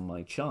needed on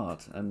my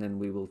chart, and then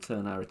we will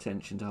turn our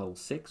attention to hole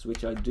 6,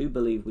 which I do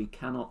believe we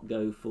cannot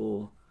go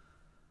for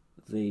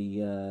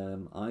the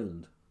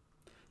island.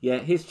 Yeah,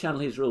 his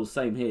channel, his rules,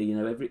 same here. You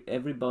know,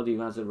 everybody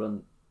who has a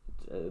run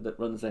that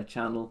runs their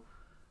channel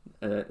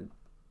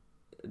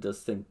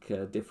does think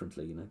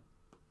differently, you know.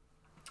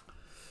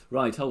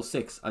 Right, hole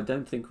 6. I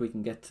don't think we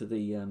can get to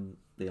the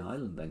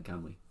island then,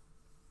 can we?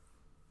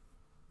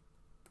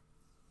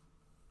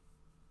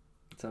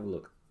 Let's have a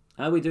look.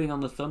 How are we doing on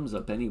the thumbs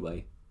up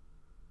anyway?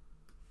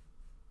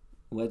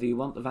 Whether you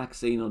want the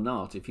vaccine or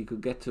not, if you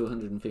could get to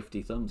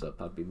 150 thumbs up,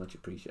 I'd be much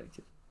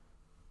appreciated.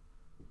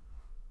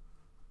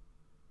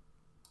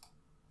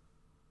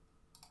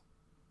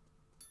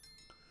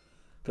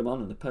 Come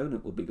on, an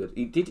opponent would be good.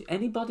 Did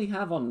anybody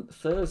have on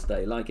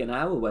Thursday like an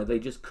hour where they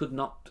just could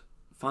not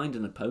find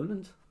an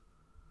opponent?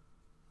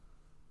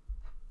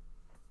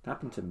 It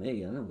happened to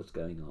me. I don't know what's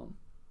going on.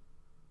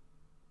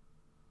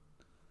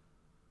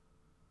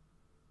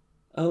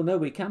 Oh no,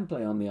 we can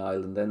play on the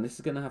island then. This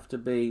is going to have to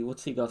be...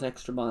 What's he got?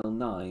 Extra mile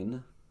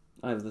 9.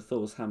 I have the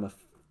Thor's Hammer...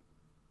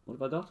 What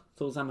have I got?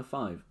 Thor's Hammer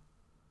 5.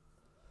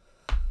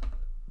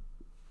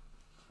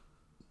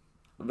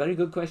 Very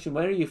good question.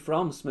 Where are you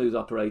from, Smooth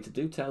Operator?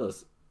 Do tell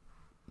us.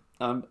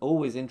 I'm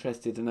always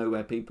interested to know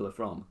where people are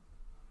from.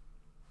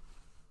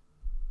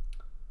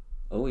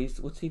 Oh,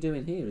 what's he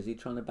doing here? Is he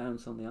trying to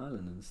bounce on the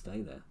island and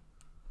stay there?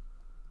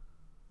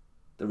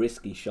 The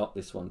risky shot,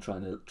 this one,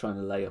 trying to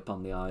lay up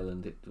on the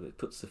island. It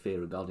puts the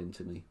fear of God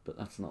into me, but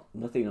that's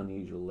nothing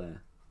unusual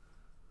there.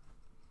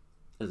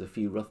 There's a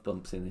few rough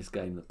bumps in this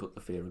game that put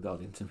the fear of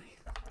God into me.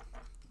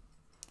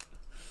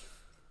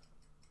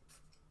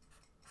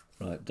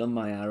 Right, I've done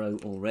my arrow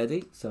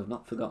already, so I've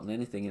not forgotten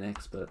anything in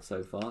Expert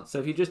so far. So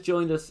if you just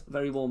joined us,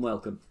 very warm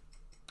welcome.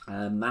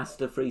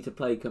 Master free to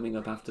play coming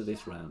up after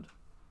this round.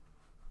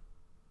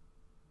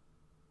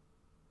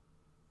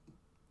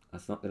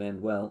 That's not going to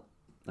end well.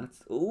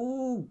 That's...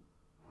 Oh,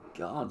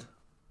 God.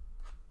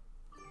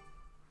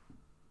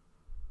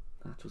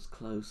 That was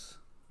close.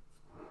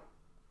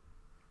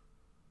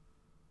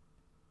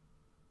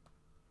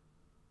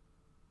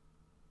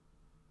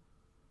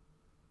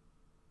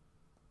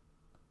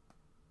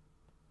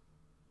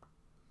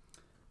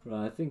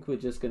 Right, I think we're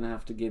just going to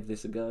have to give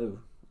this a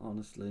go,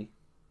 honestly.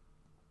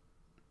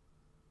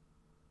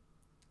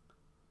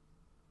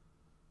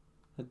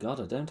 Oh God,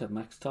 I don't have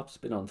max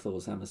topspin on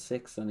Thor's Hammer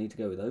 6. I need to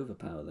go with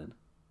overpower then.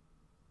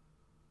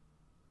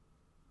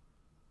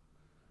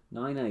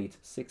 9.8,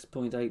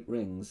 6.8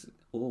 rings,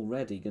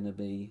 already going to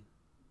be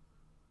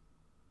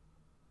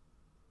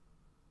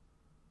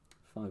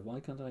 5. Why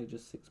can't I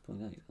just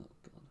 6.8? Oh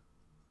God.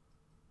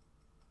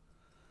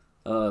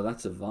 Oh,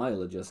 that's a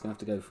vile adjust. Going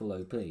to have to go full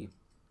OP.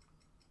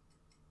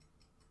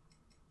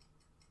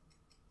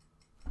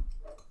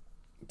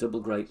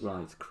 Double great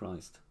right,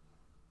 Christ.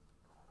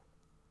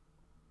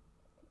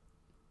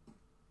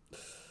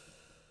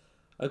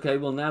 Okay,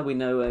 well now we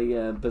know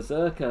a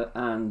Berserker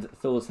and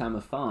Thor's Hammer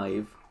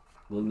 5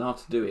 will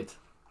not do it.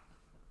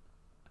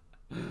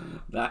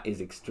 That is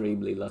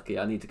extremely lucky.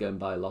 I need to go and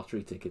buy a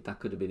lottery ticket. That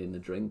could have been in the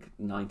drink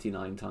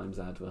 99 times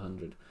out of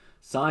 100.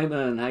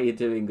 Simon, how you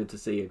doing? Good to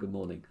see you. Good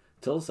morning.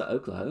 Tulsa,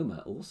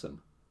 Oklahoma.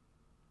 Awesome.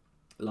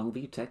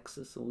 Longview,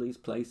 Texas. All these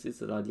places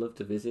that I'd love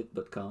to visit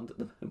but can't at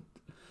the moment.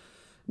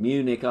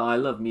 Munich. Oh, I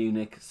love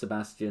Munich,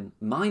 Sebastian.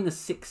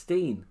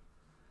 -16.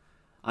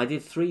 I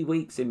did 3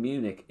 weeks in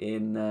Munich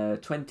in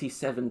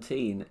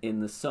 2017 in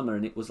the summer,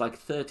 and it was like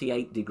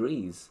 38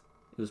 degrees.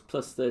 It was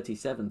plus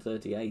 37,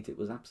 38. It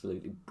was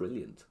absolutely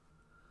brilliant.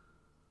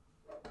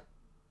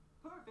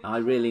 I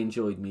really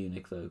enjoyed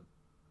Munich, though.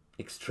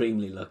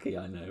 Extremely lucky,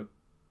 I know.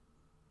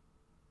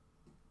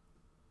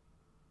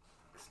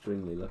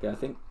 Extremely lucky. I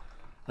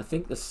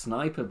think the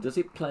sniper, does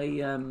it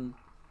play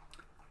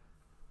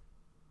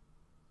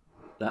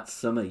that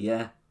summer?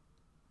 Yeah.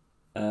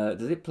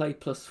 Does it play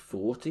plus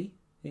 40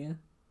 here?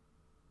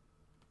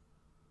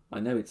 I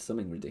know it's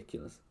something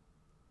ridiculous.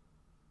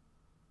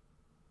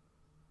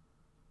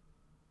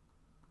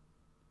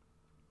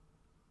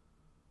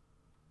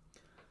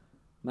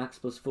 Max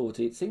plus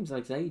 40. It seems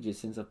like it's ages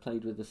since I've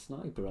played with the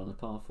sniper on a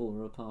par 4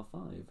 or a par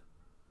 5.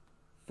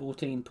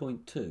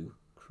 14.2.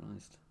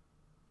 Christ.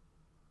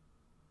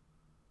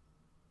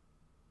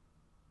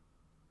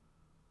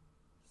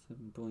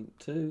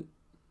 .2.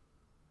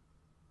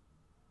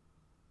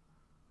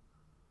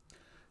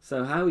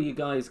 So how are you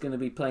guys going to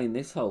be playing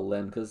this hole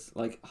then? Because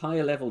like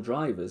higher level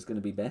driver is going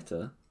to be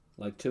better,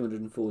 like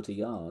 240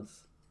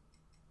 yards.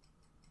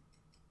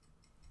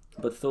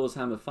 But Thor's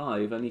Hammer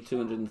 5 only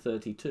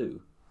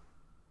 232.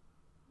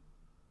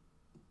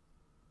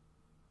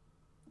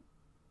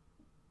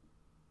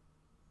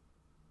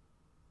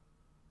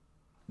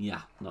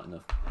 Yeah, not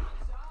enough.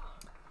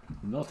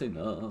 Not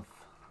enough.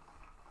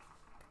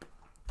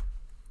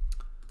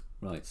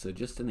 Right, so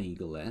just an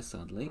eagle there,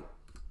 sadly.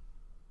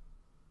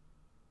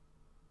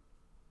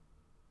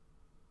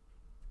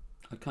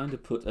 I kind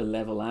of put a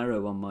level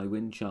arrow on my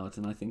wind chart,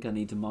 and I think I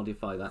need to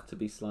modify that to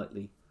be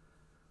slightly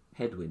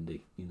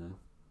headwindy, you know.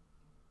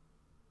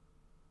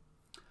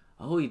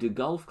 Oh, you do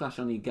Golf Clash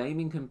on your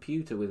gaming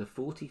computer with a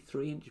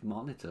 43-inch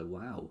monitor.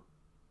 Wow.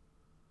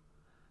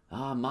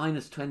 Ah,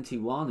 minus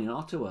 21 in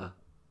Ottawa.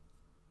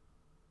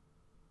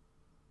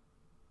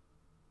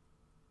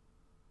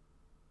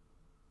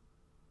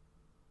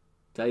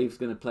 Dave's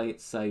going to play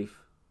it safe.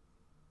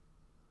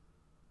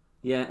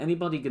 Yeah,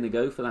 anybody going to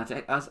go for that?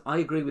 As I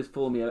agree with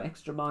Formio,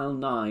 Extra Mile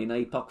 9,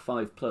 APOC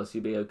 5 Plus,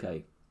 you'll be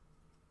okay.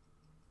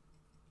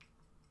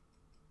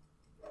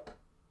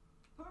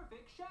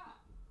 Perfect shot.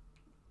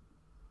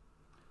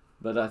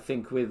 But I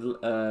think with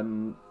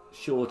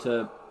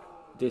shorter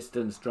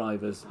distance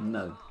drivers,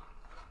 no.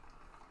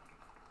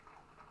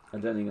 I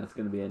don't think that's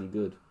going to be any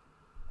good.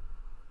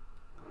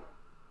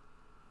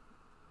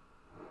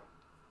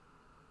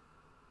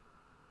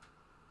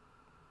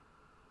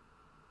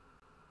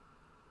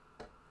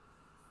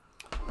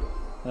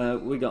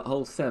 We got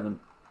hole 7.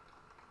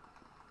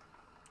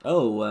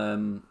 Oh,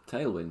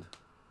 tailwind.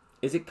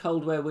 Is it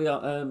cold where we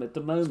are at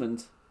the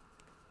moment?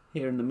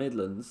 Here in the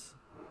Midlands,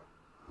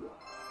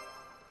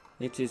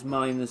 it is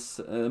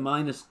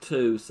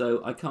 -2,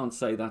 so I can't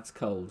say that's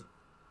cold.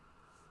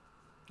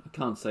 I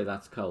can't say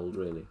that's cold,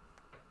 really.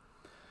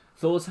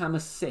 Thor's Hammer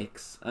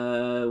 6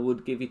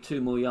 would give you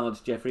 2 more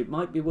yards, Jeffrey. It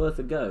might be worth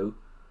a go.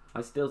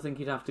 I still think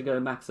you'd have to go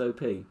max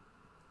OP.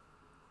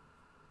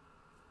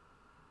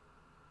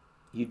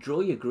 You draw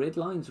your grid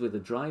lines with a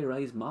dry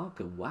erase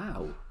marker.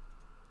 Wow.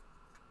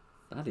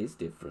 That is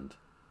different.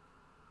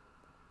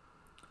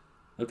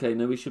 Okay,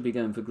 no, we should be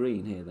going for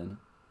green here then.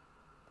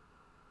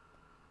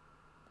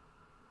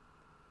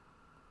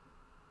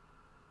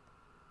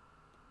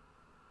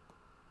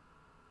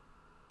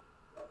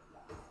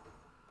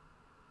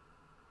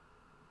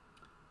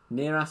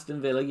 Near Aston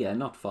Villa, yeah,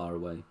 not far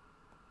away.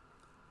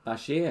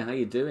 Bashir, how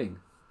you doing?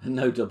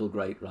 No double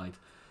great, right?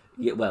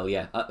 Yeah, well,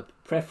 yeah,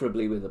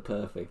 preferably with a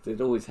perfect. It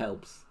always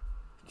helps.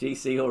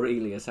 GC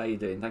Aurelius, how you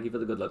doing? Thank you for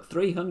the good luck.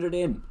 300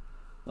 in.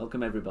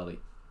 Welcome, everybody.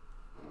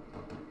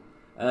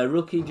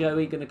 Rookie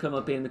Joey going to come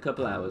up in a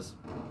couple hours.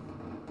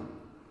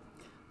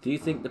 Do you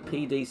think the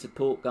PD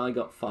support guy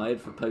got fired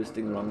for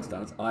posting the wrong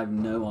stats? I have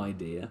no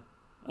idea.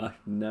 I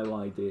have no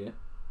idea.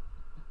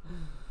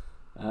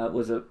 That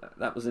was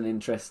an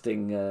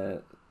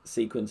interesting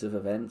sequence of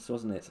events,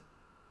 wasn't it?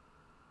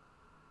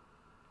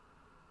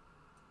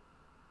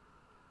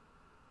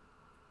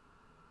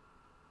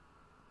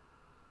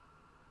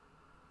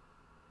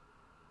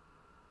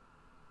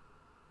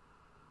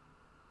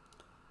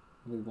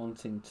 We're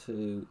wanting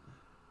to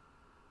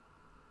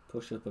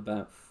push up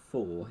about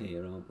 4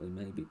 here, aren't we?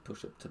 Maybe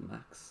push up to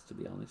max, to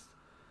be honest.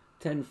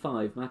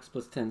 10.5, max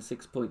plus 10,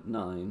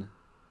 6.9.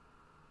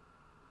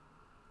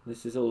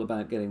 This is all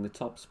about getting the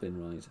top spin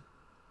right.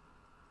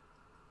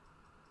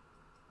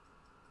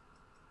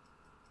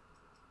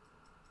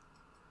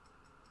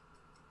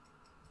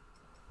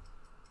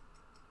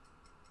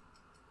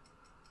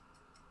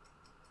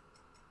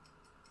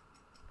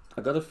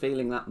 I got a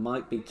feeling that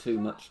might be too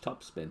much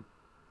top spin.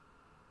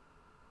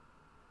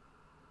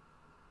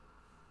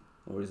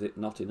 Or is it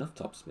not enough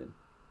top spin?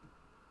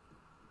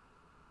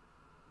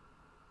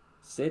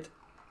 Sid?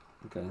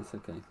 Okay, that's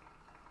okay.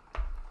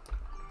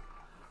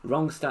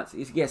 Wrong stats.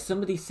 Yes,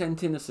 somebody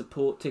sent in a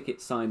support ticket,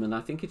 Simon.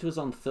 I think it was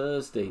on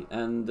Thursday,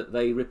 and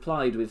they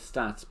replied with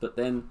stats, but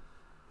then,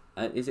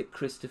 is it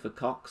Christopher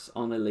Cox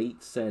on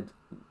Elite said,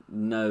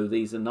 no,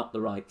 these are not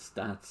the right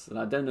stats. And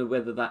I don't know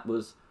whether that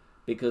was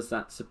because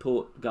that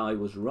support guy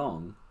was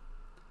wrong,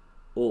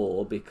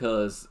 or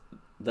because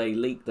they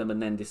leaked them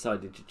and then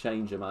decided to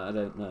change them. I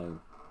don't know.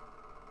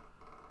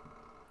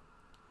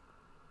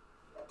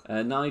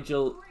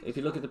 Nigel, if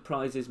you look at the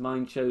prizes,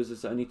 mine shows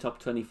us only top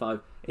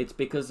 25. It's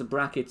because the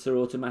brackets are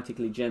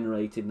automatically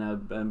generated now.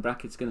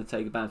 Brackets going to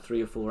take about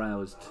 3 or 4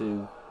 hours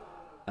to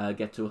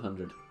get to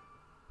 100,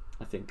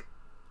 I think.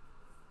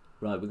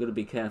 Right, we've got to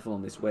be careful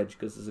on this wedge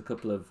because there's a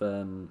couple of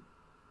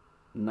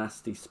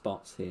nasty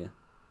spots here.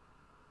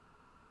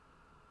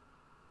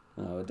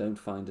 Oh, I don't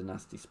find a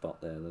nasty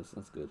spot there.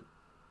 That's good.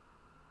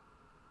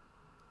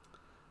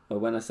 Well,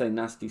 when I say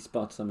nasty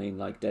spots, I mean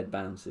like dead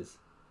bounces.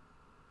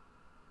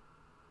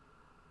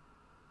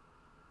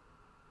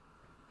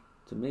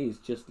 To me, it's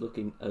just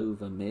looking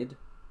over mid.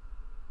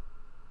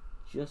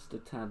 Just a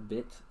tad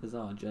bit, as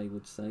RJ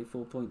would say.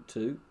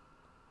 4.2.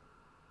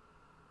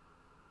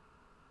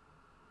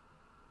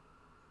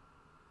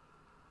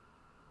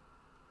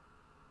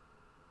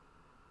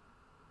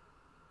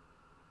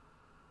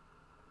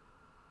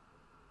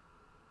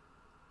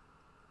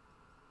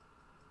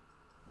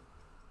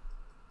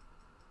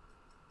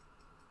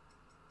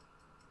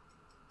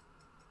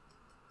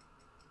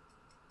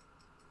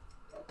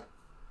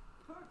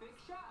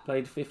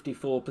 Played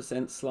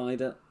 54%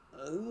 slider.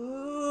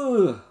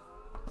 Ooh.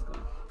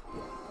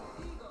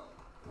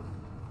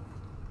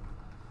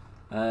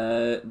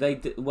 They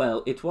did,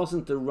 well, it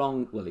wasn't the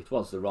wrong. Well, it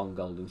was the wrong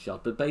golden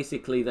shot, but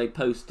basically they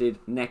posted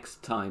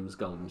next time's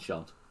golden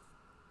shot.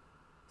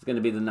 It's going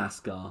to be the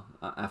NASCAR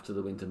after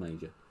the Winter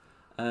Major.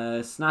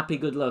 Snappy,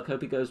 good luck.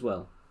 Hope it goes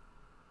well.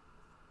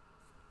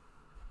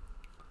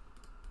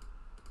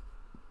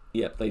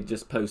 Yep, they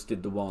just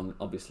posted the one,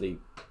 obviously,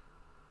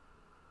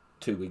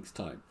 2 weeks'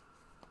 time.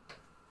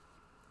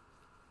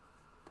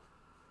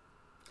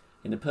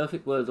 In a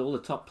perfect world, all the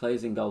top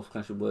players in Golf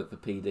Clash would work for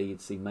PD.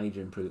 You'd see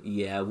major improvement.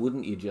 Yeah,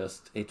 wouldn't you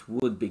just? It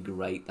would be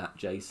great, that,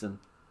 Jason.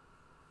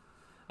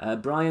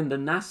 Brian, the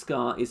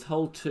NASCAR is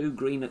hole 2,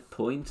 green at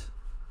point.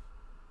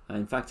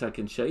 In fact, I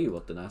can show you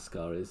what the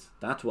NASCAR is.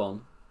 That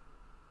one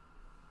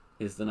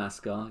is the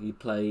NASCAR. You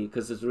play,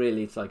 because it's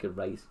like a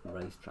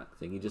racetrack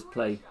thing. You just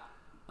play.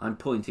 I'm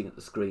pointing at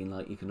the screen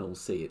like you can all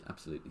see it.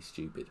 Absolutely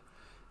stupid.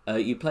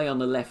 You play on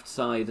the left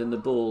side, and the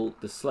ball,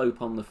 the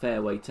slope on the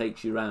fairway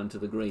takes you round to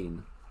the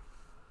green.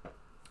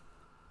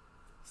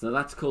 So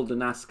that's called the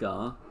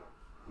NASCAR.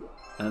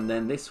 And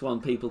then this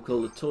one people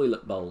call the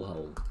toilet bowl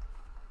hole.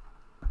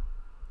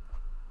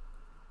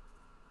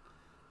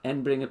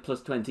 Endbringer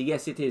plus 20.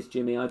 Yes, it is,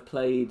 Jimmy. I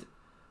played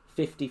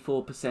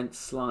 54%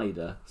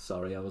 slider.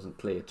 Sorry, I wasn't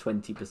clear.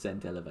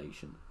 20%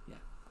 elevation. Yeah,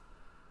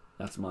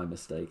 that's my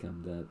mistake.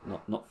 I'm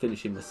not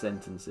finishing the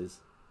sentences.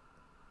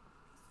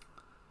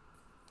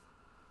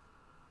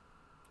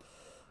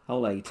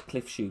 Hole 8,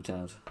 cliff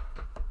shootout.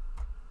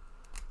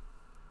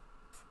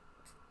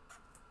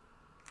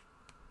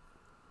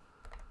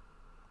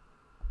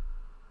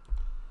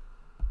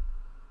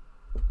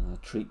 I'll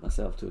treat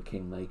myself to a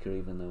kingmaker,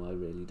 even though I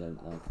really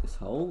don't like this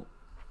hole.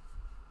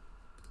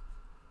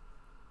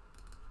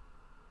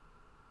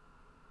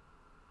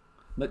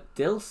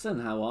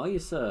 McDilson, how are you,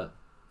 sir?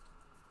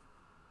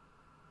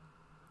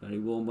 Very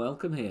warm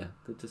welcome here.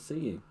 Good to see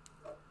you.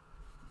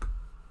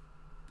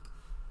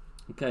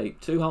 Okay,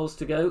 2 holes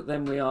to go.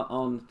 Then we are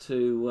on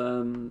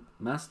to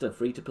Master,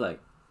 free to play.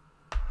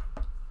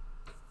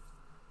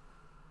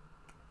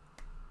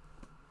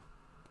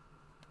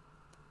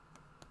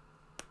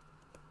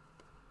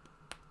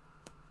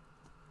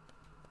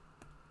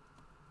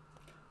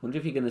 Wonder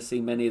if you're going to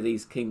see many of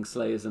these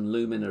Kingslayers and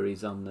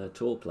Luminaries on the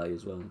tour play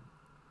as well.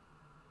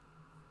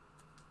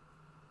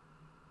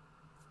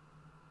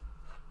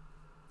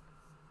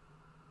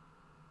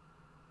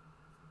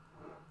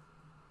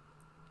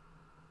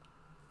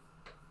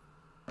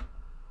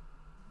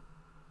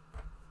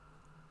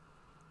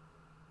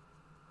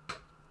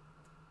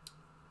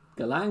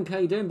 Galang, how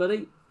you doing,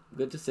 buddy?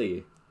 Good to see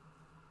you.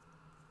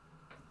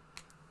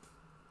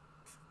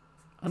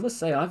 I must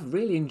say, I've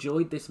really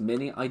enjoyed this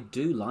mini. I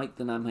do like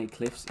the Namhae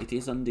Cliffs. It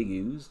is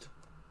underused,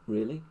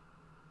 really.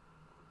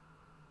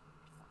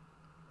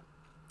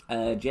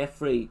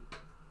 Jeffrey,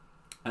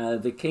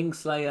 the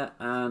Kingslayer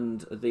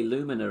and the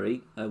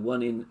Luminary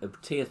won in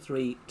Tier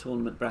 3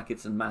 tournament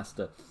brackets and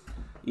Master.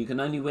 You can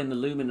only win the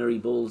Luminary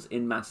balls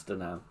in Master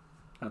now.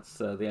 That's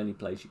the only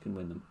place you can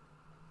win them.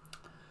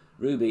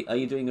 Ruby, are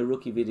you doing a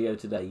rookie video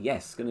today?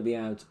 Yes, going to be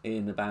out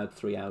in about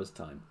 3 hours'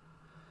 time.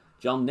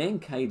 John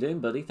Nink, how you doing,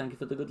 buddy? Thank you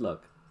for the good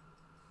luck.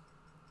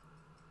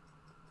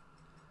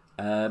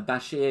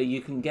 Bashir,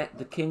 you can get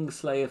the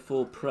Kingslayer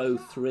for Pro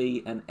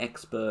 3 and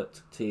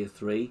Expert Tier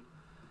 3,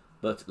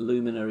 but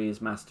Luminary is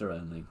Master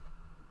only.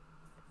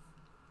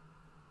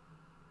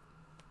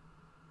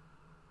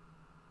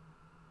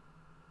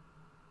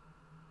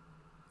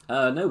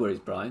 No worries,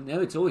 Brian.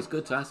 No, it's always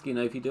good to ask,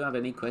 if you do have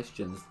any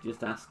questions,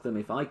 just ask them.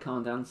 If I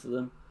can't answer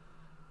them,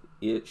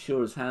 it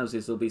sure as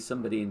houses there'll be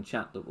somebody in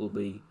chat that will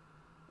be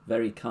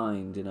very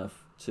kind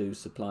enough to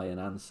supply an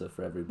answer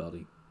for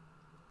everybody.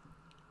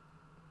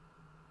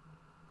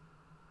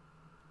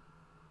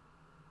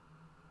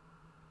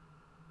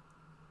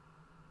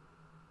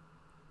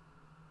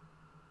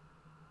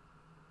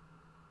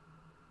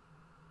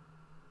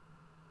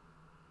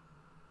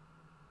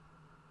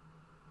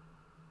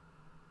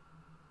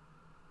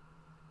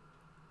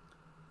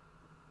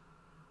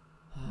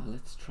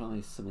 Let's try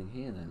something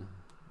here then.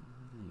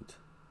 Right.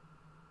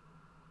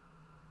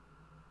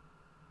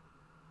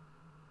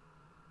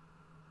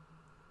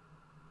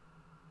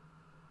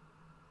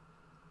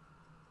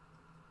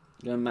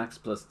 Go max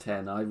plus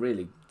 10. I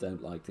really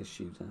don't like this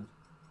shootout.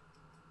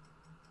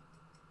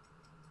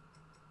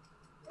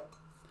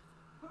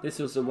 This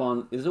was the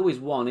one. There's always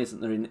one, isn't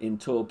there, in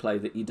tour play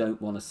that you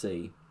don't want to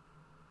see.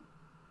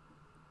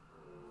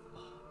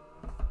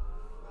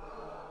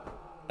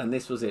 And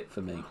this was it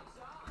for me.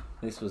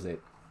 This was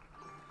it.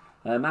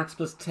 Max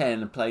plus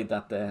 10, played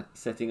that there,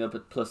 setting up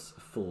at plus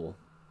 4.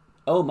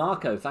 Oh,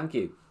 Marco, thank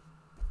you.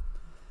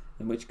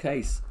 In which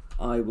case,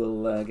 I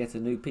will get a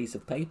new piece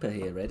of paper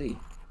here ready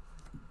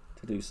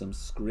to do some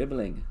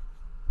scribbling.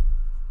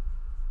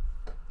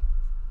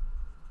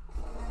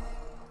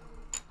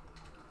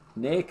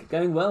 Nick,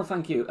 going well,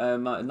 thank you.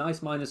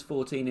 Nice minus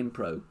 14 in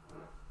Pro.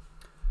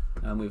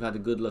 And we've had a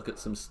good look at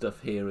some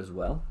stuff here as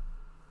well.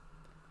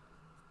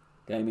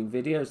 Gaming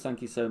videos,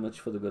 thank you so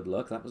much for the good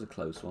luck. That was a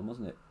close one,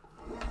 wasn't it?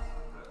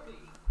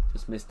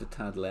 Just missed a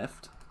tad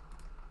left.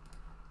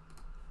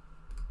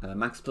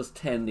 Max plus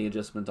 10, the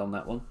adjustment on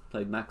that one.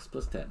 Played max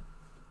plus 10.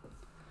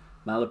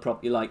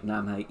 Malaprop, you like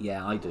Namhae?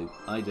 Yeah, I do.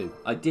 I do.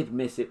 I did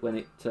miss it when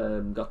it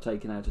got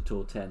taken out of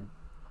Tour 10.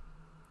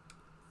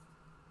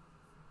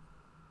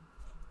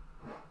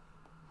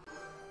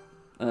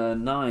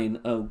 Nine.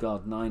 Oh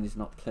God, 9 is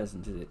not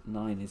pleasant, is it?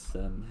 9 is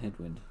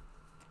headwind.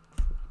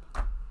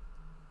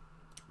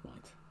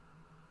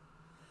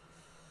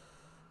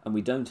 And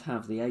we don't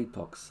have the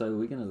apox, so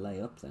we're going to lay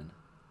up then.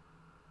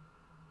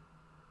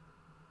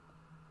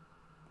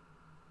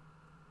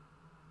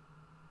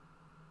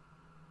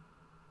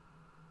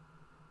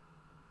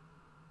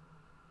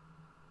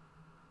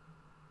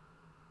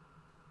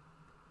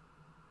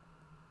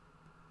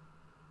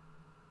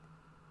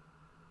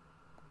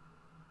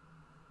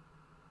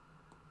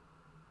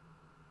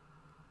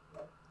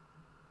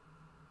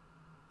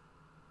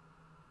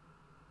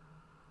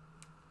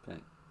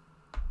 Okay.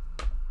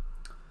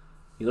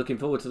 You're looking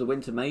forward to the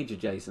winter major,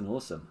 Jason.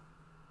 Awesome.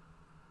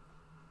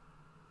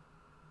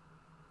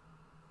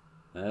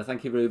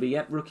 Thank you, Ruby.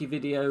 Yep, rookie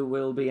video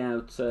will be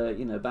out,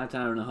 you know, about an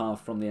hour and a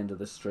half from the end of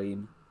the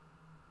stream.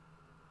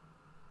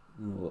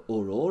 Oh,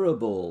 Aurora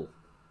ball.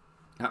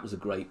 That was a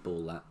great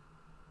ball, that.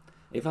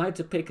 If I had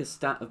to pick a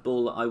stat of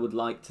ball that I would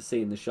like to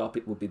see in the shop,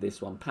 it would be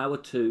this one. Power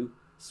 2,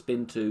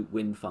 spin 2,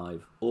 win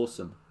 5.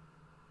 Awesome.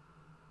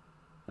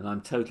 And I'm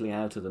totally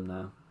out of them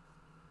now.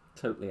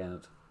 Totally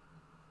out.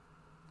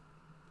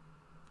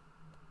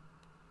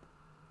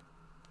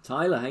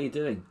 Tyler, how you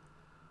doing?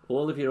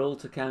 All of your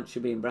alt accounts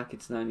should be in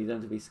brackets now and you don't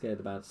have to be scared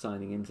about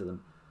signing into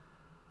them.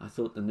 I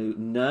thought the new...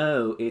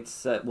 No,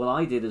 it's... well,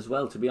 I did as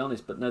well, to be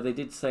honest. But no, they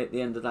did say at the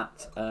end of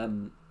that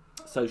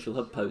Social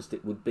Hub post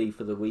it would be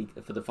for the week,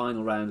 for the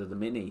final round of the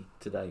mini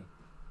today.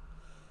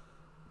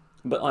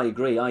 But I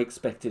agree. I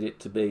expected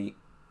it to be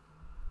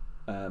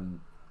the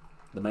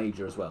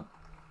major as well.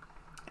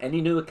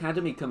 Any new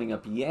academy coming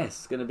up?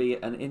 Yes, going to be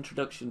an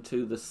introduction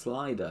to the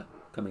slider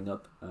coming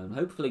up. I'm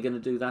hopefully going to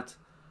do that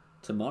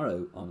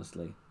tomorrow,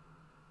 honestly.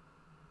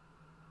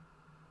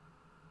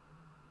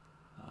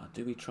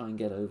 Do we try and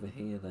get over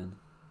here then?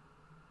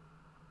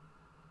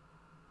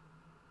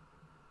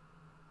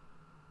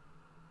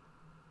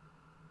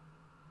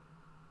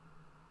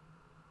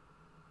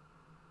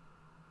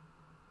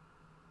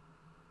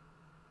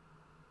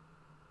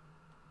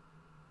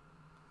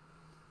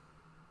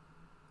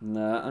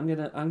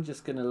 No, I'm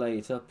just gonna lay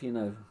it up, you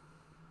know.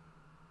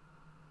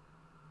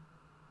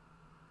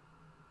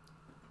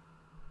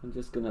 I'm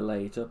just gonna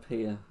lay it up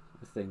here,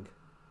 I think.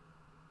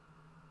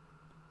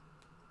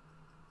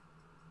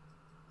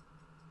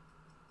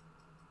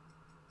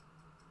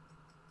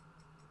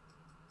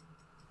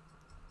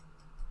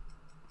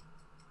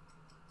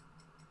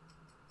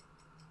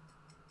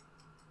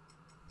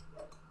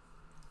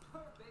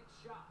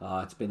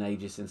 Ah, it's been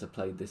ages since I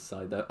played this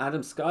side though.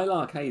 Adam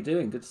Skylark, how you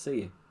doing? Good to see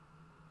you.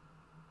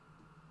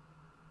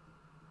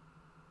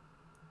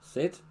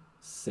 Sit.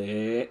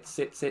 Sit.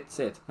 Sit, sit,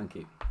 sit. Thank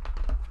you.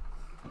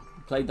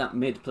 Played that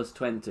mid plus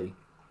 20.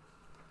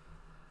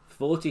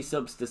 40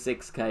 subs to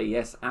 6k.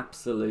 Yes,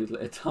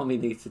 absolutely. Tommy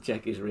needs to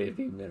check his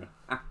rearview mirror.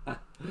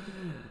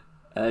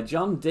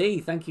 John D,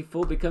 thank you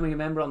for becoming a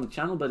member on the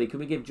channel, buddy. Can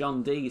we give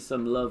John D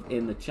some love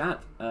in the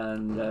chat?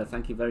 And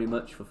thank you very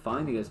much for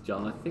finding us,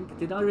 John. I think,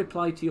 did I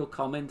reply to your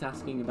comment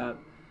asking about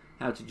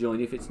how to join?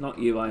 If it's not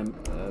you, I'm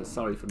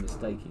sorry for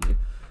mistaking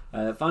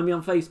you. Find me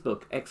on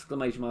Facebook,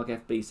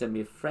 !FB, send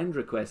me a friend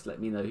request, let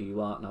me know who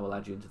you are, and I will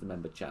add you into the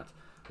member chat.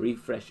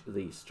 Refresh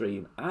the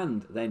stream,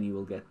 and then you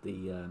will get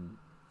the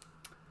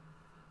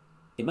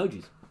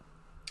emojis.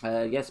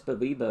 Yes,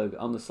 Babiberg,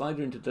 on the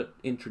slider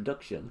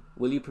introduction,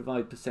 will you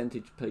provide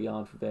percentage per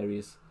yard for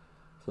various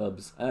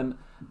clubs?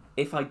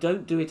 If I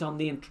don't do it on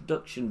the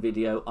introduction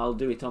video, I'll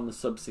do it on the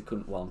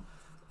subsequent one.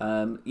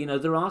 You know,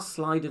 there are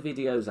slider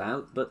videos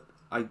out, but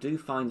I do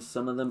find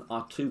some of them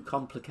are too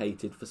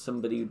complicated for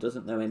somebody who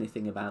doesn't know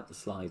anything about the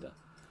slider.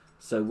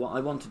 So what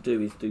I want to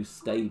do is do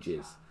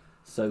stages.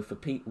 So for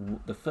people,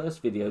 the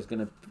first video is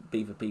going to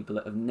be for people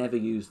that have never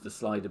used the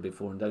slider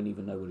before and don't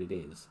even know what it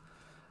is.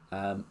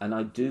 And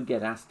I do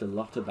get asked a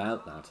lot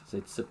about that. So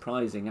it's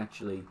surprising,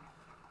 actually.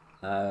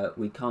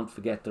 We can't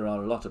forget there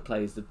are a lot of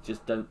players that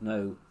just don't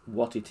know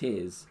what it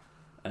is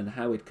and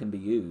how it can be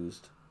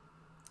used.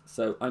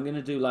 So I'm going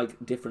to do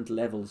like different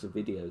levels of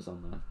videos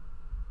on that.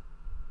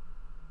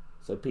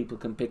 So people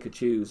can pick and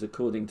choose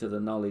according to the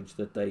knowledge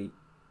that they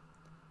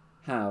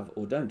have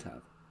or don't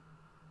have.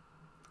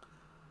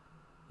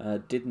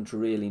 Didn't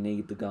really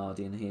need the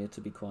Guardian here,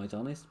 to be quite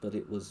honest, but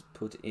it was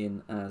put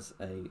in as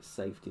a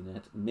safety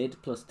net. Mid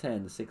plus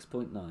 10,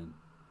 6.9. I'm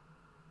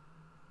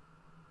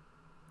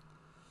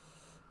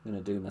going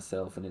to do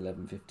myself an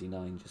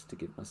 11.59 just to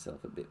give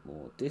myself a bit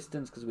more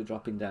distance because we're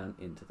dropping down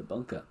into the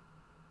bunker.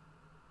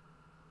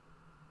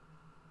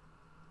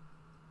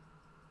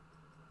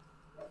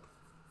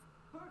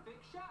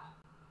 Perfect shot.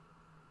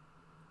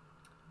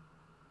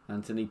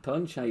 Anthony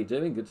Punch, how you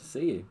doing? Good to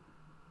see you.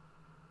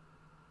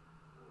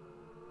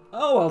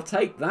 Oh, I'll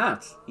take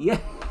that.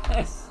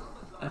 Yes.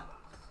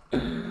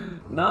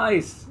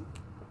 Nice.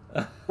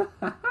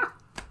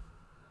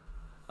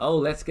 Oh,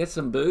 let's get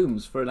some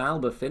booms for an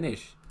Alba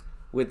finish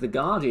with the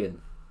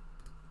Guardian.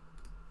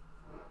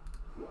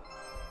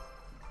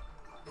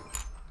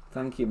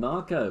 Thank you,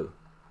 Marco.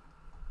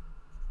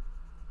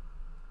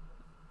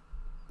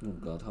 Oh,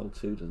 God, hole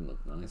 2 doesn't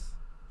look nice.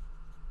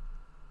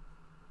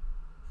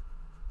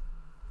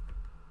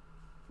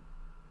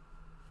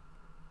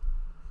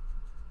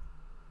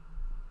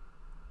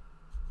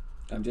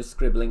 I'm just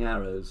scribbling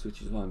arrows,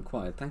 which is why I'm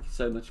quiet. Thank you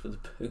so much for the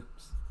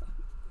booms.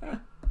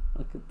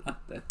 Look at that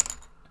then.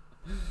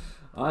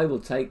 I will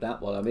take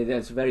that one. I mean,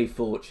 it's very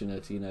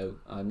fortunate, you know.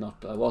 I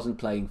wasn't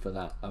playing for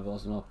that. I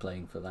was not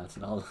playing for that,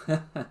 and I'll.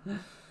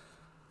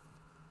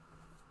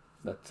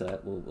 But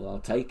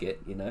I'll take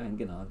it. You know, I ain't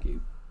gonna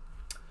argue.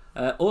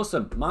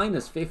 Awesome.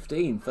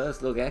 -15.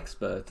 First look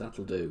expert.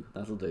 That'll do.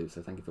 That'll do.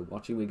 So thank you for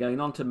watching. We're going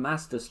on to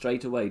master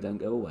straight away. Don't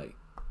go away.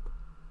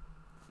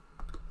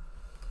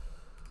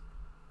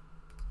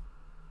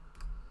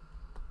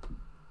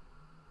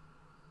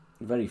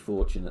 Very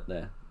fortunate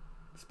there,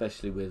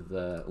 especially with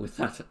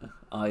that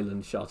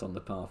island shot on the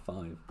par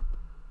 5.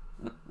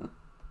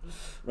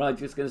 Right,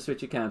 just going to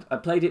switch account. I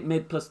played it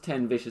mid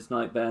 +10 Vicious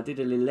Nightmare. I did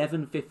an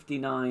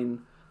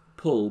 11.59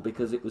 pull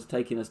because it was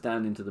taking us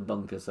down into the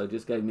bunker, so it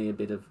just gave me a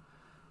bit of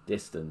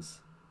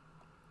distance.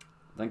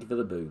 Thank you for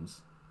the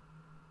boons.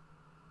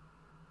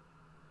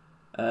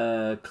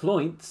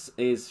 Cloints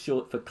is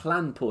short for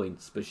clan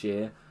points,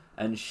 Bashir,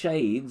 and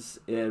shades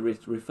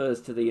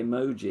refers to the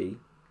emoji.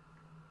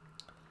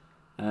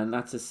 And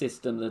that's a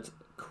system that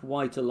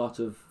quite a lot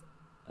of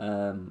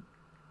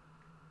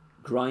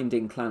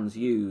grinding clans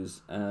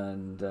use,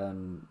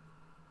 and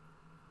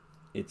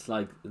it's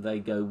like they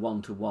go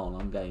 1-to-1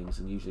 on games,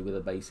 and usually with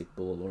a basic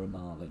ball or a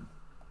marlin.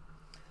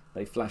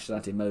 They flash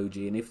that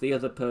emoji, and if the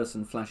other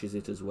person flashes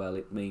it as well,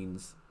 it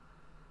means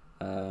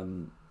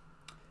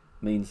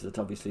that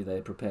obviously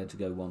they're prepared to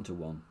go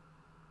 1-to-1.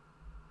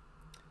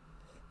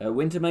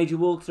 Winter Major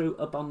walkthrough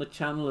up on the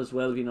channel as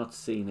well. If you've not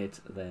seen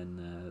it,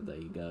 then there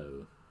you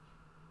go.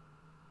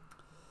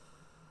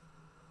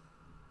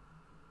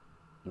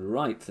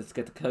 Right, let's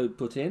get the code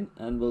put in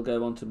and we'll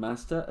go on to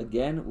Master.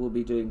 Again, we'll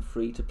be doing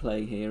free to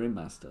play here in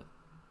Master.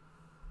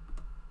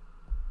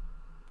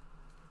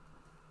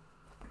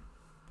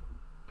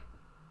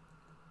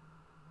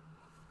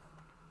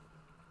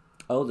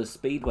 Oh, the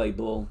Speedway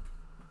ball.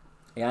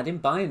 Yeah, I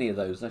didn't buy any of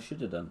those. I should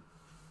have done.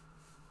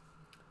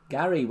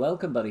 Gary,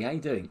 welcome, buddy. How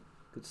you doing?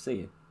 Good to see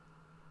you.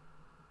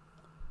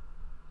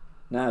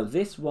 Now,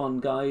 this one,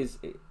 guys,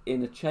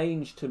 in a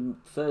change to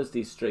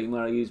Thursday's stream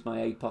where I used my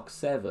APOC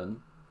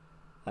 7,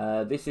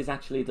 this is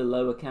actually the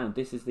low account.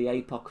 This is the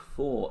APOC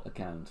 4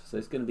 account, so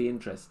it's going to be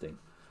interesting.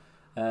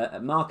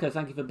 Marco,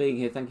 thank you for being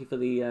here. Thank you for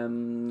the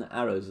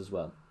arrows as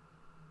well.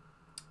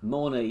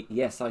 Morny,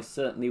 yes, I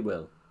certainly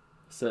will.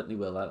 Certainly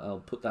will. I'll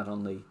put that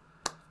on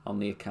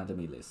the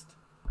academy list.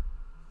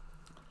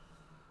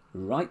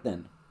 Right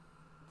then.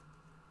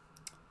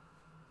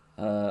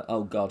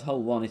 Oh God,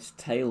 hole 1, it's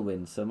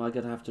tailwind, so am I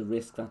going to have to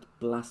risk that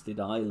blasted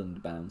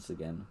island bounce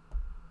again?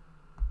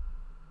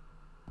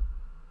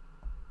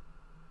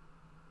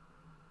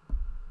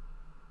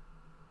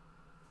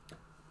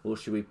 Or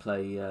should we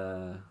play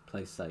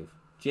safe?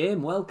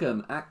 Jim,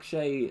 welcome.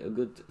 Akshay,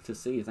 good to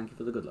see you. Thank you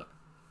for the good luck.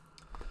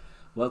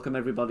 Welcome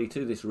everybody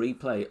to this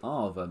replay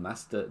of a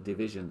Master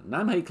Division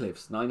Namhae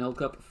Cliffs 9-hole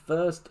cup.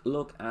 First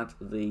look at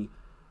the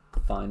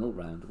final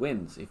round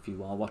wins. If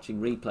you are watching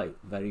replay,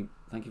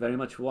 thank you very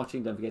much for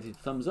watching. Don't forget to hit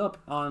thumbs up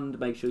and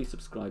make sure you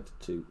subscribe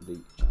to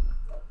the channel.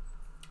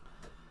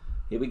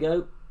 Here we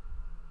go.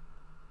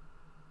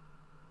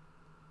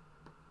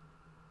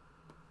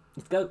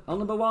 Let's go. On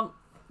number 1.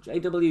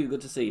 JW,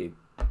 good to see you.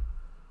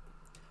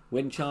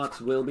 Win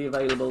charts will be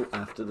available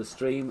after the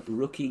stream.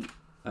 Rookie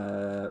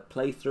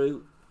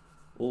playthrough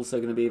also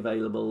going to be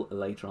available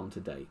later on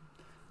today.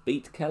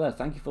 Beat Keller,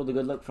 thank you for the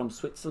good luck from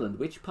Switzerland.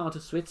 Which part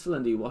of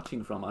Switzerland are you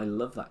watching from? I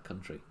love that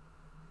country.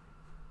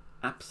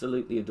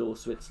 Absolutely adore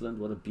Switzerland.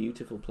 What a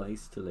beautiful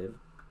place to live.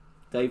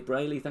 Dave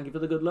Brayley, thank you for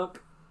the good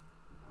luck.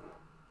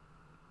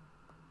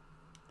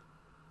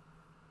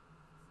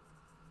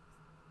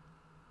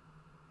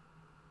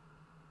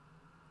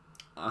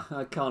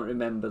 I can't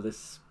remember the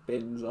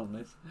spins on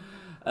this.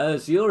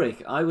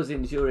 Zurich. I was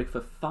in Zurich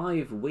for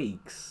 5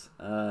 weeks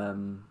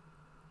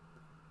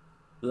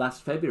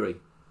last February.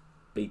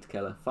 Beat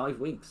Keller. 5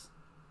 weeks.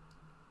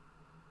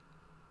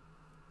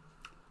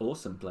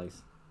 Awesome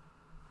place.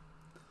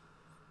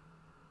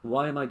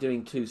 Why am I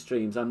doing 2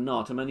 streams? I'm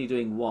not. I'm only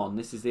doing 1.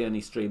 This is the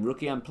only stream.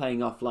 Rookie, I'm playing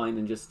offline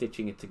and just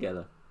stitching it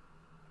together.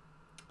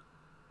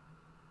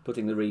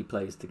 Putting the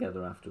replays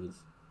together afterwards.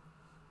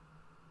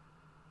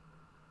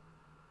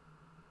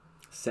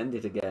 Send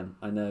it again.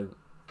 I know.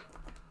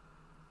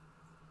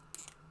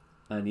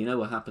 And you know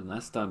what happened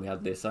last time we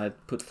had this? I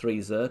had put 3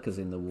 Zerkas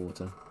in the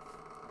water.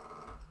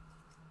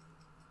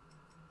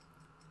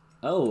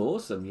 Oh,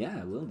 awesome.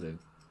 Yeah, will do.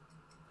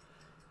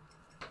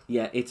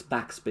 Yeah, it's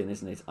backspin,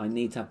 isn't it? I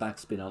need to have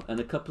backspin on. And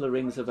a couple of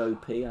rings of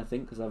OP, I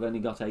think, because I've only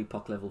got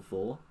APOC level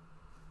 4.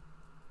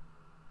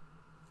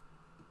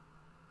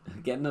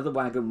 Get another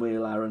wagon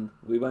wheel, Aaron.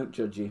 We won't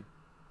judge you.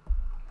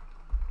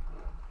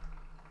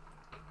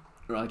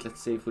 Right,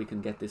 let's see if we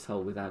can get this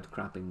hole without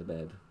crapping the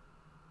bed.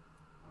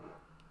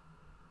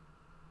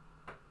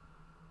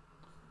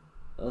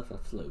 Oh,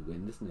 that's low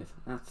wind, isn't it?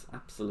 That's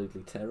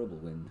absolutely terrible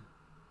wind.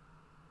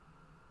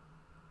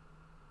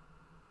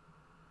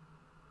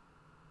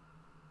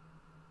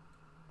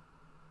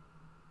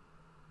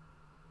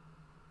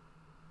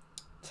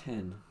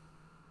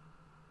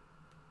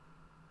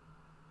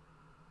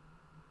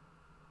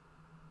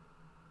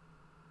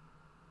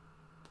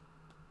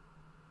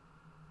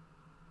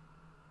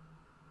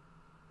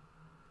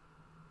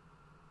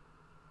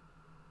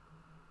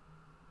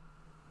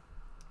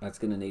 That's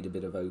going to need a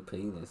bit of OP,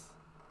 this.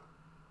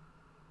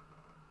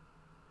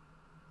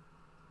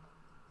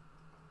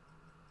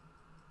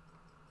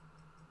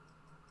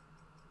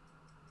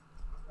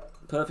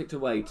 Perfect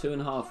away,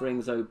 2.5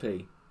 rings OP.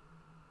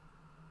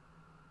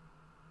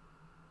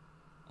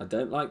 I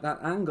don't like that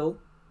angle.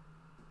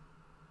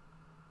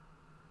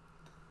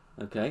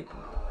 Okay,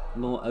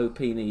 more OP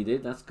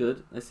needed. That's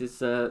good. This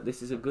is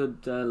a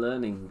good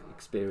learning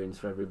experience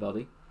for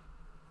everybody.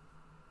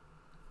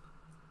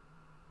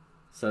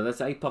 So that's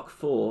APOC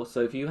 4.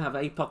 So if you have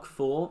APOC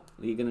 4,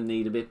 you're going to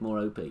need a bit more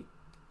OP.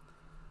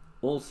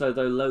 Also,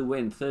 though, low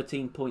wind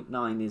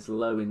 13.9 is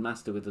low in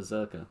Master with the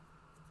Zerka.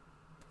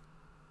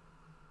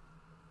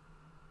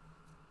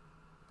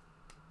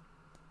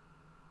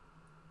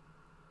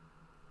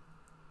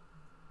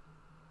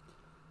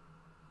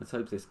 Let's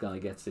hope this guy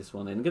gets this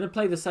one in. I'm going to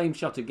play the same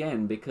shot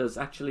again because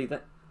actually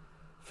that,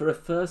 for a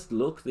first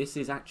look, this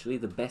is actually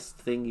the best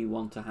thing you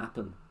want to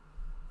happen.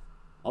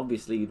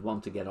 Obviously, you'd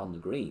want to get on the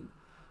green,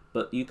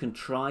 but you can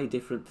try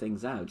different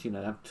things out. You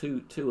know, have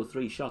two or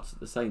three shots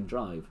at the same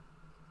drive.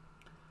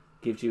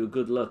 Gives you a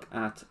good look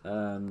at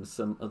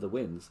some other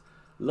wins.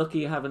 Lucky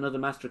you have another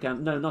master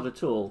account. No, not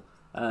at all.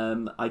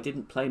 I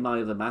didn't play my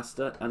other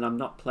master, and I'm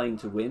not playing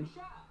to win.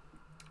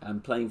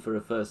 I'm playing for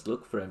a first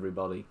look for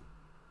everybody.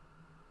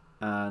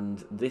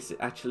 And this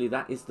actually,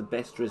 that is the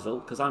best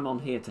result because I'm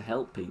on here to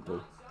help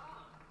people.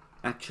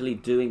 Actually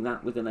doing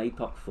that with an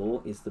APOC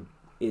 4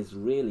 is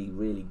really,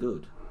 really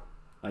good.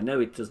 I know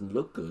it doesn't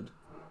look good,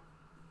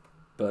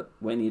 but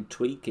when you're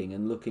tweaking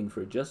and looking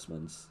for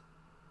adjustments,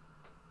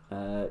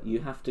 you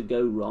have to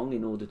go wrong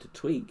in order to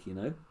tweak, you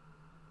know.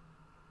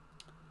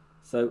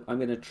 So I'm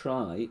going to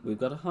try, we've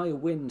got a higher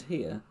wind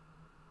here.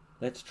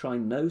 Let's try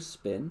no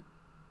spin.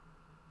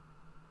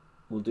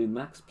 We'll do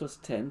max plus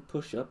 10.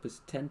 Push up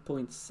is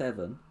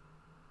 10.7.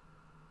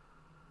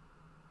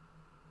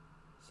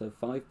 So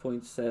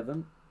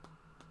 5.7.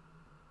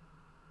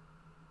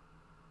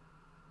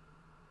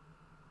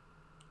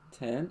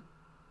 10.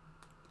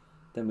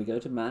 Then we go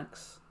to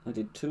max. I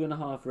did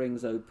 2.5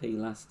 rings OP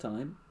last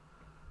time.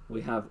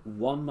 We have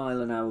 1 mile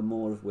an hour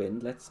more of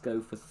wind. Let's go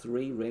for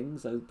 3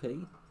 rings OP.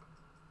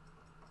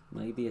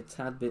 Maybe a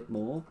tad bit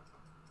more.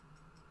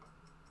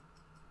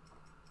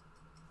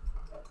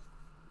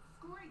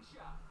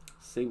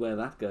 See where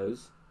that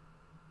goes.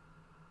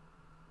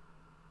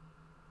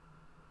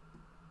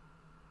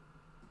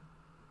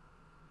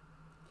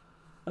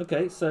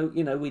 Okay, so,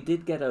 you know, we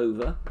did get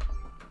over.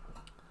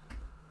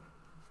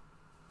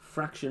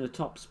 Fraction of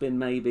top spin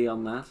maybe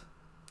on that,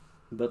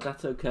 but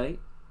that's okay.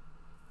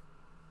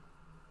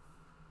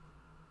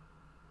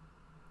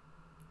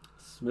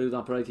 Smooth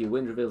operator, your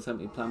wind reveals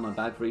helped me plan my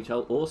bag for each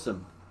hole.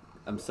 Awesome.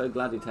 I'm so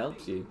glad it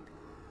helps you.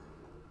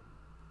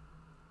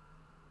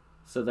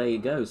 So there you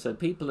go. So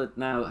people that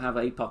now have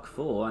APOC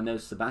 4, I know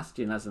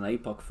Sebastian has an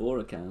APOC 4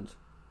 account.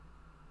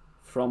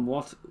 From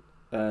what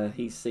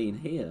he's seen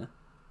here,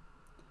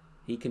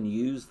 he can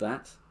use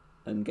that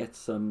and get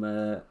some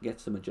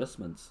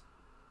adjustments.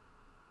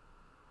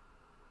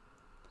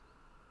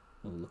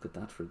 Oh, look at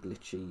that for a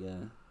glitchy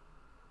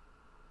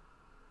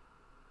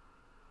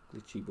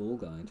ball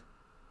guide.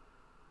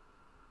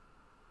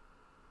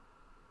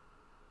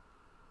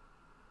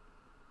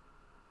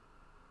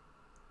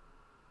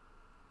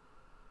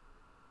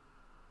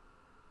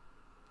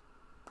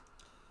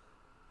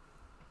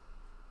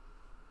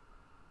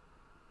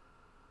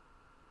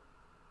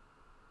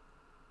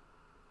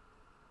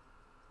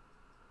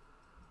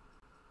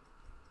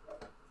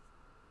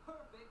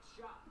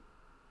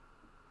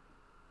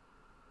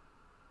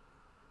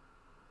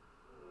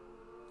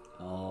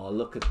 Oh,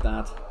 look at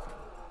that.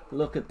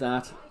 Look at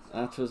that.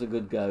 That was a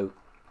good go.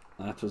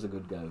 That was a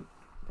good go.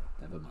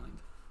 Never mind.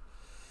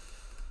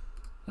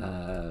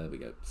 There we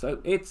go.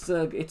 So it's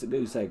a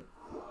goose egg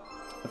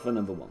for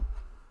number 1.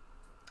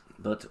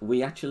 But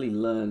we actually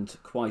learned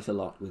quite a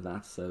lot with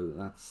that, so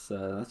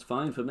that's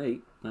fine for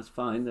me. That's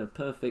fine. They're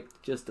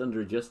perfect. Just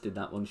under adjusted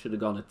that one. Should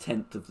have gone a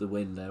tenth of the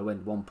wind there.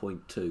 Went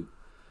 1.2.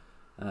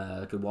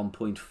 Like a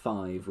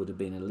 1.5 would have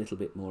been a little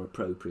bit more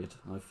appropriate,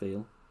 I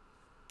feel.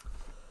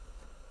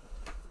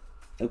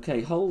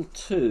 Okay, hole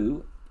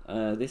 2,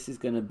 this is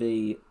going to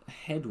be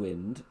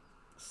headwind,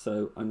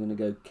 so I'm going to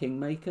go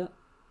Kingmaker,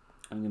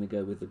 I'm going to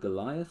go with the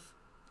Goliath,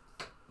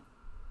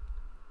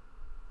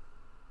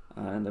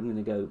 and I'm going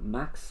to go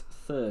max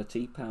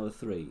 30, power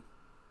 3.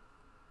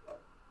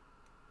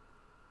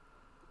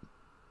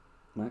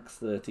 Max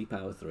 30,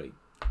 power 3.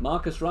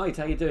 Marcus Wright,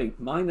 how you doing?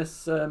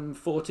 Minus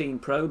 14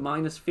 pro,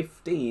 minus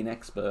 15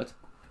 expert.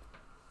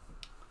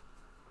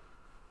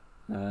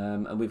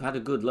 And we've had a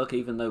good look,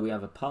 even though we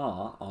have a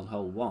par on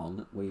hole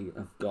 1, we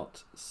have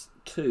got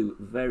 2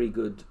 very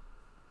good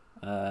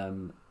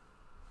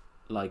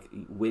like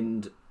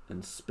wind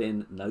and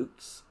spin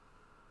notes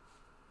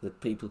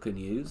that people can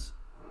use.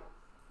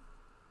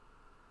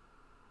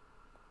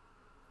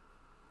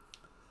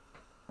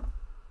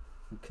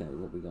 Okay,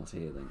 what we got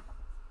here then?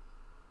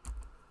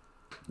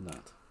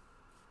 That.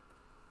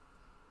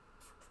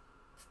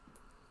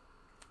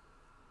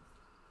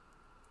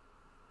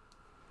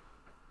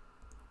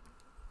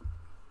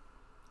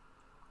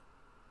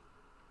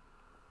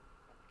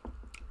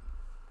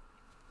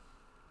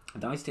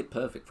 And I hit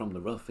perfect from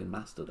the rough in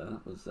Master though.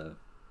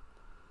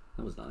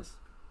 That was nice.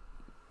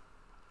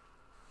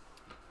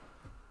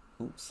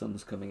 Oh,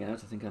 sun's coming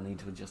out. I think I need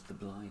to adjust the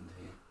blind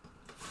here.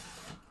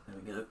 There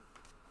we go.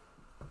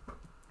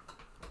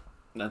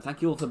 Now,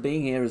 thank you all for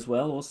being here as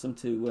well. Awesome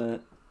to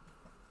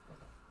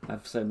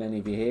have so many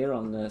of you here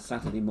on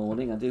Saturday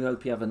morning. I do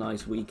hope you have a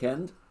nice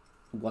weekend,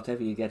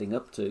 whatever you're getting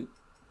up to.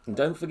 And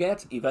don't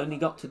forget, you've only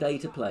got today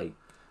to play.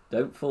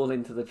 Don't fall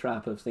into the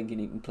trap of thinking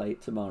you can play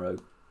it tomorrow.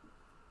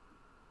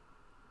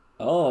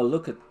 Oh,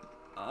 look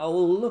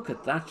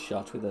at that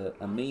shot with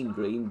a mean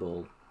green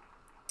ball.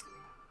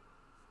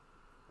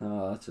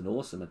 Oh, that's an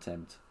awesome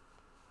attempt.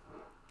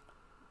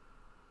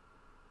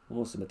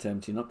 Awesome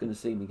attempt. You're not going to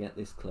see me get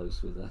this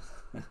close with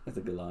with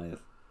a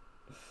Goliath.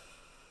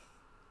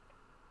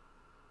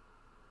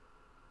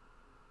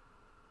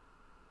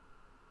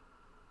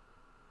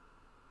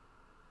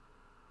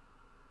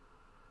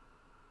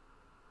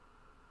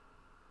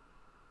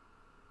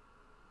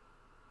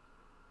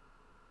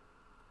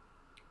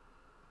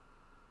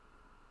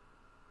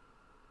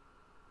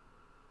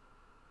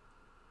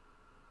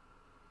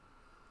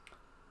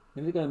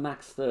 If we go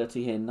max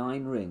 30 here,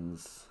 9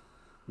 rings.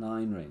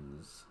 9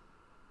 rings.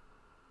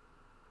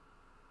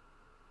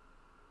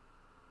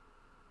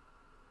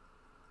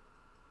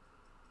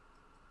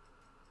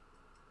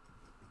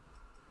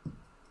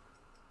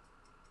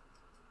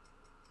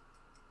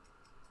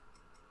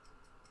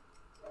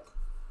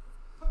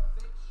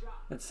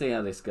 Let's see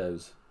how this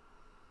goes.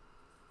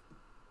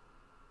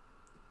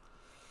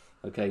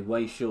 Okay,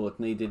 way short.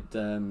 Needed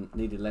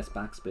less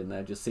backspin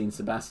there. Just seen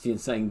Sebastian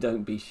saying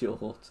don't be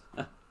short.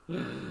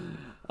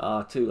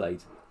 Ah, too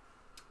late.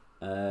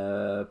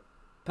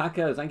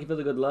 Paco, thank you for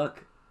the good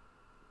luck.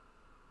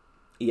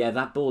 Yeah,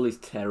 that ball is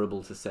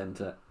terrible to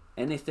centre.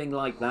 Anything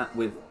like that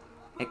with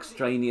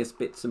extraneous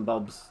bits and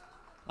bobs,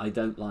 I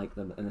don't like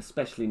them. And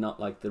especially not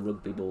like the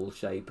rugby ball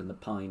shape and the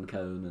pine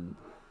cone and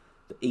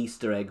the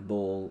Easter egg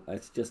ball.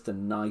 It's just a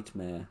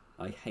nightmare.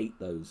 I hate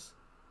those.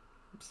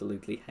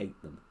 Absolutely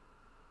hate them.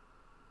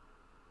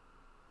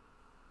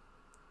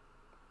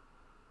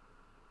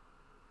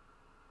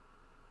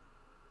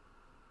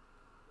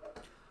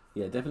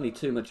 Yeah, definitely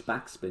too much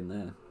backspin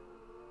there.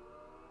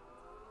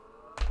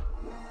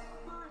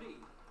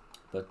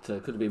 But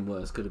could have been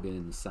worse. Could have been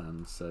in the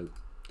sand. So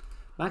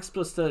max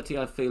plus 30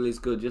 I feel is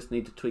good. Just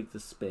need to tweak the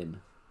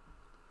spin.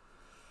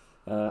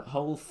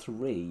 Hole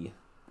 3.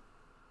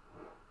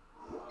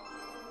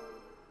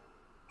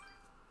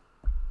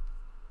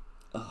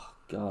 Oh,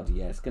 God,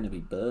 yeah. It's going to be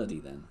birdie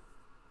then.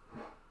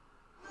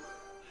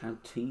 How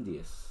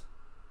tedious.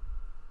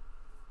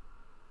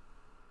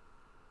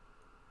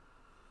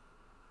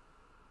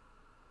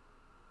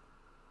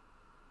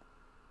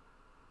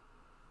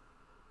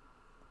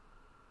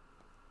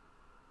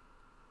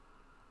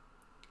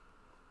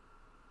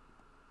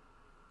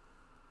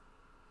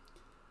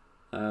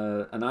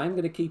 And I'm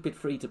going to keep it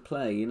free to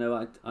play. You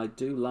know, I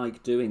do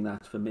like doing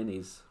that for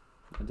minis.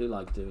 I do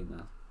like doing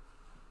that.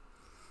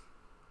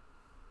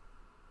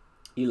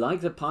 You like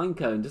the pine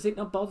cone. Does it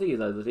not bother you,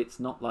 though, that it's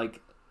not, like,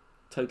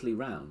 totally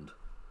round?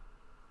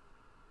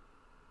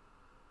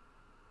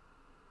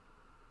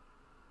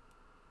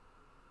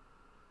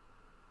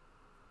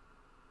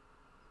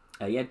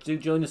 Yeah, do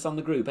join us on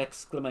the group, !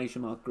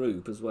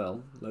 Group as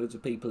well. Loads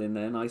of people in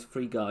there. Nice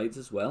free guides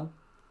as well.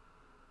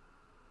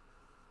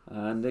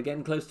 And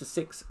again, close to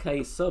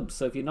 6k subs.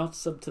 So if you're not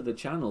subbed to the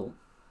channel,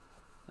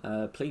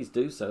 please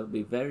do so. It'd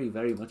be very,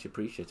 very much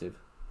appreciative.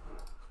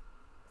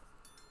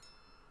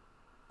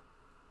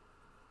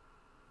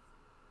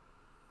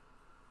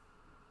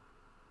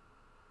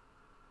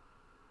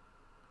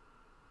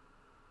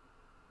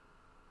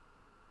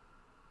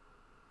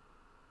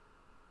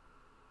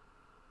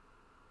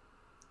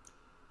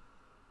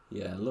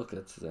 Yeah, look,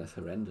 that's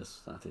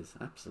horrendous. That is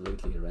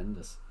absolutely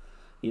horrendous.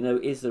 You know,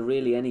 is there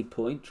really any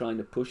point trying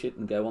to push it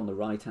and go on the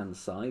right-hand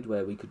side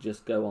where we could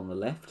just go on the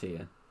left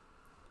here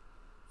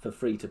for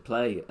free to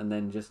play and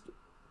then just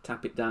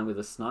tap it down with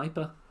a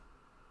sniper?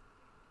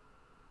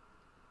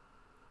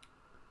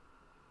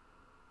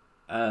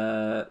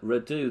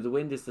 Radu, the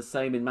wind is the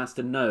same in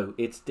Master. No,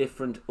 it's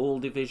different. All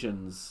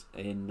divisions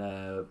in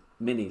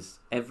minis.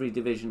 Every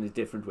division is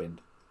different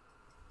wind.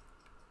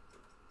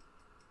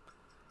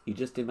 You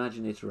just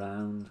imagine it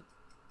round.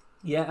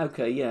 Yeah,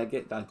 okay, yeah, I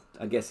get that.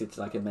 I guess it's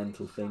like a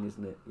mental thing,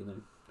 isn't it? You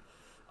know,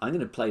 I'm going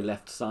to play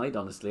left side,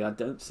 honestly. I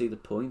don't see the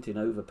point in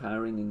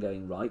overpowering and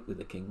going right with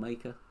the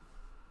Kingmaker.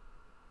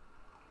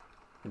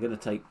 I'm going to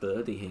take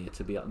birdie here,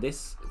 to be honest.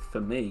 This,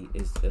 for me,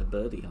 is a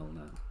birdie hole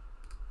now.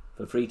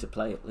 For free to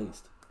play, at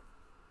least.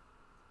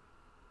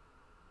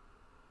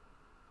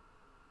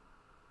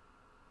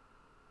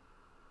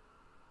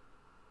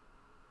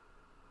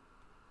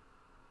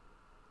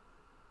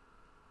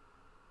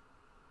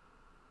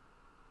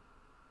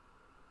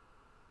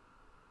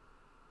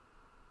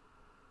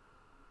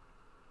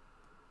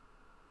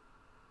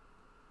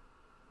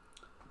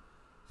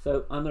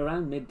 So I'm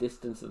around mid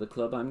distance of the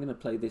club. I'm going to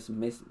play this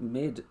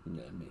mid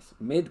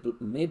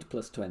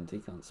plus 20.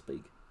 Can't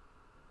speak.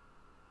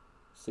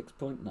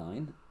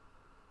 6.9.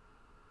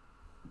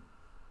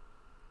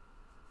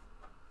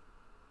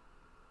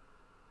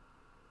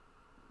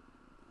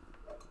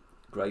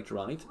 Great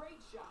right. Great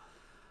shot.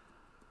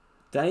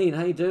 Dane,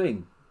 how you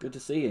doing? Good to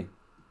see you.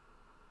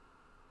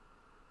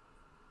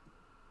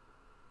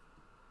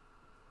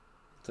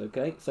 It's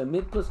okay. So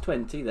mid plus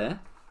 20 there.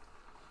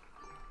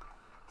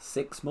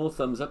 6 more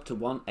thumbs up to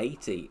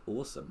 180.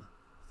 Awesome.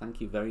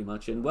 Thank you very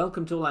much. And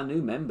welcome to all our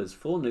new members.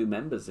 4 new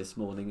members this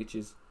morning, which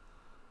is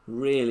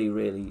really,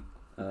 really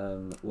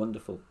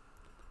wonderful.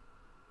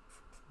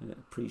 I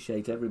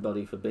appreciate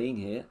everybody for being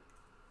here.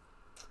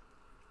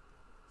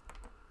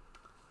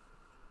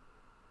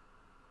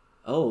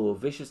 Oh,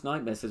 Vicious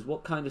Nightmare says,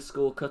 what kind of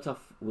score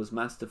cutoff was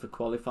Master for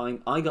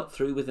qualifying? I got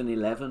through with an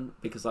 11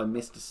 because I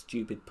missed a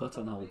stupid putt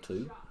on hole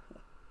 2.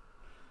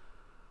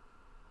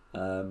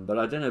 But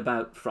I don't know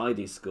about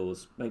Friday's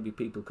scores. Maybe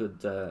people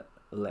could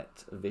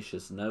let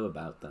Vicious know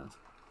about that.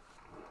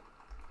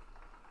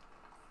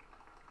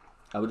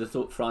 I would have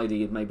thought Friday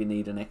you'd maybe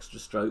need an extra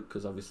stroke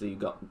because obviously you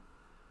got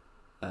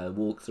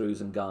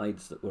walkthroughs and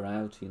guides that were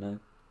out, you know.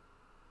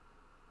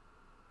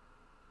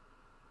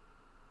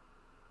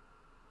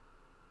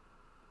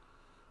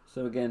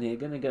 So again here,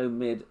 going to go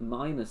mid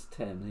minus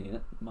 10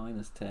 here,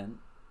 minus 10.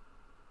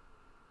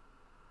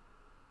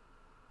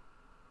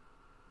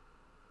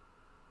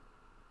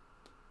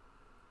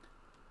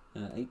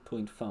 Uh,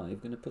 8.5,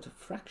 going to put a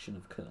fraction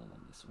of curl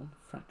on this one,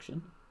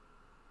 fraction.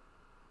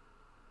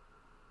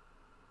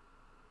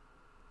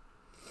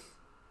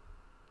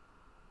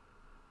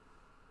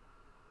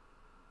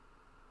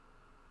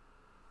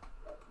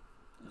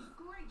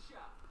 Great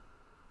shot.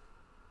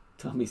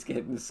 Tommy's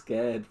getting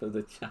scared for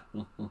the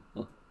channel.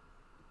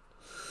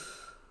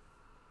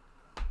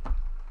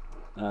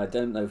 I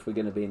don't know if we're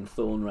going to be in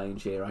thorn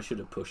range here. I should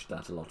have pushed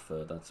that a lot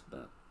further. That's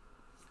a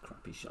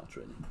crappy shot,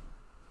 really.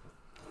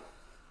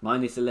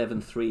 Minus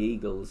 11, 3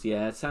 eagles.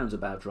 Yeah, it sounds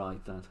about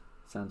right, that.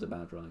 Sounds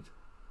about right.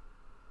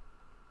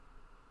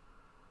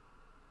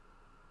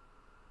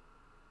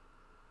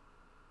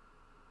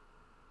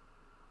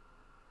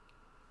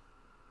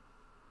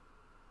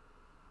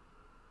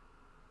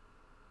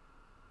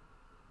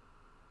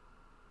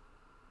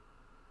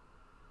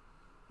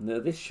 No,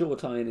 this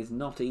short iron is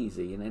not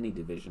easy in any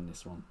division,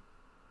 this one.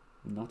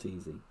 Not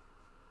easy.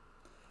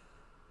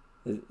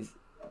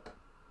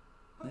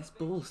 This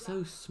ball's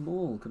so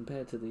small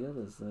compared to the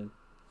others, though.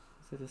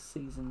 Is it a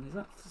season? Is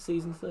that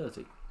season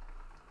 30?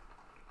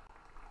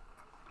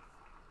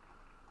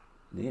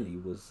 Nearly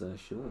was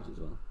short as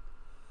well.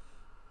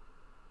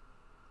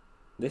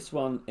 This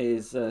one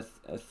is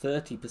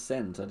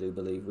 30%, I do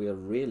believe. We are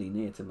really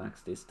near to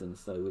max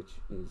distance, though, which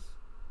is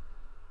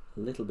a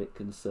little bit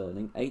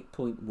concerning.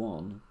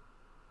 8.1.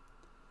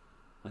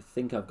 I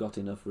think I've got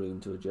enough room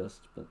to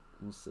adjust, but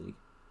we'll see.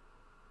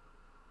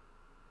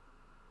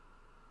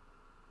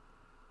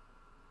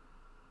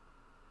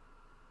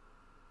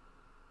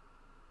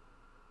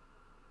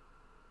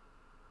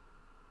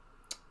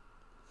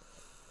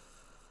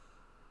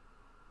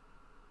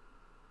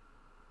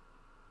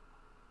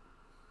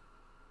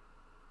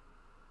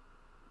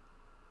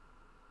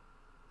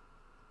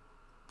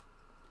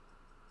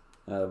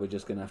 We're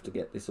just going to have to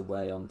get this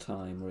away on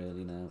time,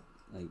 really, now.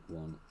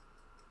 8-1.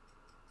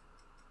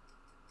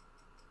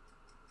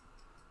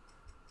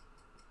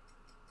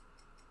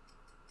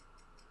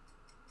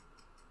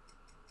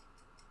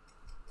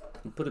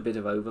 I'll put a bit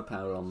of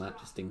overpower on that,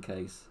 just in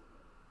case.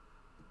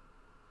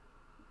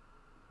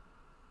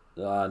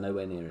 Ah,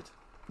 nowhere near it.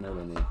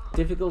 Nowhere near.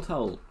 Difficult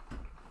hole.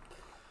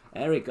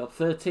 Eric got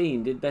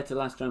 13. Did better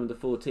last round with the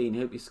 14.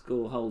 Hope you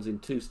score holes in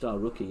 2-star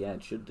rookie. Yeah,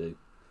 it should do.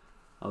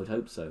 I would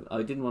hope so.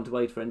 I didn't want to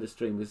wait for end of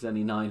stream. There's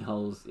only 9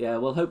 holes. Yeah,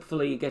 well,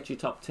 hopefully you get your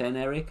top 10,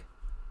 Eric.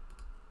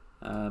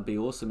 Be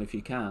awesome if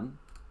you can.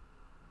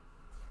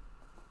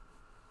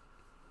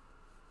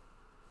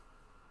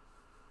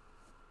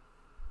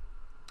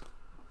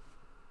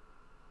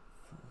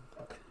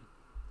 Okay.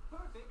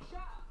 Perfect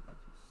shot.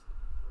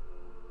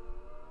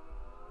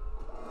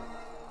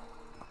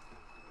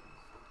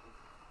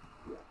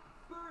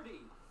 Birdie.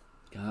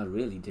 God,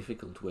 really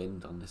difficult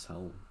wind on this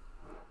hole.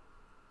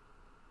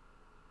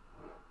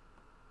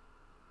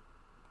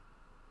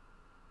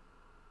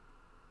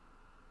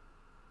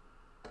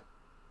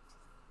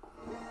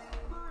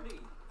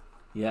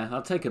 Yeah,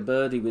 I'll take a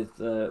birdie with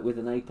an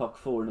APOC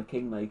 4 and a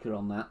Kingmaker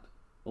on that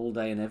all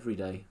day and every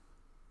day,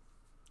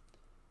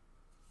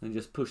 and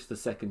just push the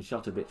second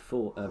shot a bit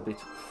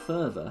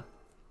further,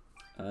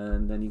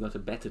 and then you got a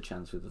better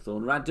chance with the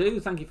Thorn. Radu,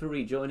 thank you for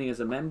rejoining as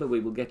a member. We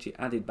will get you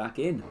added back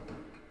in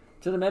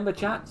to the member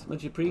chat.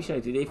 Much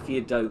appreciated. If you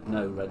don't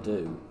know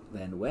Radu,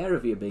 then where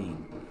have you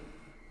been?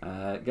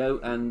 Go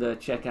and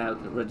check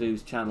out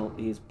Radu's channel.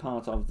 He is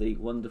part of the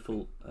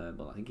wonderful,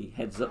 well, I think he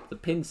heads up the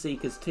Pin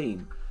Seekers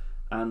team.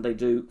 And they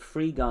do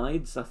free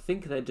guides. I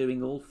think they're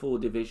doing all 4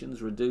 divisions.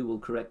 Radu will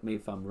correct me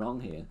if I'm wrong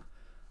here.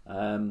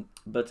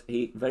 But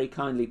he very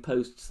kindly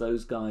posts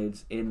those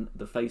guides in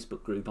the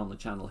Facebook group on the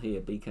channel here,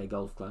 BK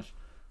Golf Clash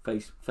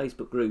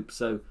Facebook group.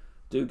 So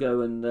do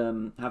go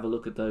and have a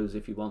look at those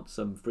if you want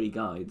some free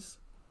guides.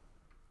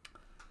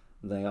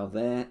 They are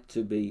there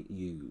to be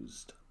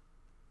used.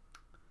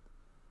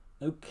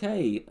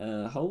 Okay,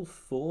 hole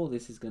 4.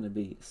 This is going to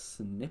be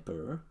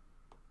Snipper.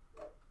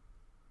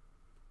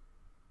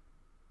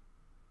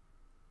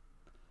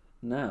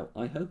 Now,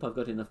 I hope I've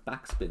got enough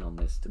backspin on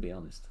this, to be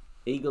honest.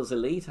 Eagles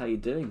Elite, how you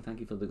doing? Thank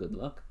you for the good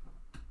luck.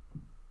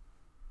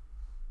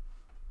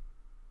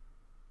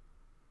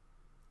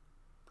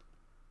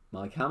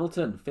 Mike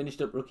Hamilton,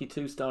 finished up rookie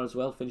 2-star as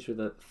well, finished with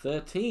a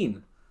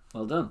 13.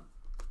 Well done.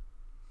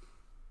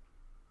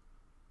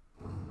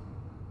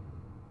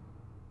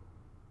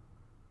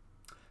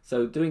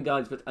 So doing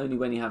guides, but only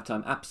when you have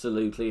time,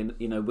 absolutely. And,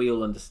 you know, we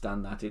all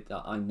understand that.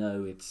 I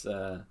know it's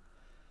a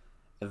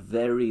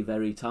very,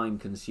 very time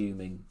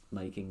consuming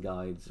making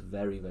guides.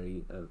 Very,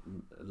 very, a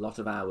lot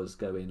of hours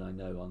go in, I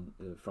know, on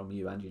from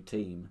you and your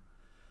team.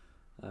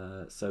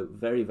 So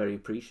very, very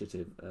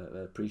appreciated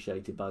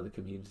by the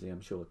community,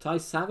 I'm sure. Ty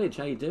Savage,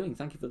 how you doing?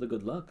 Thank you for the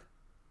good luck.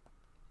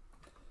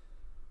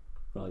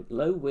 Right,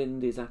 low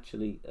wind is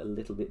actually a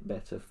little bit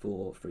better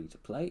for free to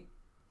play.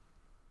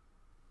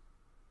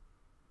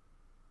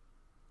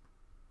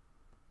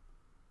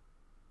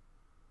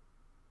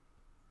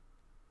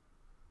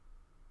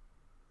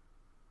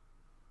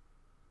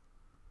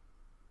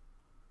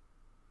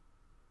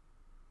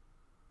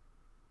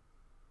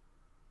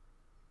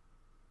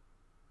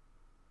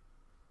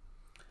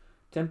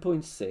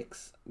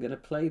 $10.6. I'm going to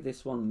play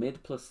this one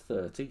mid plus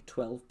 30,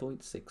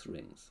 12.6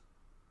 rings.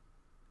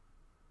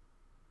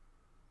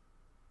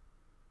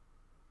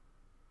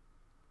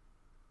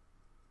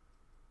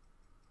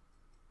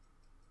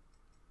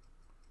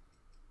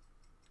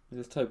 I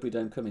just hope we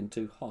don't come in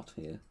too hot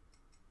here.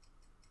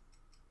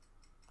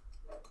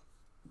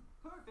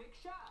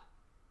 Perfect shot.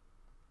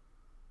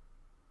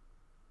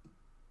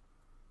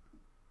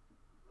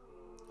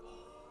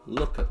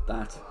 Look at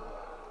that.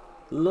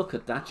 Look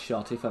at that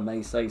shot, if I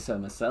may say so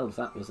myself.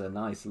 That was a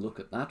nice look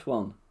at that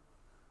one.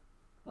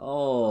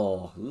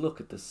 Oh,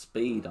 look at the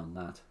speed on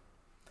that.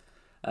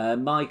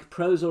 Mike,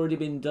 pro's already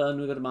been done.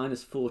 We've got a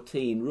minus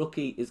 14.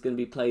 Rookie is going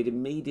to be played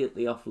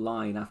immediately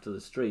offline after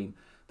the stream.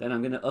 Then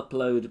I'm going to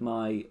upload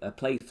my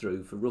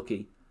playthrough for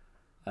Rookie.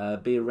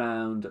 Be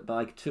around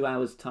like 2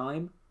 hours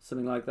time.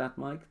 Something like that,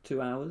 Mike.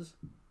 2 hours.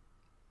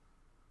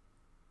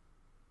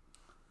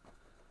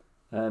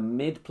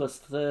 Mid plus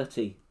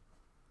 30.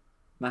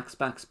 Max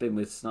backspin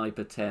with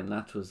Sniper 10.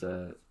 That was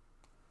a...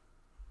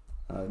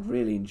 I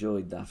really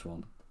enjoyed that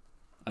one.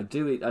 I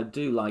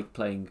do like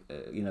playing,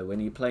 you know,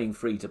 when you're playing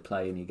free to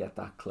play and you get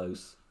that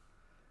close.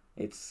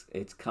 It's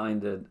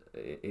kind of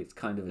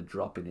a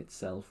drop in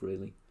itself,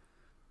 really.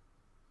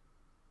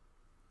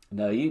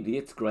 No,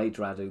 it's great,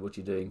 Radu, what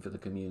you're doing for the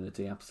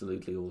community.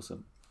 Absolutely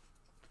awesome.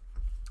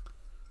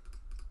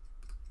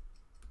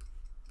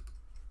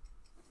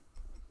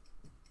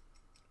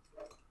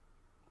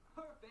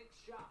 Perfect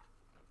shot.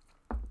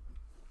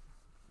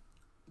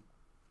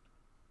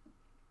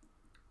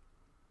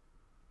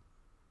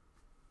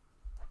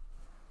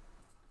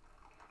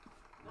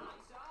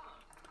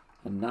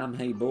 A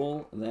Namhae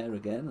ball there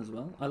again as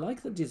well. I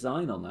like the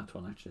design on that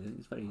one, actually.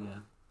 It's very,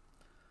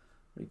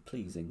 very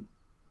pleasing.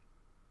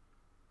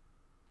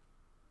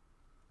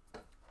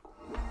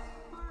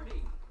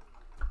 Birdie.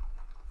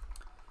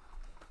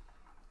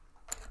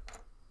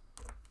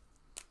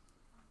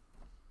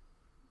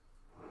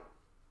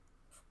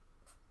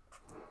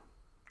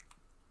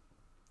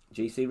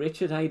 GC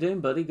Richard, how you doing,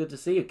 buddy? Good to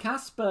see you.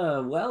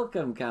 Casper,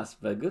 welcome,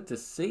 Casper. Good to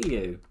see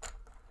you.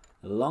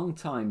 A long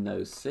time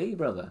no see,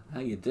 brother. How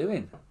you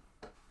doing?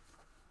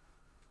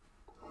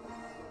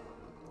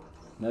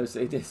 No,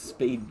 so it is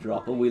speed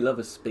drop. Oh, we love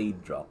a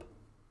speed drop.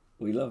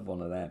 We love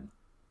one of them.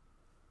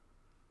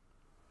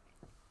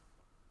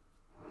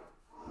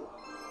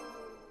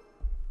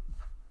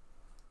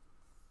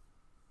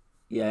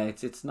 Yeah,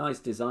 it's nice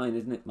design,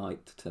 isn't it,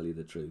 Mike, to tell you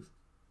the truth.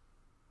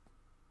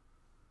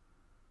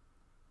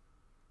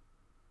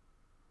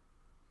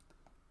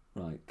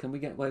 Right, can we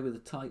get away with a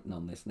Titan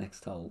on this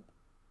next hole?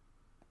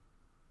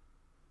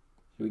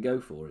 Should we go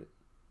for it?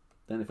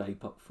 Then if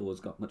A-Pop4's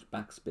got much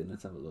backspin,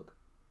 let's have a look.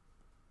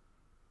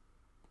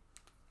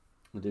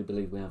 I do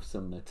believe we have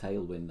some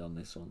tailwind on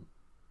this one.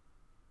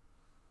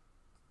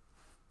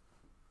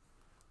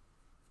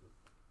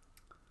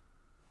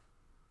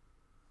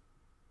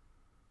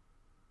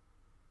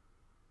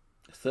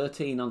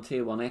 $13 on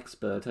Tier 1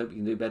 Expert. Hope you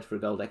can do better for a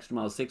gold extra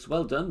mile 6.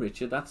 Well done,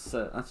 Richard. That's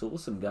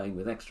awesome going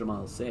with extra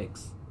mile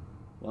 6.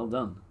 Well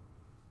done.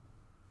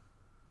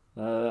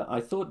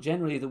 I thought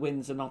generally the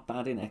wins are not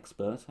bad in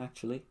Expert,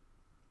 actually.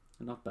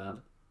 They're not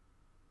bad.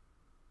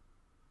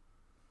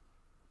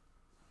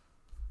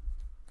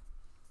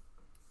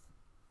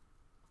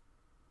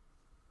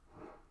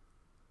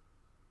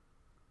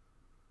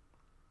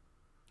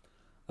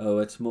 Oh,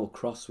 it's more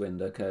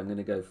crosswind. Okay, I'm going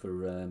to go for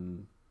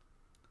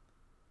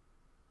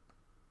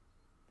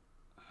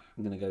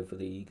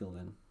the eagle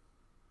then.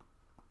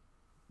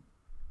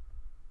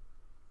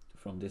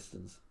 From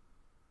distance.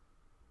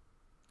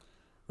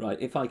 Right,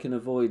 if I can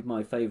avoid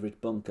my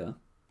favourite bunker,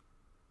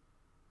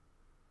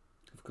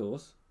 of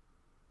course.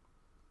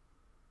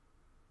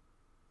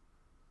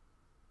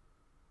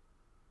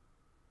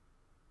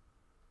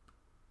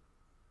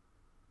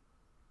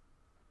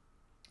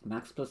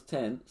 Max plus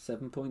 10,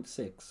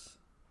 7.6.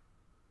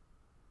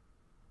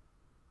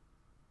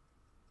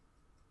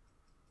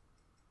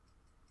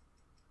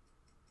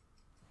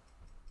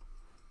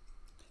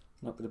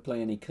 Not going to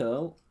play any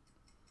curl.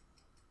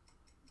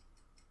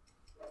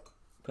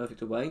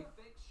 Perfect away.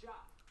 Perfect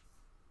shot.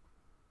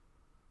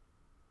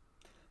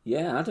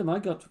 Yeah, Adam, I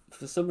got,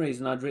 for some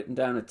reason, I'd written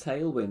down a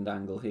tailwind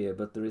angle here,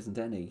 but there isn't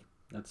any.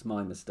 That's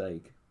my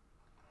mistake.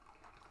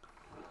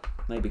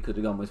 Maybe could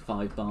have gone with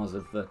 5 bars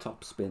of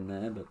top spin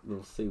there, but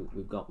we'll see what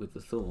we've got with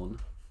the thorn.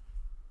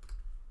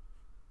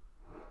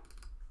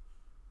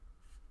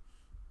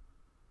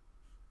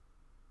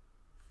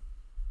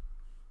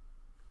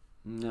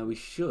 No, we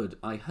should,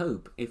 I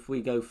hope, if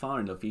we go far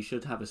enough, you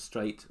should have a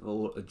straight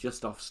or a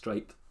just off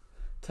straight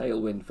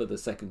tailwind for the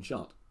second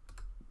shot.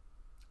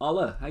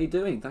 Ola, how you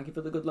doing? Thank you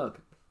for the good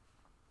luck.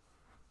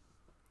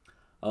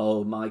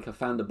 Oh, Mike, I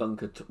found a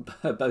bunker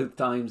both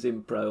times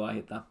in pro. I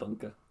hit that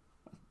bunker.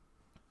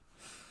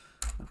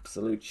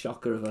 Absolute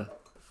shocker of a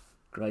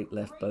great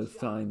left both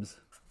times.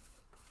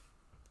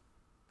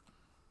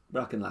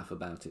 But I can laugh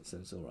about it, so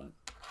it's all right.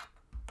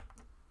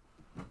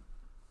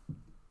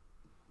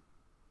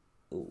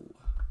 Oh,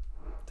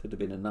 could have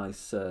been a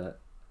nice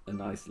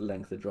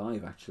length of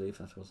drive actually, if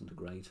that wasn't a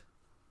great.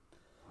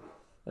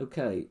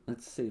 Okay,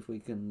 let's see if we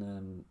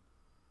can.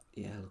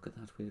 Yeah, look at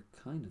that. We're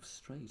kind of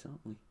straight,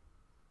 aren't we?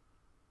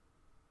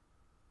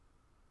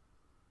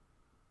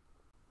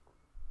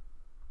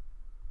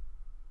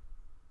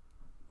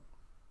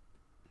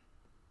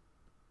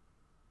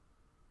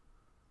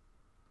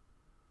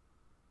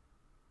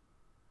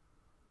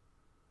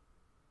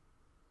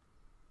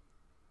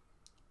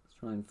 Let's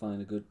try and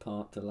find a good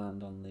part to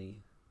land on the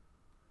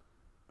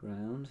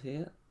ground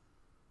here.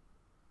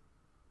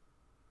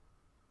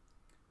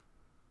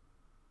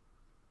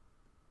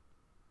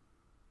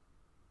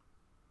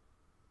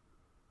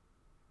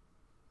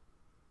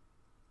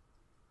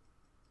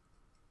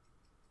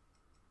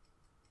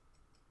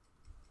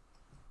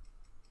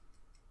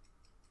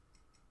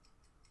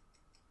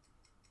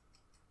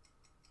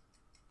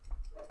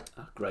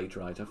 Ah, great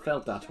right. I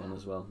felt that one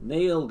as well.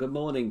 Neil, good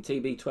morning.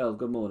 TB12,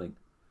 good morning.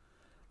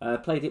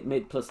 Played it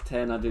mid plus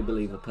 10. I do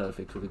believe a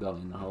perfect would have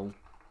gone in the hole.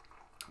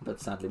 But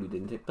sadly we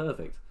didn't hit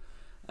perfect.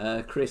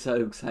 Chris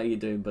Oakes, how you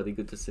doing, buddy?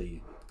 Good to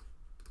see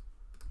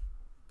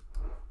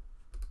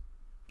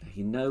you.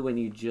 You know when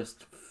you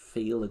just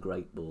feel a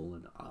great ball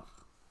and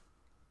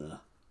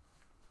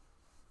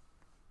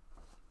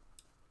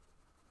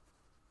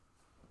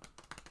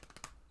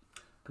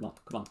Come on,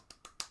 come on.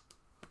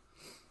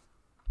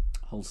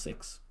 Hole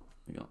 6.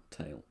 We got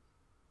tail.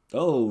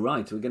 Oh,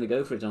 right. We're going to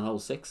go for it on hole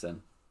 6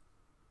 then.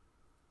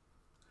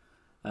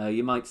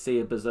 You might see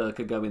a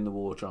berserker go in the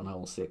water on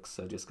hole 6,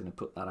 so just going to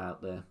put that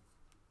out there.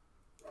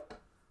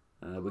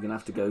 We're going to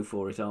have to go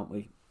for it, aren't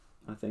we?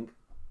 I think.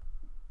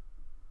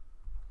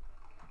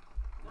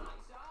 Nice on.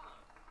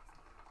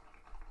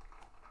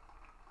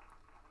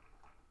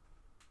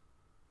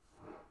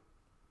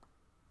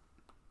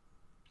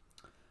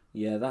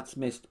 Yeah, that's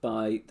missed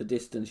by the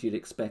distance you'd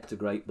expect a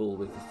great ball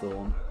with the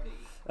thorn.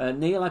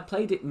 Neil, I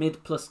played it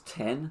mid plus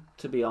 10,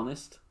 to be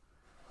honest.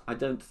 I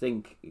don't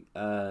think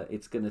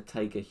it's going to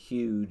take a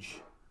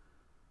huge,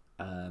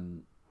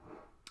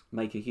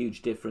 make a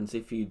huge difference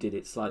if you did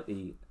it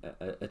slightly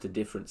at a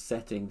different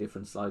setting,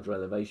 different slider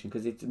elevation,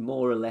 because it's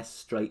more or less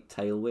straight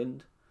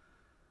tailwind.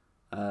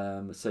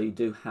 So you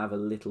do have a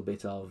little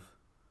bit of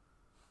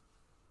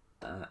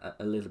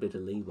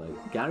leeway.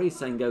 Gary's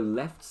saying go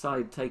left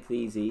side, take the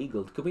easy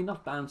eagle. Could we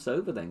not bounce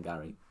over then,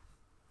 Gary?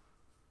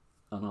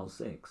 On hole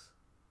 6.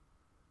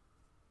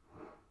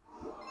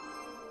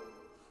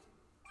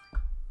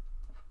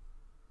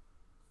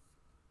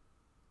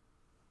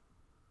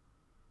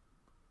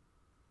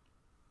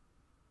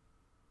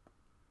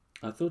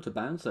 I thought a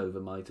bounce over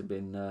might have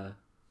been a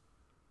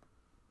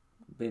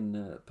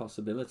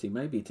possibility.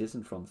 Maybe it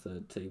isn't from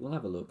third tee. We'll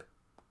have a look.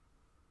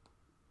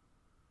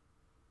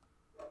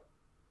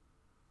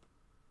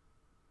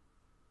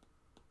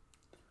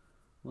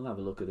 We'll have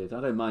a look at it. I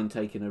don't mind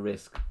taking a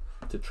risk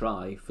to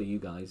try for you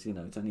guys. You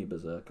know, it's only a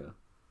berserker.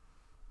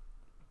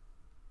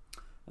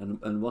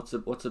 And what's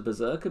a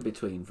berserker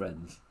between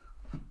friends?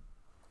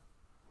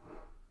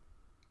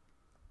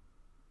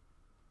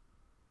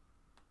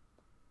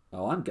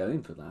 Oh, I'm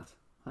going for that.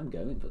 I'm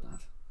going for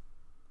that.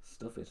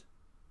 Stuff it.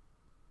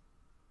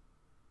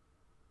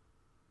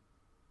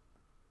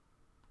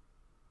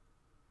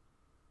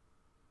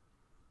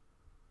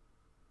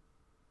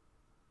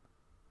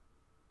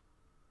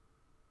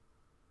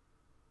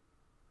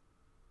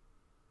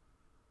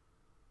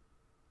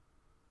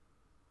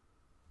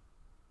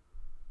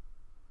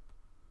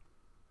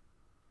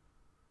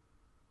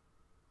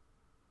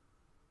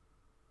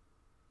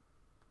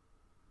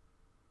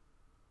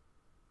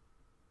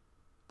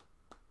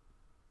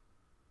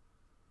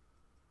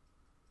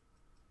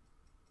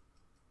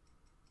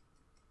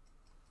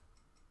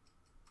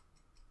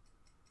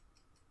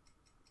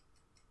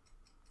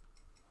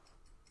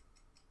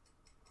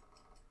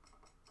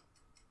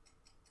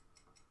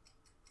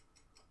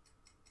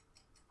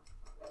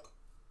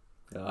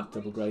 Ah,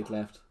 double great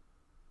left.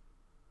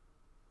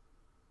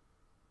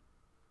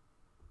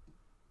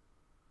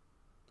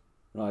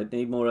 Right,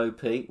 need more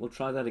OP. We'll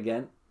try that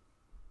again.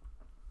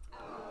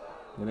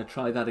 I'm going to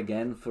try that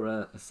again for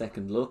a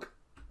second look.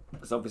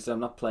 Because obviously I'm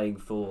not playing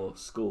for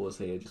scores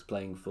here, just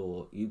playing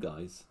for you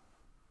guys.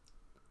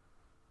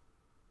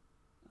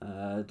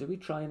 Do we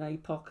try an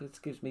APOC? It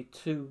gives me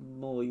 2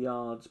 more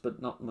yards,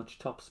 but not much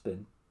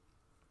topspin.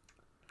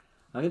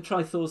 I'm going to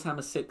try Thor's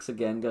Hammer 6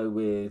 again, go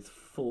with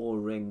 4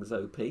 rings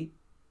OP.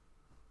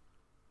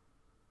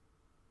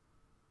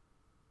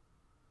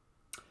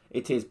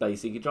 It is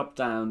basic. You drop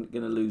down, you're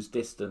going to lose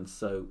distance,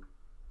 so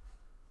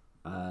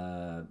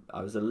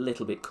I was a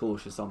little bit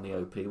cautious on the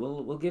OP.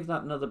 We'll give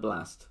that another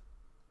blast.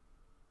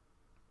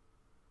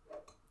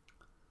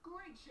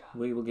 Great shot.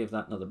 We will give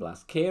that another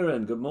blast.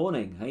 Kieran, good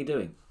morning. How you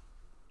doing?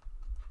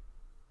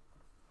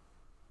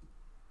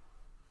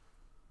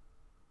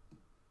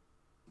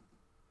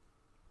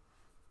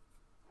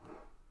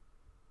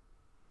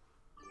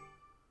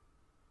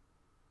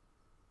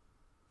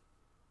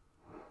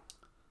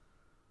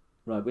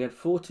 Right, we had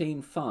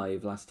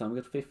 14.5 last time.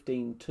 We got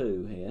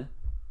 15.2 here.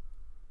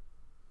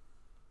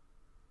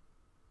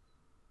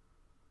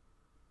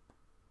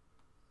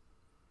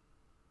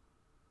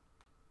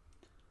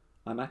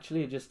 I'm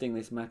actually adjusting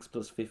this max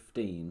plus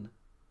 15.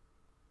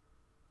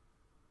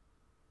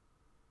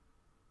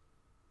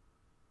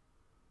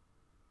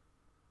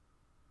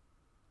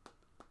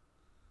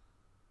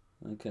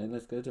 Okay,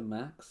 let's go to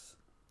max.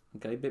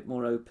 Okay, a bit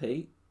more OP.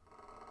 Great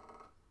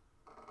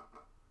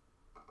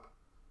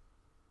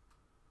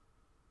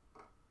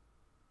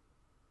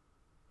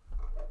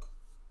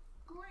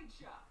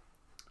shot.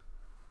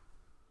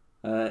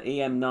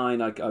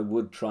 EM9, I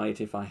would try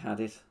it if I had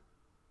it.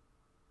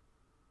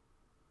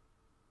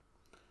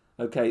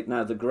 Okay,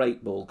 now the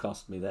great ball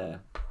cost me there.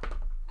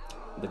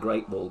 The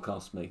great ball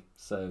cost me.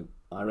 So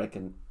I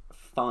reckon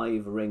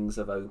 5 rings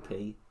of OP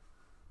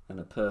and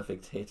a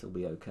perfect hit will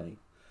be okay.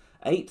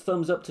 8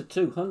 thumbs up to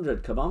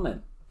 200. Come on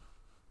then.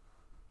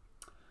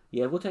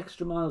 Yeah, what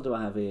extra mile do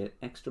I have here?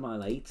 Extra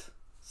mile 8.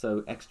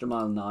 So extra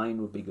mile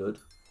 9 would be good.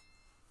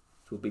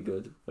 It would be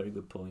good. Very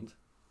good point.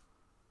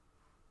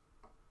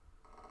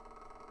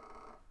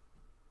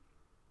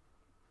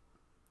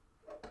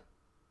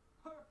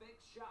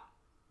 Perfect shot.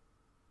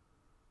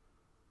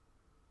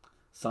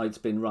 Side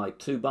spin right.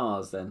 2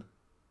 bars then.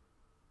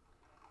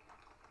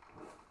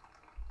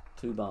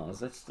 2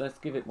 bars. Let's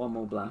give it one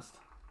more blast.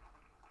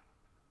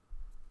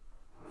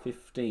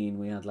 15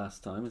 we had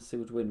last time. Let's see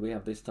what wind we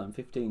have this time.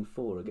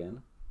 15.4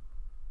 again.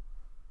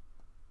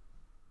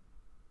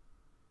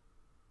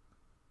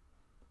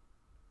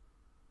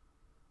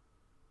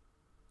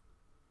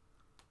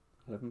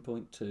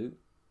 $11.2.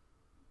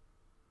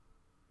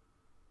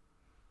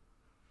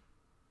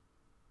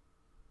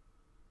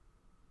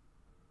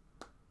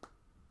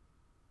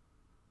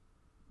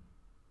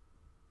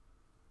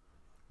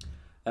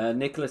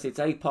 Nicholas, it's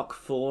APOC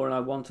 4 and I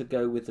want to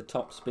go with the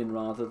top spin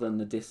rather than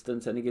the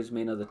distance, and it gives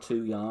me another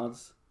 2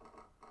 yards.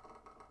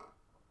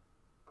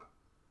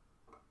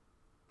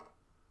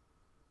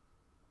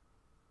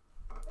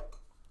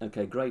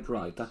 Okay, great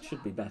right. That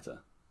should be better.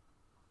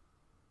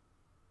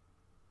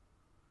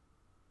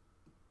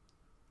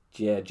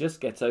 Yeah,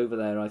 just gets over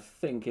there. I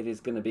think it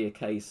is going to be a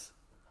case,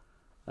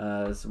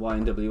 as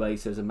YNWA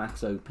says, a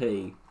max OP.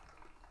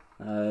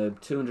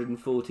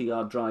 240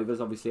 yard drivers,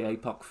 obviously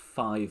APOC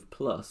 5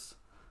 plus.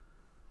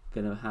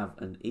 Going to have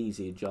an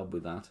easier job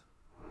with that.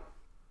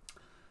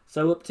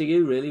 So up to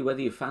you really, whether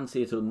you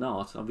fancy it or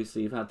not.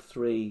 Obviously you've had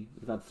three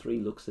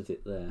looks at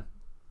it there.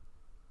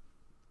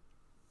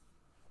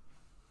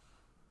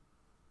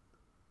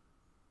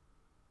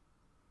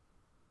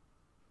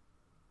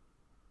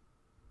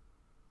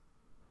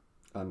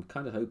 I'm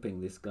kind of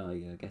hoping this guy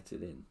gets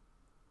it in.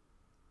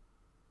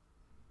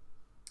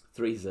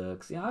 3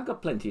 Zerks. Yeah, I've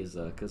got plenty of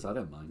Zerkers. I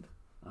don't mind.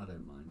 I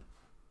don't mind.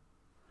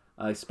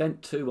 I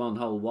spent 2 on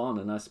hole 1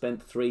 and I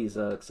spent 3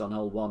 Zerks on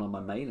hole 1 on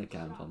my main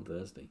account on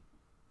Thursday.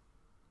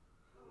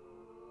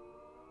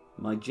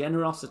 My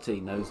generosity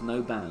knows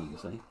no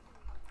bounds,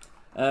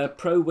 eh?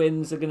 Pro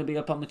wins are going to be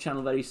up on the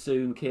channel very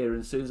soon,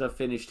 Kieran. As soon as I've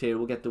finished here,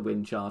 we'll get the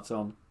win charts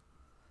on.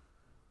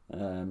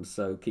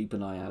 So keep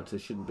an eye out. It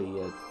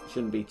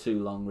shouldn't be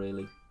too long,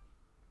 really.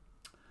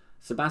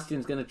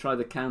 Sebastian's going to try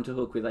the counter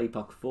hook with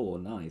APOC 4.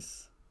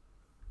 Nice.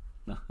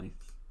 Nice.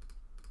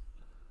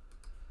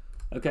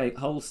 Okay,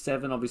 hole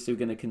 7, obviously we're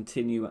going to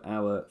continue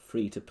our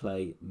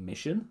free-to-play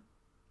mission.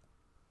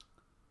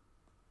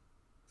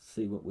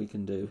 See what we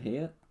can do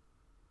here.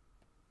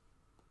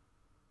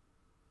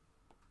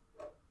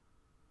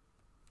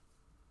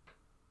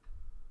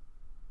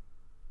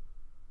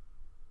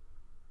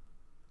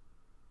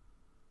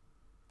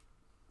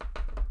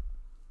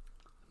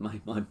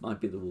 Might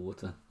be the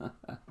water.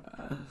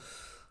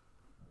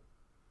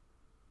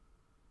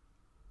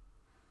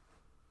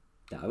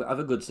 Yeah, I have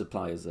a good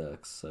supply of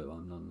Zerks, so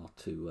I'm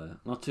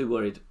not too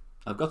worried.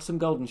 I've got some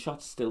golden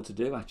shots still to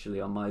do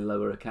actually on my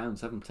lower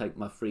accounts. I haven't taken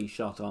my free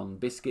shot on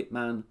Biscuit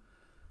Man,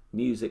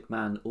 Music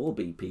Man, or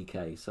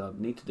BPK, so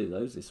I need to do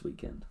those this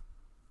weekend.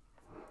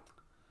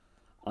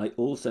 I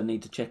also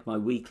need to check my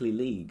weekly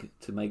league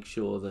to make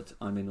sure that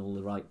I'm in all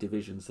the right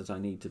divisions that I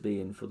need to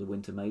be in for the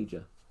Winter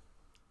Major.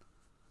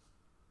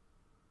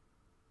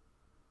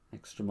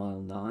 Extra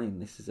mile 9.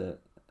 This is a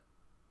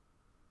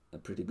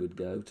pretty good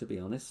go, to be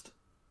honest.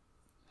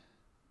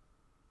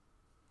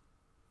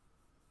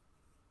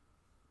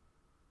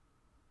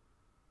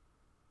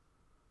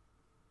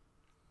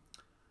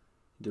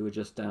 Do we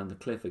just down the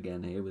cliff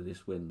again here with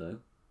this window?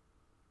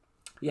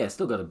 Yeah,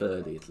 still got a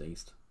birdie at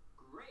least.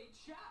 Great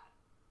shot.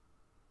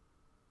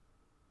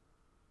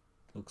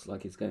 Looks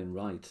like it's going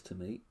right to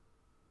me.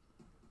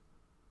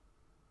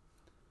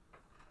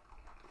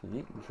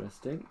 Okay,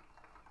 interesting.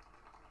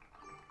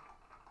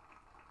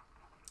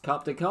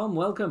 Capticom,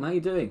 welcome. How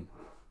you doing?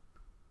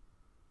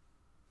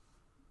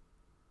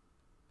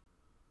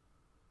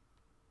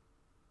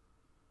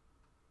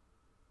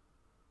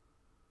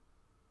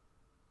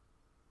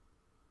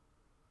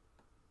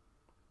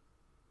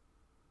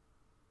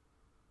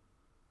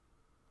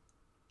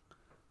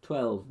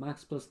 $12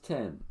 max plus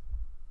 10.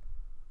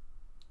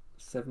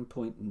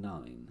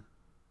 7.9.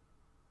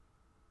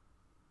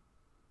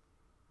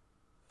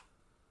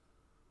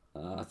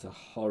 That's a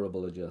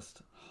horrible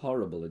adjust.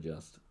 Horrible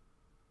adjust.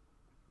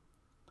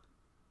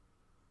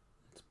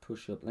 Let's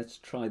push up. Let's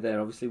try there.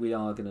 Obviously, we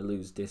are going to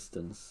lose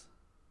distance.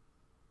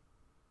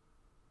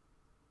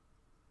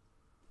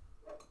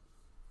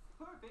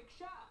 Perfect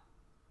shot.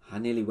 I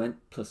nearly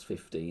went plus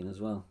 15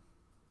 as well.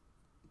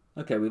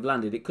 Okay, we've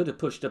landed. It could have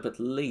pushed up at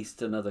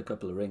least another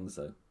couple of rings,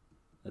 though.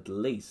 At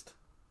least.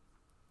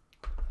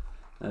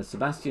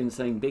 Sebastian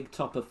saying big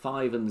top of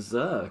 5 and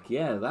Zerk.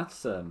 Yeah,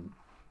 that's a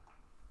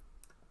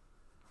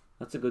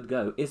good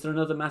go. Is there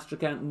another Master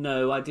account?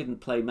 No, I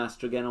didn't play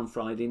Master again on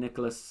Friday,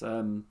 Nicholas.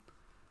 I'm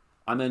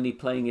only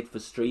playing it for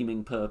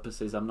streaming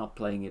purposes. I'm not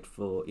playing it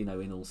for, you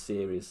know, in all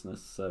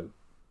seriousness. So,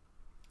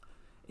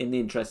 in the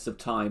interests of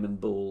time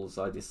and balls,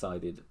 I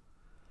decided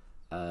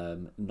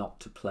not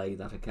to play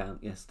that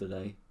account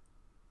yesterday.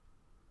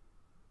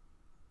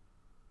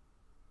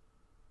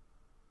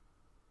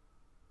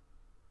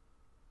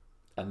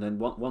 And then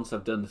once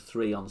I've done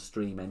 3 on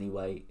stream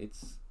anyway,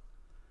 it's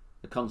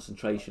the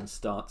concentration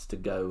starts to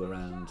go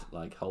around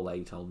like hole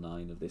 8, hole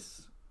 9 of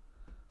this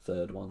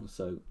third one.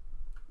 So,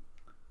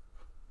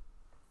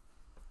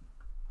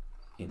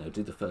 you know,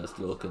 do the first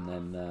look and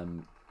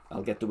then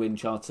I'll get the win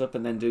charts up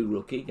and then do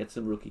rookie, get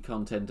some rookie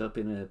content up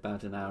in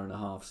about an hour and a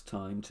half's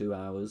time, 2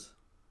 hours.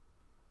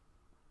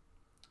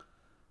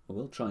 I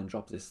will try and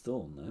drop this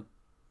thorn though.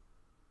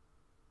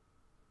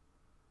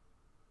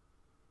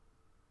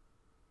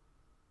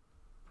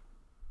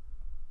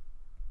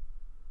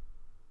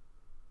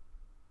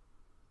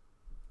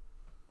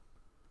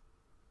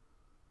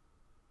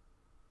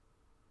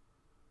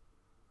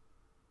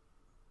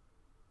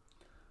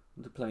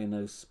 To play a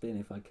no spin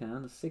if I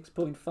can.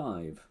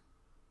 6.5.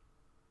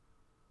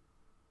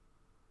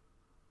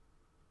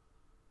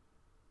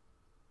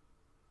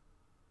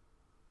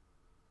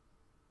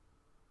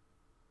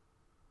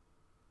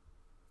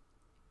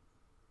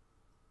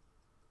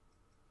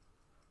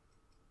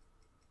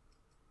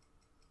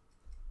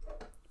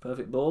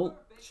 Perfect ball.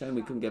 Shame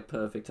we couldn't get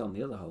perfect on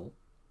the other hole.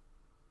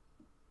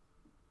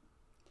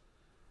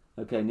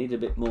 Okay, need a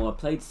bit more. I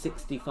played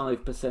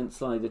 65%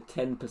 slider,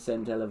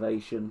 10%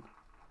 elevation.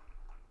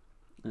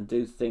 And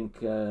do think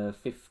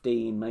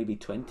 15, maybe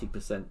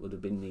 20% would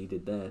have been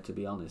needed there, to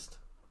be honest.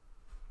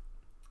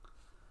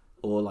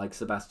 Or like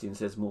Sebastian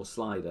says, more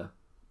slider.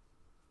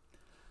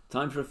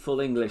 Time for a full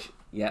English.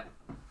 Yep.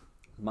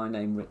 My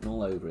name written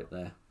all over it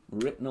there.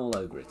 Written all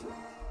over it.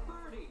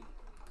 Birdie.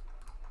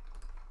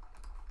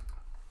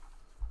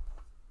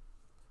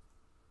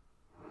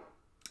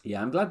 Yeah,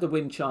 I'm glad the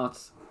win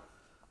charts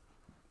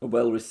are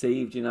well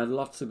received. You know,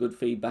 lots of good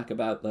feedback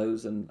about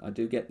those, and I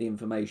do get the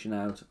information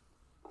out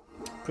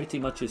pretty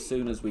much as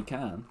soon as we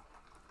can.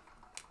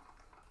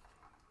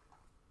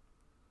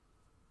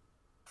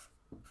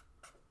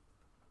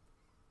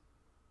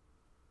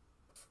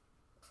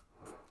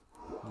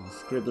 I'm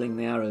scribbling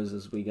the arrows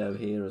as we go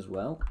here as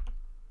well.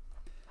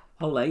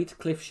 Hole 8,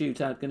 cliff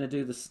shootout, going to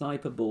do the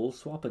sniper ball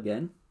swap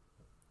again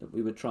that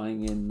we were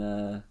trying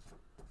in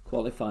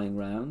qualifying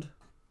round.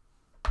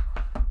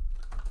 There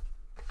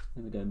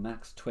we go,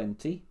 max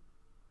 20.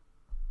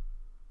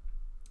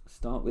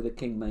 Start with a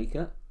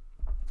kingmaker.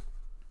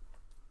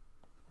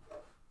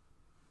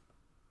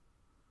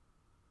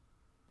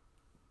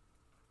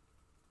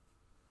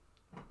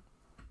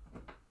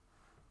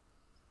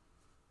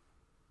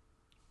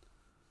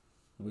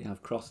 We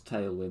have cross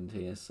tailwind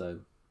here,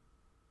 so.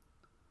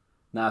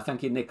 Now,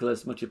 thank you,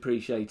 Nicholas. Much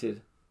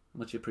appreciated.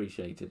 Much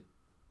appreciated.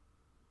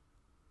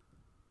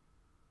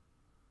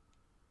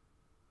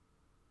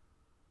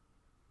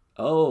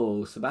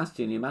 Oh,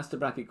 Sebastian, your master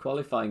bracket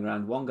qualifying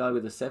round. One guy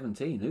with a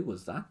 17. Who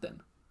was that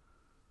then?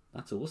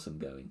 That's awesome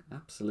going.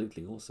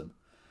 Absolutely awesome.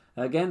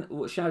 Again,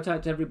 shout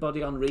out to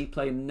everybody on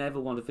replay. Never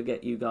want to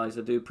forget you guys.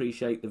 I do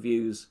appreciate the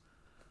views.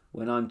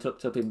 When I'm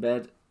tucked up in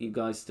bed, you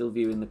guys still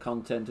viewing the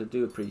content. I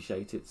do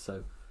appreciate it.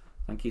 So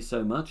thank you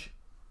so much.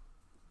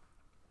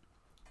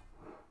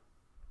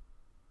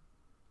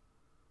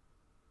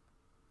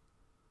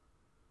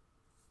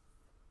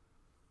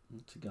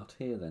 What's he got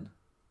here then?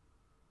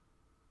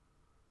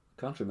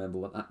 Can't remember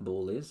what that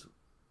ball is.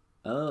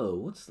 Oh,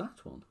 what's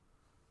that one?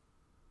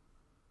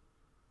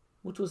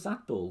 What was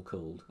that ball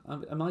called?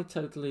 Am I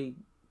totally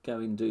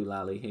going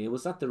doolally here?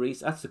 Was that the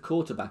That's the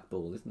quarterback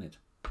ball, isn't it?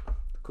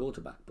 The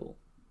quarterback ball.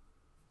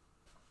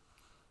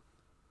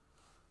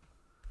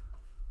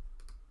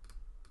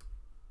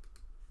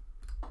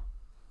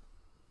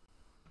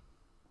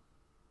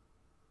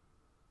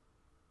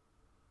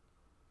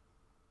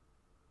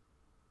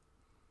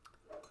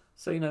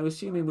 So, you know,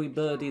 assuming we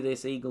birdie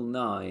this eagle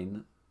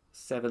 9,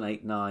 7,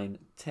 8, 9,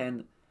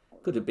 10,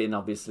 could have been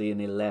obviously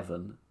an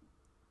 11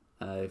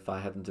 if I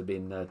hadn't have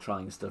been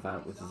trying stuff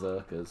out with the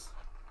Zerkers.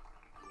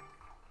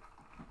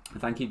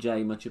 Thank you,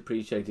 Jay. Much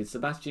appreciated.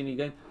 Sebastian, you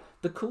going?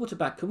 The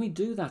quarterback, can we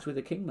do that with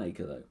a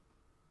Kingmaker, though?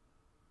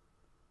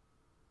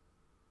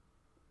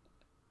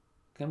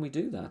 Can we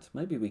do that?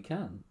 Maybe we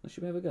can.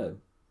 Should we have a go?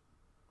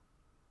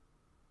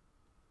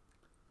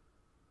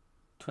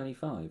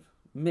 25.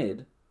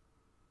 Mid.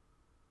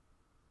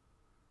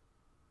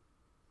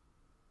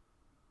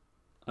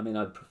 I mean,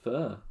 I'd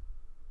prefer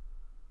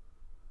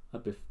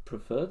the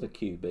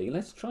QB.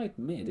 Let's try it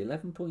mid,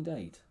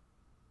 11.8.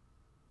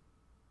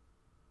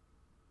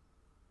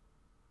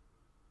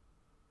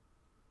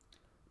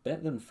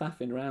 Better than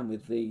faffing around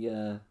with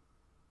the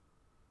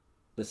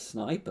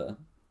sniper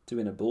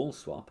doing a ball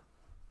swap.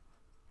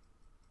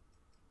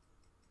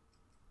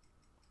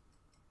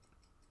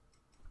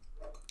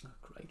 Oh,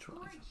 great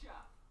right.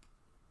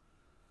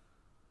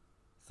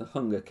 It's the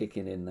hunger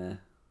kicking in there.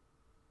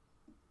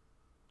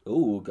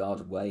 Oh,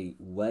 God, way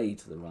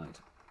to the right.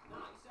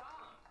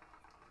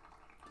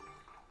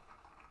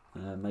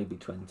 Maybe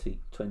 20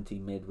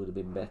 mid would have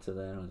been better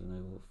there. I don't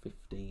know, or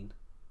 15.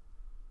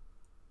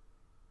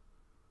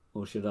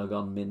 Or should I have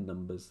gone min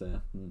numbers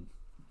there?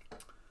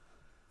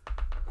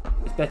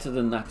 It's better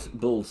than that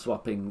ball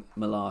swapping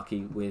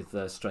malarkey with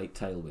straight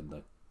tailwind,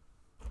 though.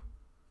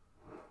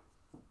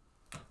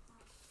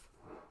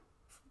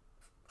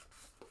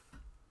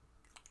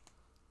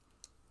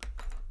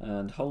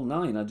 And hole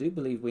 9, I do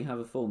believe we have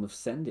a form of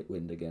send it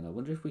wind again. I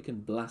wonder if we can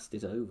blast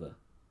it over.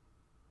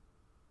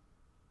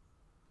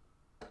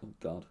 Oh,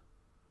 God.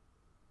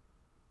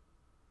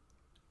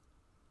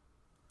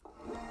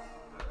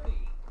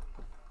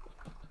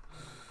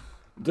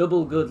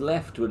 Double good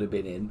left would have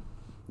been in.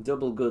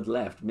 Double good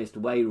left. Missed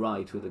way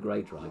right with a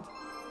great right.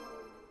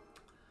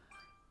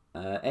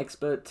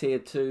 Expert tier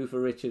 2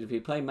 for Richard. If you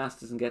play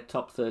Masters and get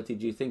top 30,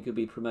 do you think you'll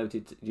be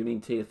promoted? Do you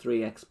mean tier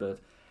 3 expert?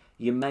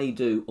 You may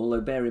do,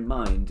 although bear in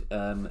mind,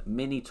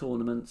 mini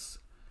tournaments,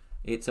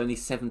 it's only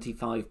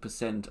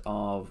 75%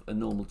 of a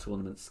normal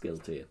tournament skill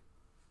tier.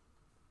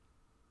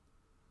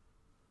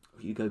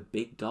 You go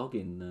big dog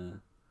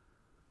in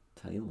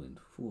tailwind.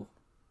 Whew.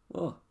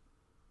 Oh.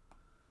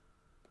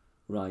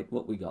 Right,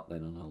 what we got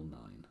then on hole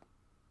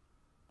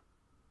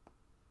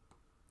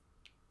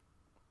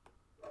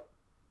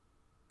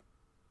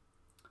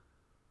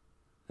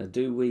 9?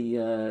 Do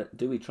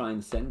we try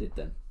and send it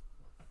then?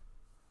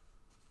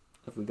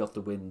 Have we got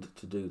the wind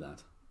to do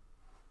that?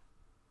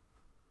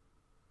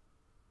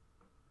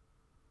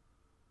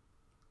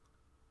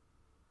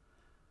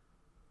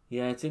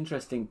 Yeah, it's an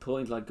interesting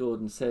point. Like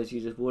Gordon says,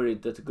 you're just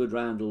worried that a good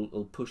round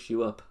will push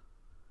you up,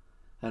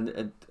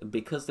 and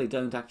because they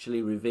don't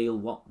actually reveal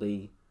what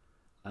the,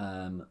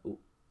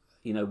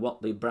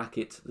 what the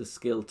bracket, the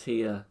skill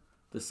tier,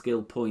 the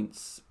skill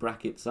points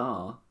brackets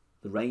are,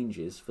 the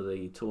ranges for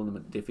the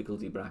tournament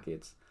difficulty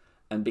brackets,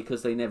 and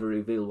because they never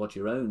reveal what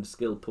your own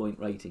skill point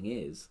rating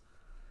is,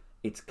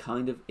 it's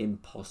kind of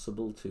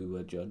impossible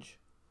to judge.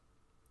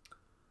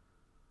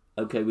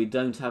 Okay, we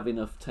don't have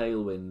enough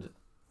tailwind.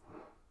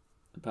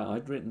 But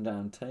I'd written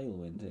down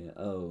tailwind here.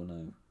 Oh,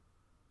 no.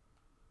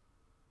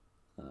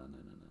 Oh,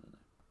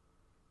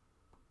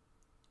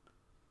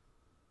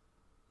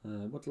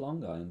 no. What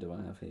long iron do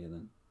I have here,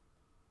 then?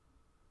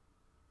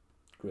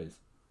 Grizz.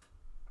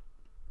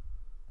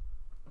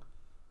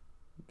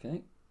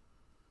 Okay.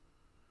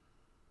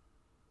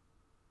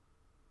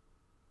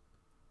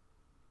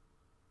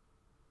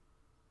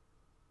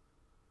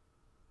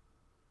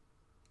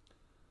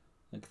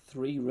 Like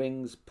 3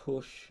 rings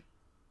push.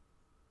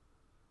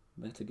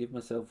 Better give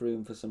myself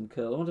room for some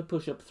curl. I want to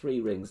push up 3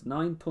 rings.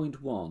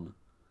 9.1.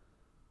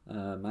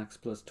 Max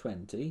plus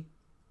 20.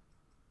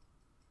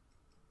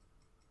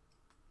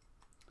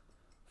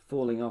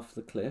 Falling off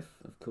the cliff,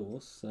 of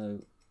course.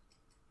 So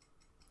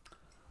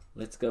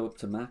let's go up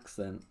to max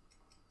then.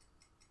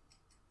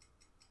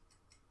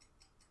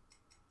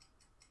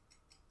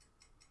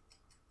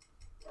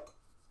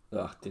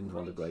 Oh, didn't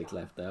want a great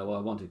left there. Well,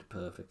 I wanted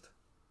perfect.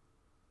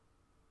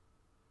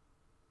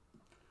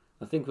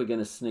 I think we're going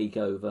to sneak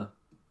over.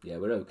 Yeah,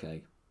 we're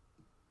okay.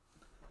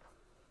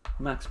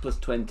 Max plus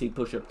 20,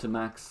 push up to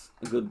max.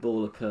 A good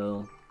ball of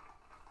curl.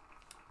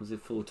 Was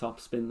it full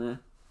top spin there?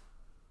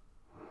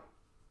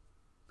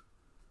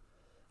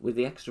 With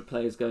the extra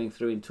players going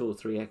through in 2 or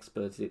 3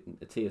 experts in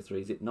tier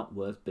 3, is it not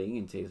worth being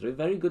in tier 3?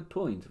 Very good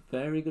point.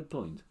 Very good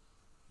point.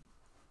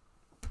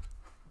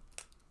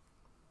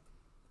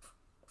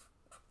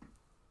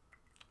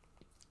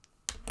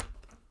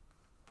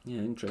 Yeah,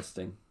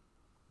 interesting.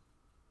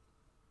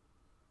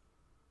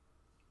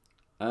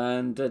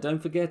 And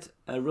don't forget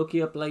a rookie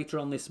up later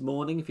on this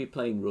morning if you're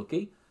playing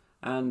rookie.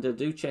 And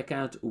do check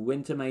out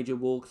Winter Major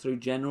Walkthrough,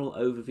 general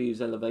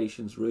overviews,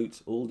 elevations,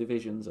 routes, all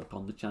divisions up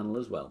on the channel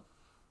as well.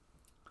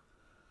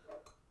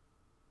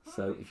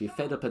 So if you're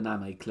fed up of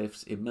Namhae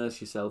Cliffs, immerse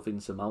yourself in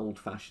some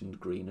old-fashioned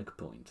Greenock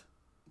Point.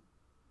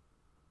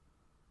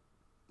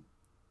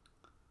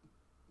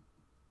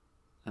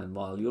 And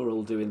while you're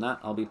all doing that,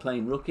 I'll be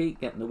playing rookie,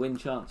 getting the win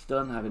charts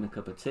done, having a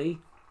cup of tea,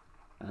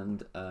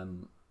 and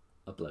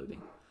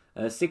uploading.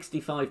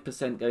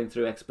 65% going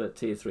through Expert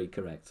Tier 3,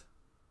 correct.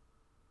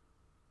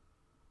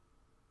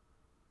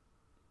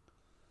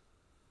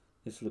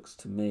 This looks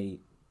to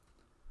me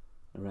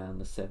around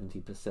the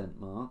 70%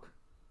 mark.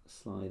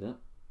 Slider.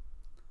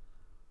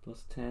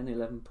 Plus 10,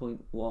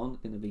 11.1, going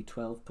to be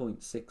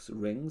 12.6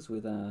 rings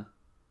with our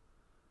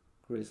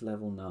Grizz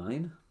level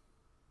 9.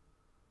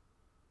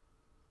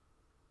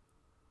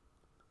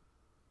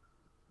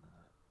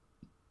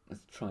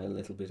 Let's try a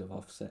little bit of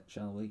offset,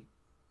 shall we?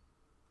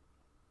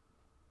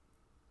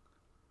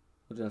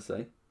 What did I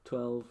say?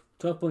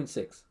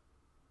 12.6.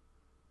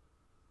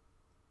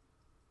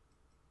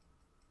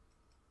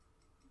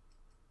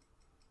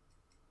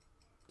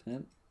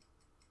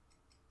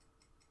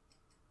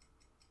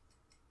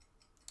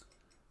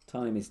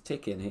 Time is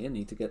ticking here.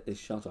 Need to get this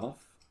shot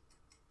off,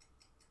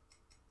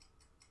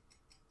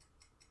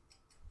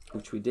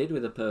 which we did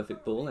with a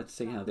perfect ball. Let's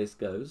see how this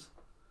goes.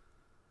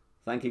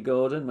 Thank you,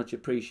 Gordon. Much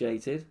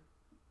appreciated.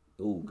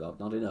 Oh, God,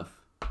 not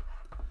enough.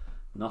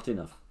 Not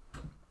enough.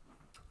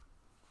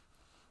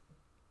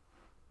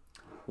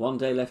 One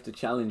day left to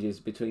challenges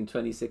between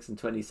 26 and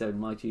 27.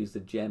 Might use the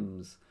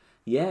gems.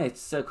 Yeah,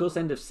 it's, of course,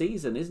 end of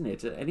season, isn't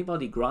it?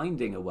 Anybody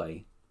grinding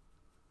away?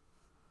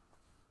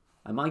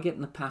 Am I getting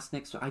the pass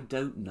next? I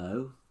don't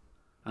know.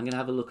 I'm going to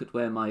have a look at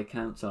where my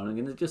accounts are. I'm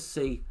going to just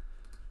see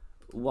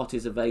what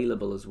is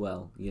available as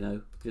well, you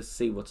know. Just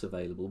see what's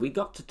available. We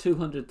got to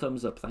 200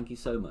 thumbs up. Thank you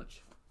so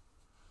much.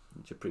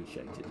 Much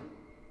appreciated.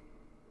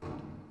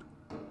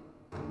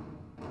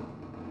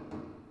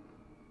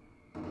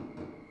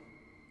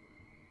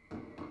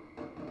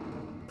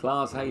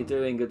 Klaas, how you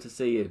doing? Good to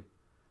see you.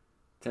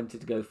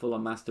 Tempted to go full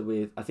on master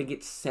with, I think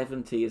it's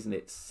 70, isn't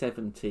it?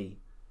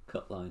 70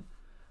 cut line.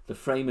 The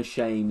frame of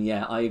shame,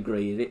 yeah, I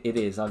agree. It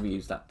is. I've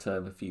used that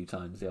term a few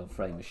times, the old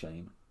frame of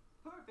shame.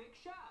 Perfect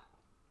shot.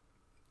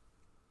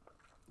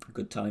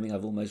 Good timing.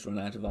 I've almost run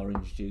out of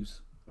orange juice.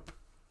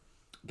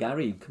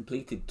 Gary, you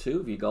completed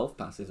 2 of your golf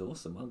passes.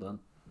 Awesome. Well done.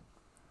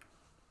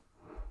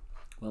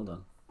 Well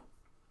done.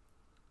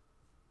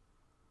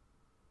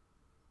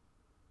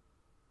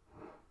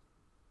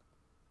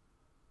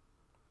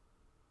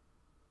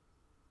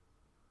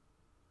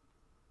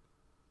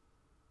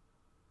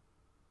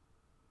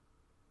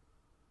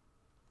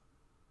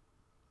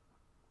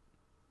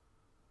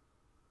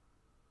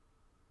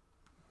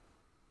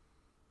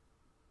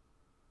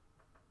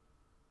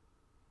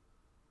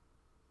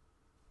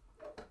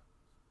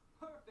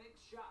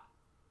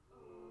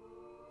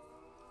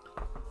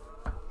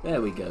 There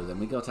we go then,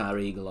 we got our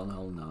eagle on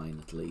hole 9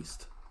 at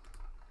least.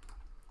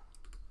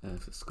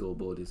 If the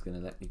scoreboard is going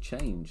to let me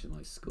change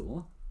my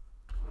score.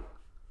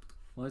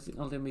 Why is it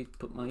not letting me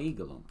put my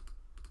eagle on?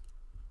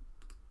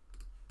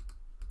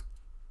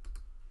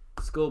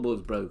 The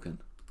scoreboard's broken.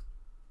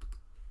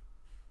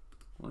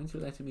 Why aren't you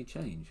letting me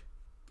change?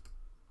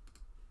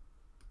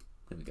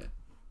 There we go.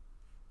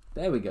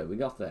 There we go, we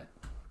got there.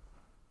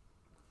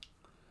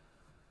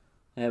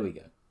 There we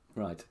go.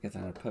 Right, get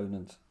our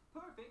opponent.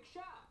 Perfect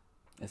shot.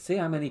 Let's see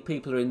how many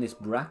people are in this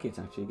bracket,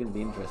 actually. Going to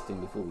be interesting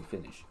before we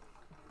finish.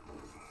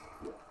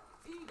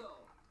 Eagle.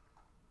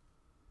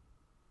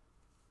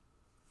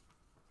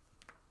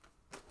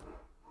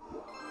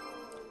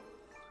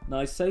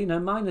 Nice. So, you know,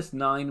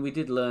 -9. We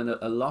did learn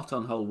a lot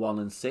on hole 1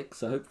 and 6.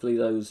 So hopefully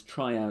those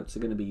tryouts are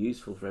going to be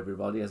useful for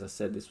everybody. As I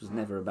said, this was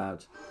never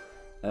about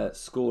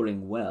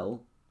scoring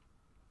well.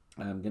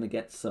 I'm going to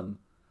get some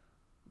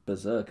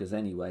berserkers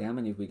anyway. How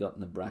many have we got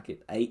in the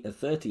bracket?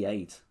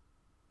 38.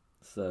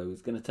 So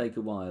it's going to take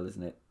a while,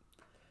 isn't it?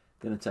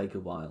 Going to take a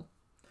while.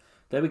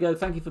 There we go.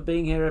 Thank you for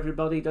being here,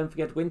 everybody. Don't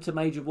forget Winter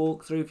Major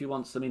Walkthrough if you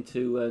want something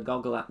to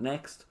goggle at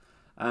next.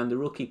 And the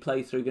rookie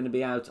playthrough going to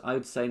be out, I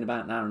would say, in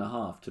about an hour and a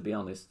half, to be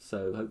honest.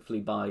 So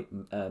hopefully by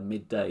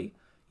midday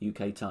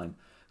UK time.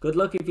 Good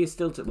luck if you're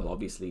still to... Well,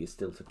 obviously you're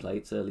still to play.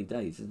 It's early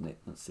days, isn't it?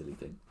 That's a silly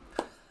thing.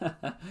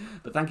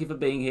 But thank you for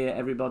being here,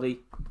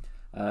 everybody.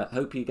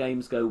 Hope your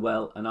games go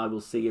well. And I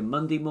will see you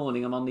Monday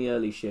morning. I'm on the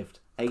early shift.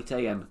 8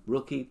 AM,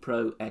 Rookie,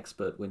 Pro,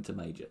 Expert, Winter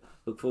Major.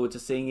 Look forward to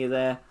seeing you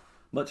there.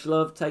 Much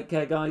love. Take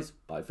care, guys.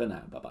 Bye for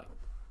now. Bye-bye.